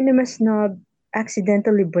cinema snob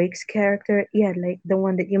accidentally breaks character. Yeah, like the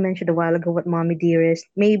one that you mentioned a while ago, what Mommy Dearest.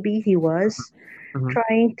 Maybe he was Mhm.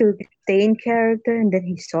 trying to stay in character, and then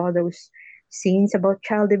he saw those scenes about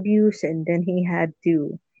child abuse, and then he had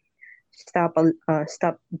to stop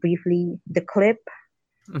briefly the clip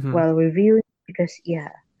Mhm. while reviewing because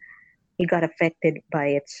yeah, he got affected by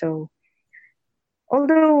it. So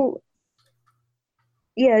although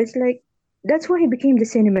yeah, it's like that's why he became the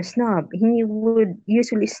cinema snob. He would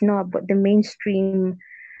usually snob what the mainstream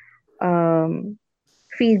um,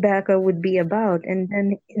 feedbacker would be about, and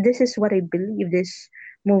then this is what I believe this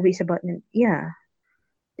movie is about. And yeah,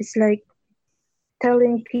 it's like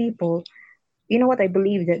telling people, you know what, I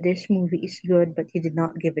believe that this movie is good, but you did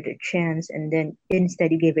not give it a chance, and then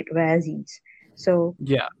instead you gave it Razzies. So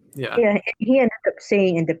Yeah. Yeah. Yeah, and he ended up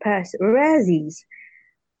saying in the past, Razzies,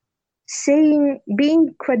 saying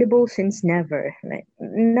being credible since never. Like,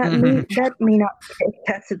 not may that may not be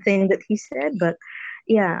that's the thing that he said, but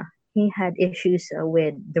yeah, he had issues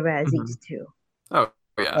with the Razzies Mhm. too. Oh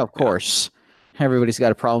yeah. Of Yeah. course, everybody's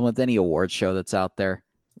got a problem with any award show that's out there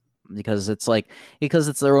because it's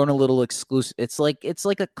their own little exclusive. It's like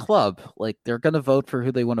a club. Like they're gonna vote for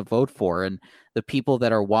who they want to vote for, and the people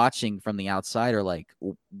that are watching from the outside are like,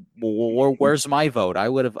 Where's my vote? I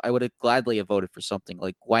would have gladly have voted for something.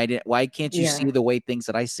 Like why can't you Yeah. see the way things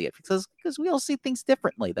that I see it? Because we all see things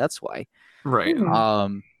differently. That's why. Right.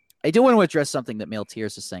 Mhm. I do want to address something that Male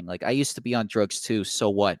Tears is saying. Like I used to be on drugs too. So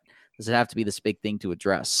what? Does it have to be this big thing to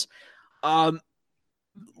address? Um,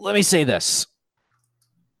 Let me say this: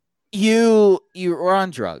 you are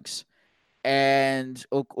on drugs, and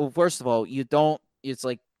first of all, you don't. It's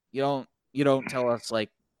like you don't tell us like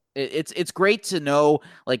it's great to know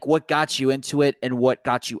like what got you into it and what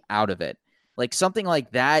got you out of it. Like something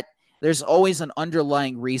like that. There's always an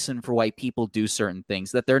underlying reason for why people do certain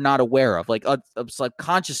things that they're not aware of. Like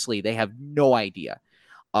subconsciously, they have no idea.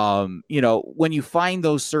 When you find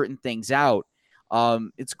those certain things out,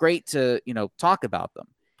 it's great to talk about them.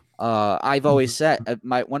 I've always said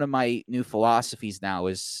my one of my new philosophies now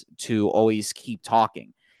is to always keep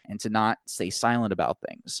talking and to not stay silent about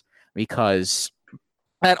things, because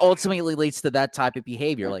that ultimately leads to that type of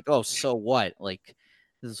behavior. Like, oh, so what? Like,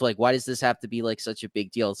 this is like, why does this have to be like such a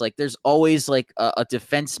big deal? It's like there's always like a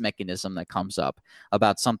defense mechanism that comes up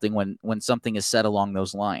about something when something is said along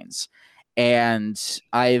those lines, and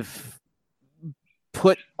I've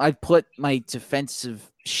put my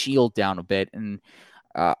defensive shield down a bit, and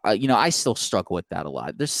I still struggle with that a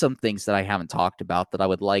lot. There's some things that I haven't talked about that I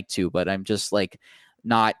would like to, but I'm just like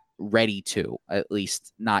not ready to, at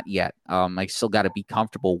least not yet. I still got to be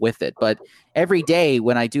comfortable with it. But every day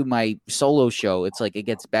when I do my solo show, it's like it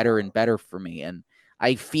gets better and better for me, and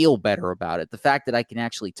I feel better about it. The fact that I can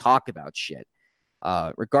actually talk about shit,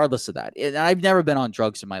 regardless of that. And I've never been on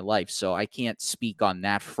drugs in my life, so I can't speak on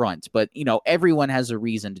that front. But everyone has a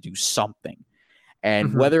reason to do something.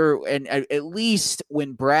 And Mhm. at least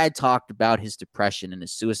when Brad talked about his depression and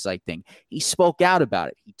his suicide thing, he spoke out about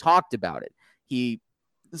it. He talked about it. He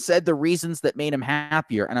said the reasons that made him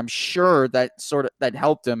happier, and I'm sure that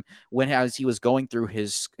helped him as he was going through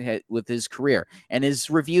with his career, and his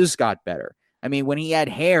reviews got better. I mean, when he had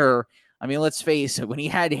hair, I mean, let's face it, when he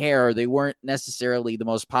had hair, they weren't necessarily the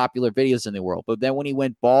most popular videos in the world. But then when he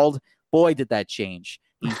went bald, boy, did that change.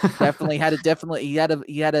 He definitely had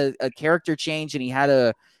a character change,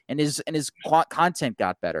 and his content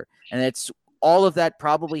got better. And it's all of that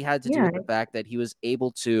probably had to do Yeah. with the fact that he was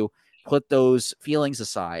able to put those feelings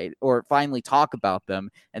aside or finally talk about them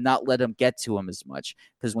and not let them get to him as much,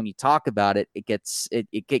 because when you talk about it, it get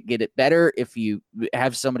it better if you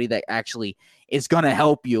have somebody that actually is going to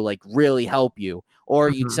help you, like really help you, or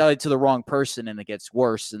you Mhm. tell it to the wrong person and it gets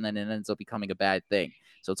worse, and then it ends up becoming a bad thing.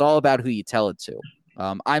 So it's all about who you tell it to.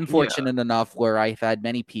 I'm Yeah. fortunate enough where I've had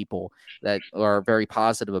many people that are very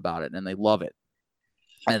positive about it and they love it,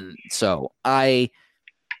 and so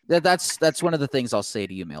that's one of the things I'll say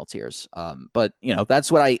to you, Male Tears. But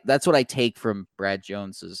that's what I take from Brad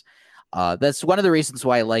Jones's. That's one of the reasons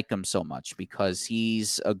why I like him so much, because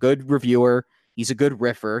he's a good reviewer. He's a good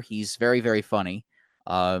riffer. He's very, very funny.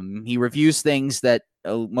 He reviews things that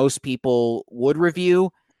most people would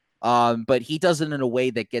review, but he does it in a way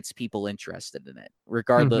that gets people interested in it,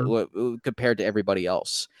 regardless compared to everybody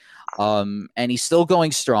else. And he's still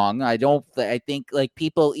going strong. I think like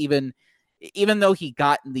people even though he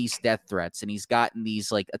gotten these death threats and he's gotten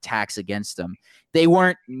these like attacks against him, they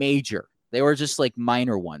weren't major. They were just like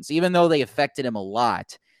minor ones, even though they affected him a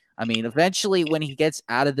lot. I mean, eventually, when he gets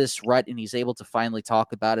out of this rut and he's able to finally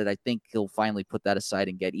talk about it, I think he'll finally put that aside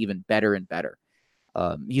and get even better and better.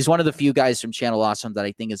 He's one of the few guys from Channel Awesome that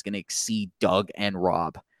I think is going to exceed Doug and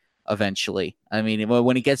Rob eventually. I mean,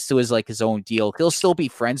 when he gets to his own deal, he'll still be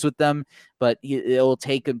friends with them, but it'll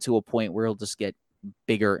take him to a point where he'll just get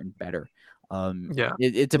bigger and better. Yeah.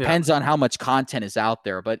 It Yeah. depends on how much content is out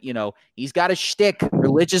there, but he's got a shtick.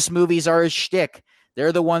 Religious movies are his shtick.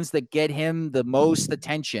 They're the ones that get him the most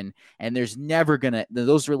attention, and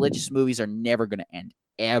those religious movies are never gonna end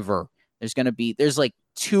ever. There's like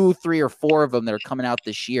 2, 3, or 4 of them that are coming out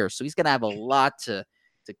this year, so he's gonna have a lot to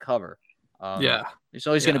cover. Yeah. There's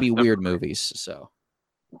always Yeah, gonna be weird definitely. movies, so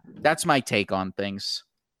that's my take on things.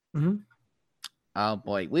 Mhm. Oh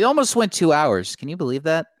boy, we almost went 2 hours. Can you believe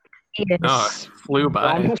that? Oh, Yes. it flew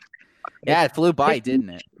by. Almost Yeah, it flew by, it didn't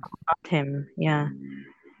it? got him. Yeah.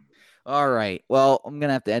 All right. Well, I'm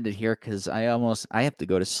gonna have to end it here because I have to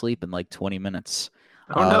go to sleep in like 20 minutes.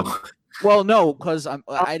 Oh no. Well, no, because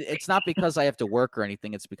it's not because I have to work or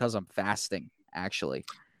anything. It's because I'm fasting, actually.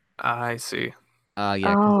 I see.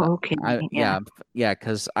 Yeah. Oh, okay. Yeah,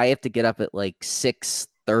 because I have to get up at like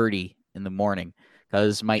 6:30 in the morning.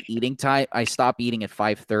 Because my eating time, I stop eating at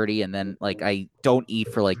 5:30, and then like I don't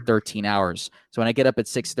eat for like 13 hours. So when I get up at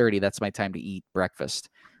 6:30, that's my time to eat breakfast.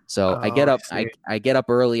 So I get Oh, up, see. I get up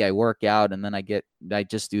early, I work out, and then I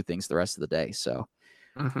just do things the rest of the day. So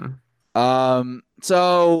Mhm.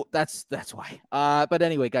 so that's why. But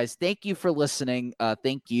anyway, guys, thank you for listening.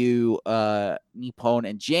 Thank you, Nippon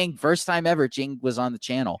and Jing. First time ever Jing was on the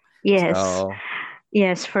channel. Yes. So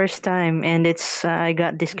Yes, first time, and it's I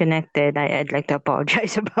got disconnected. I'd like to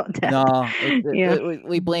apologize about that. no, Yeah.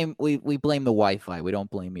 we blame the Wi-Fi. We don't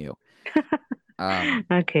blame you.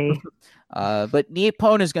 Okay. But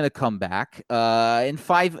Nippon is going to come back in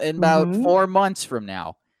about Mm-hmm. 4 months from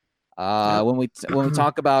now. Yep. When we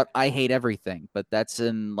talk about I Hate Everything, but that's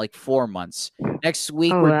in like 4 months. Next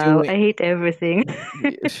week Oh we're wow, doing I hate everything.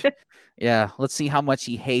 yeah, let's see how much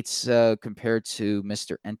he hates compared to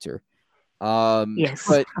Mr. Enter. Yes.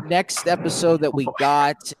 But next episode that we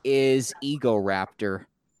got is Ego Raptor.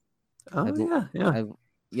 Oh yeah.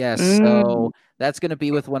 Yes, Mm. so that's going to be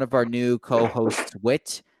with one of our new co-hosts,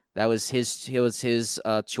 Wit. That was his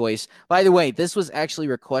choice. By the way, this was actually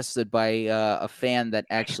requested by a fan that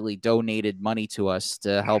actually donated money to us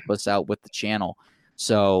to help us out with the channel.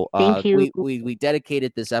 So Thank you. we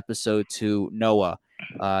dedicated this episode to Noah.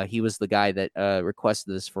 He was the guy that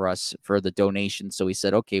requested this for us for the donation. So he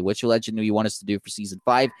said, "Okay, which legend do you want us to do for season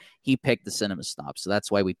 5?" He picked the Cinema Stop, so that's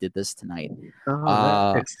why we did this tonight.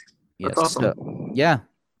 Oh, nice. Yes, That's awesome. yeah.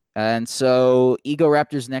 And so Ego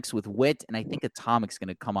Raptor's next with Wit, and I think Atomic's going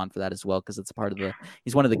to come on for that as well because it's part of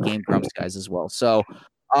he's one of the Game Grumps guys as well. So,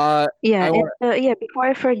 Yeah, I want yeah. Before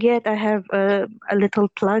I forget, I have a little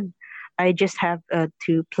plug. I just have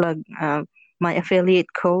to plug my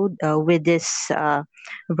affiliate code with this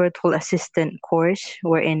virtual assistant course,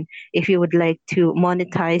 wherein if you would like to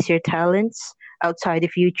monetize your talents outside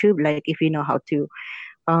of YouTube, like if you know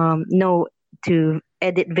to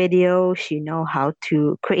edit videos, you know how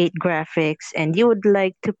to create graphics, and you would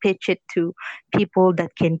like to pitch it to people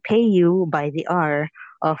that can pay you by the hour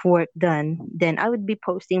of work done, then I would be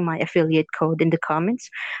posting my affiliate code in the comments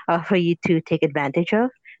for you to take advantage of.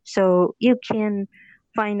 So you can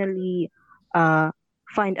finally uh,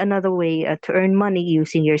 find another way to earn money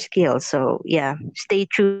using your skills. So, yeah, stay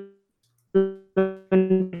tuned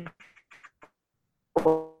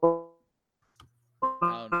oh,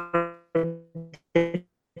 the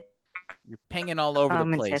you're pinging all over the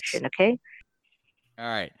comment place. section, okay? All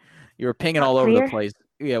right, you're pinging Not all over the clear? place.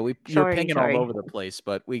 Yeah, you're pinging all Sorry. over the place,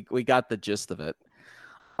 but we got the gist of it.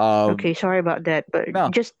 Okay, sorry about that, but No.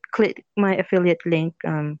 just click my affiliate link.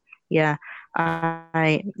 Yeah,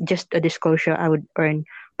 I just a disclosure. I would earn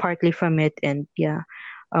partly from it, and yeah,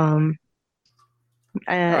 um,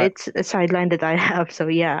 right. it's a sideline that I have. So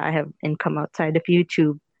yeah, I have income outside of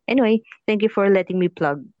YouTube. Anyway, thank you for letting me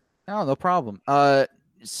plug. No problem.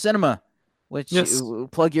 Cinema, which Yes.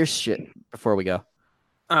 plug your shit before we go.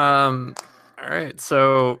 All right.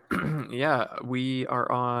 So, yeah, we are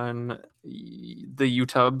on the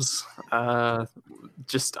YouTubes,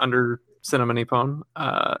 just under Cinema Nippon.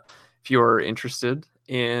 If you're interested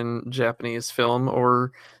in Japanese film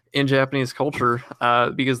or in Japanese culture,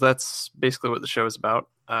 because that's basically what the show is about.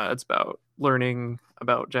 It's about learning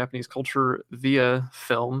about Japanese culture via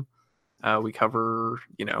film. We cover,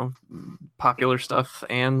 popular stuff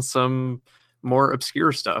and some more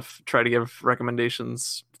obscure stuff. Try to give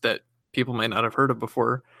recommendations that people may not have heard of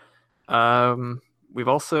before. We've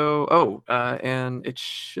also, and it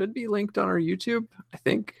should be linked on our YouTube, I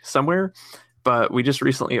think, somewhere. But we just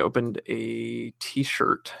recently opened a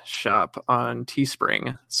t-shirt shop on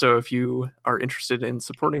Teespring. So if you are interested in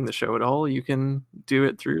supporting the show at all, you can do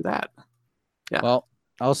it through that. Yeah. Well,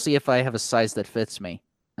 I'll see if I have a size that fits me,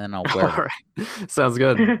 and I'll wear it. All right. Sounds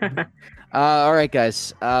good. All right,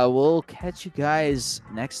 guys. We'll catch you guys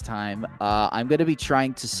next time. I'm going to be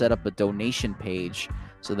trying to set up a donation page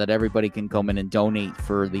so that everybody can come in and donate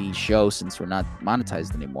for the show since we're not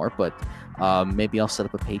monetized anymore. But maybe I'll set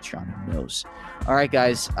up a Patreon. Who knows? All right,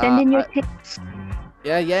 guys. Send in your tips.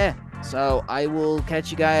 Yeah. So I will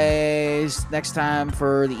catch you guys next time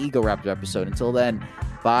for the Ego Raptor episode. Until then,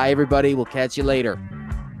 bye, everybody. We'll catch you later.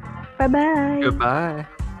 Bye-bye. Goodbye.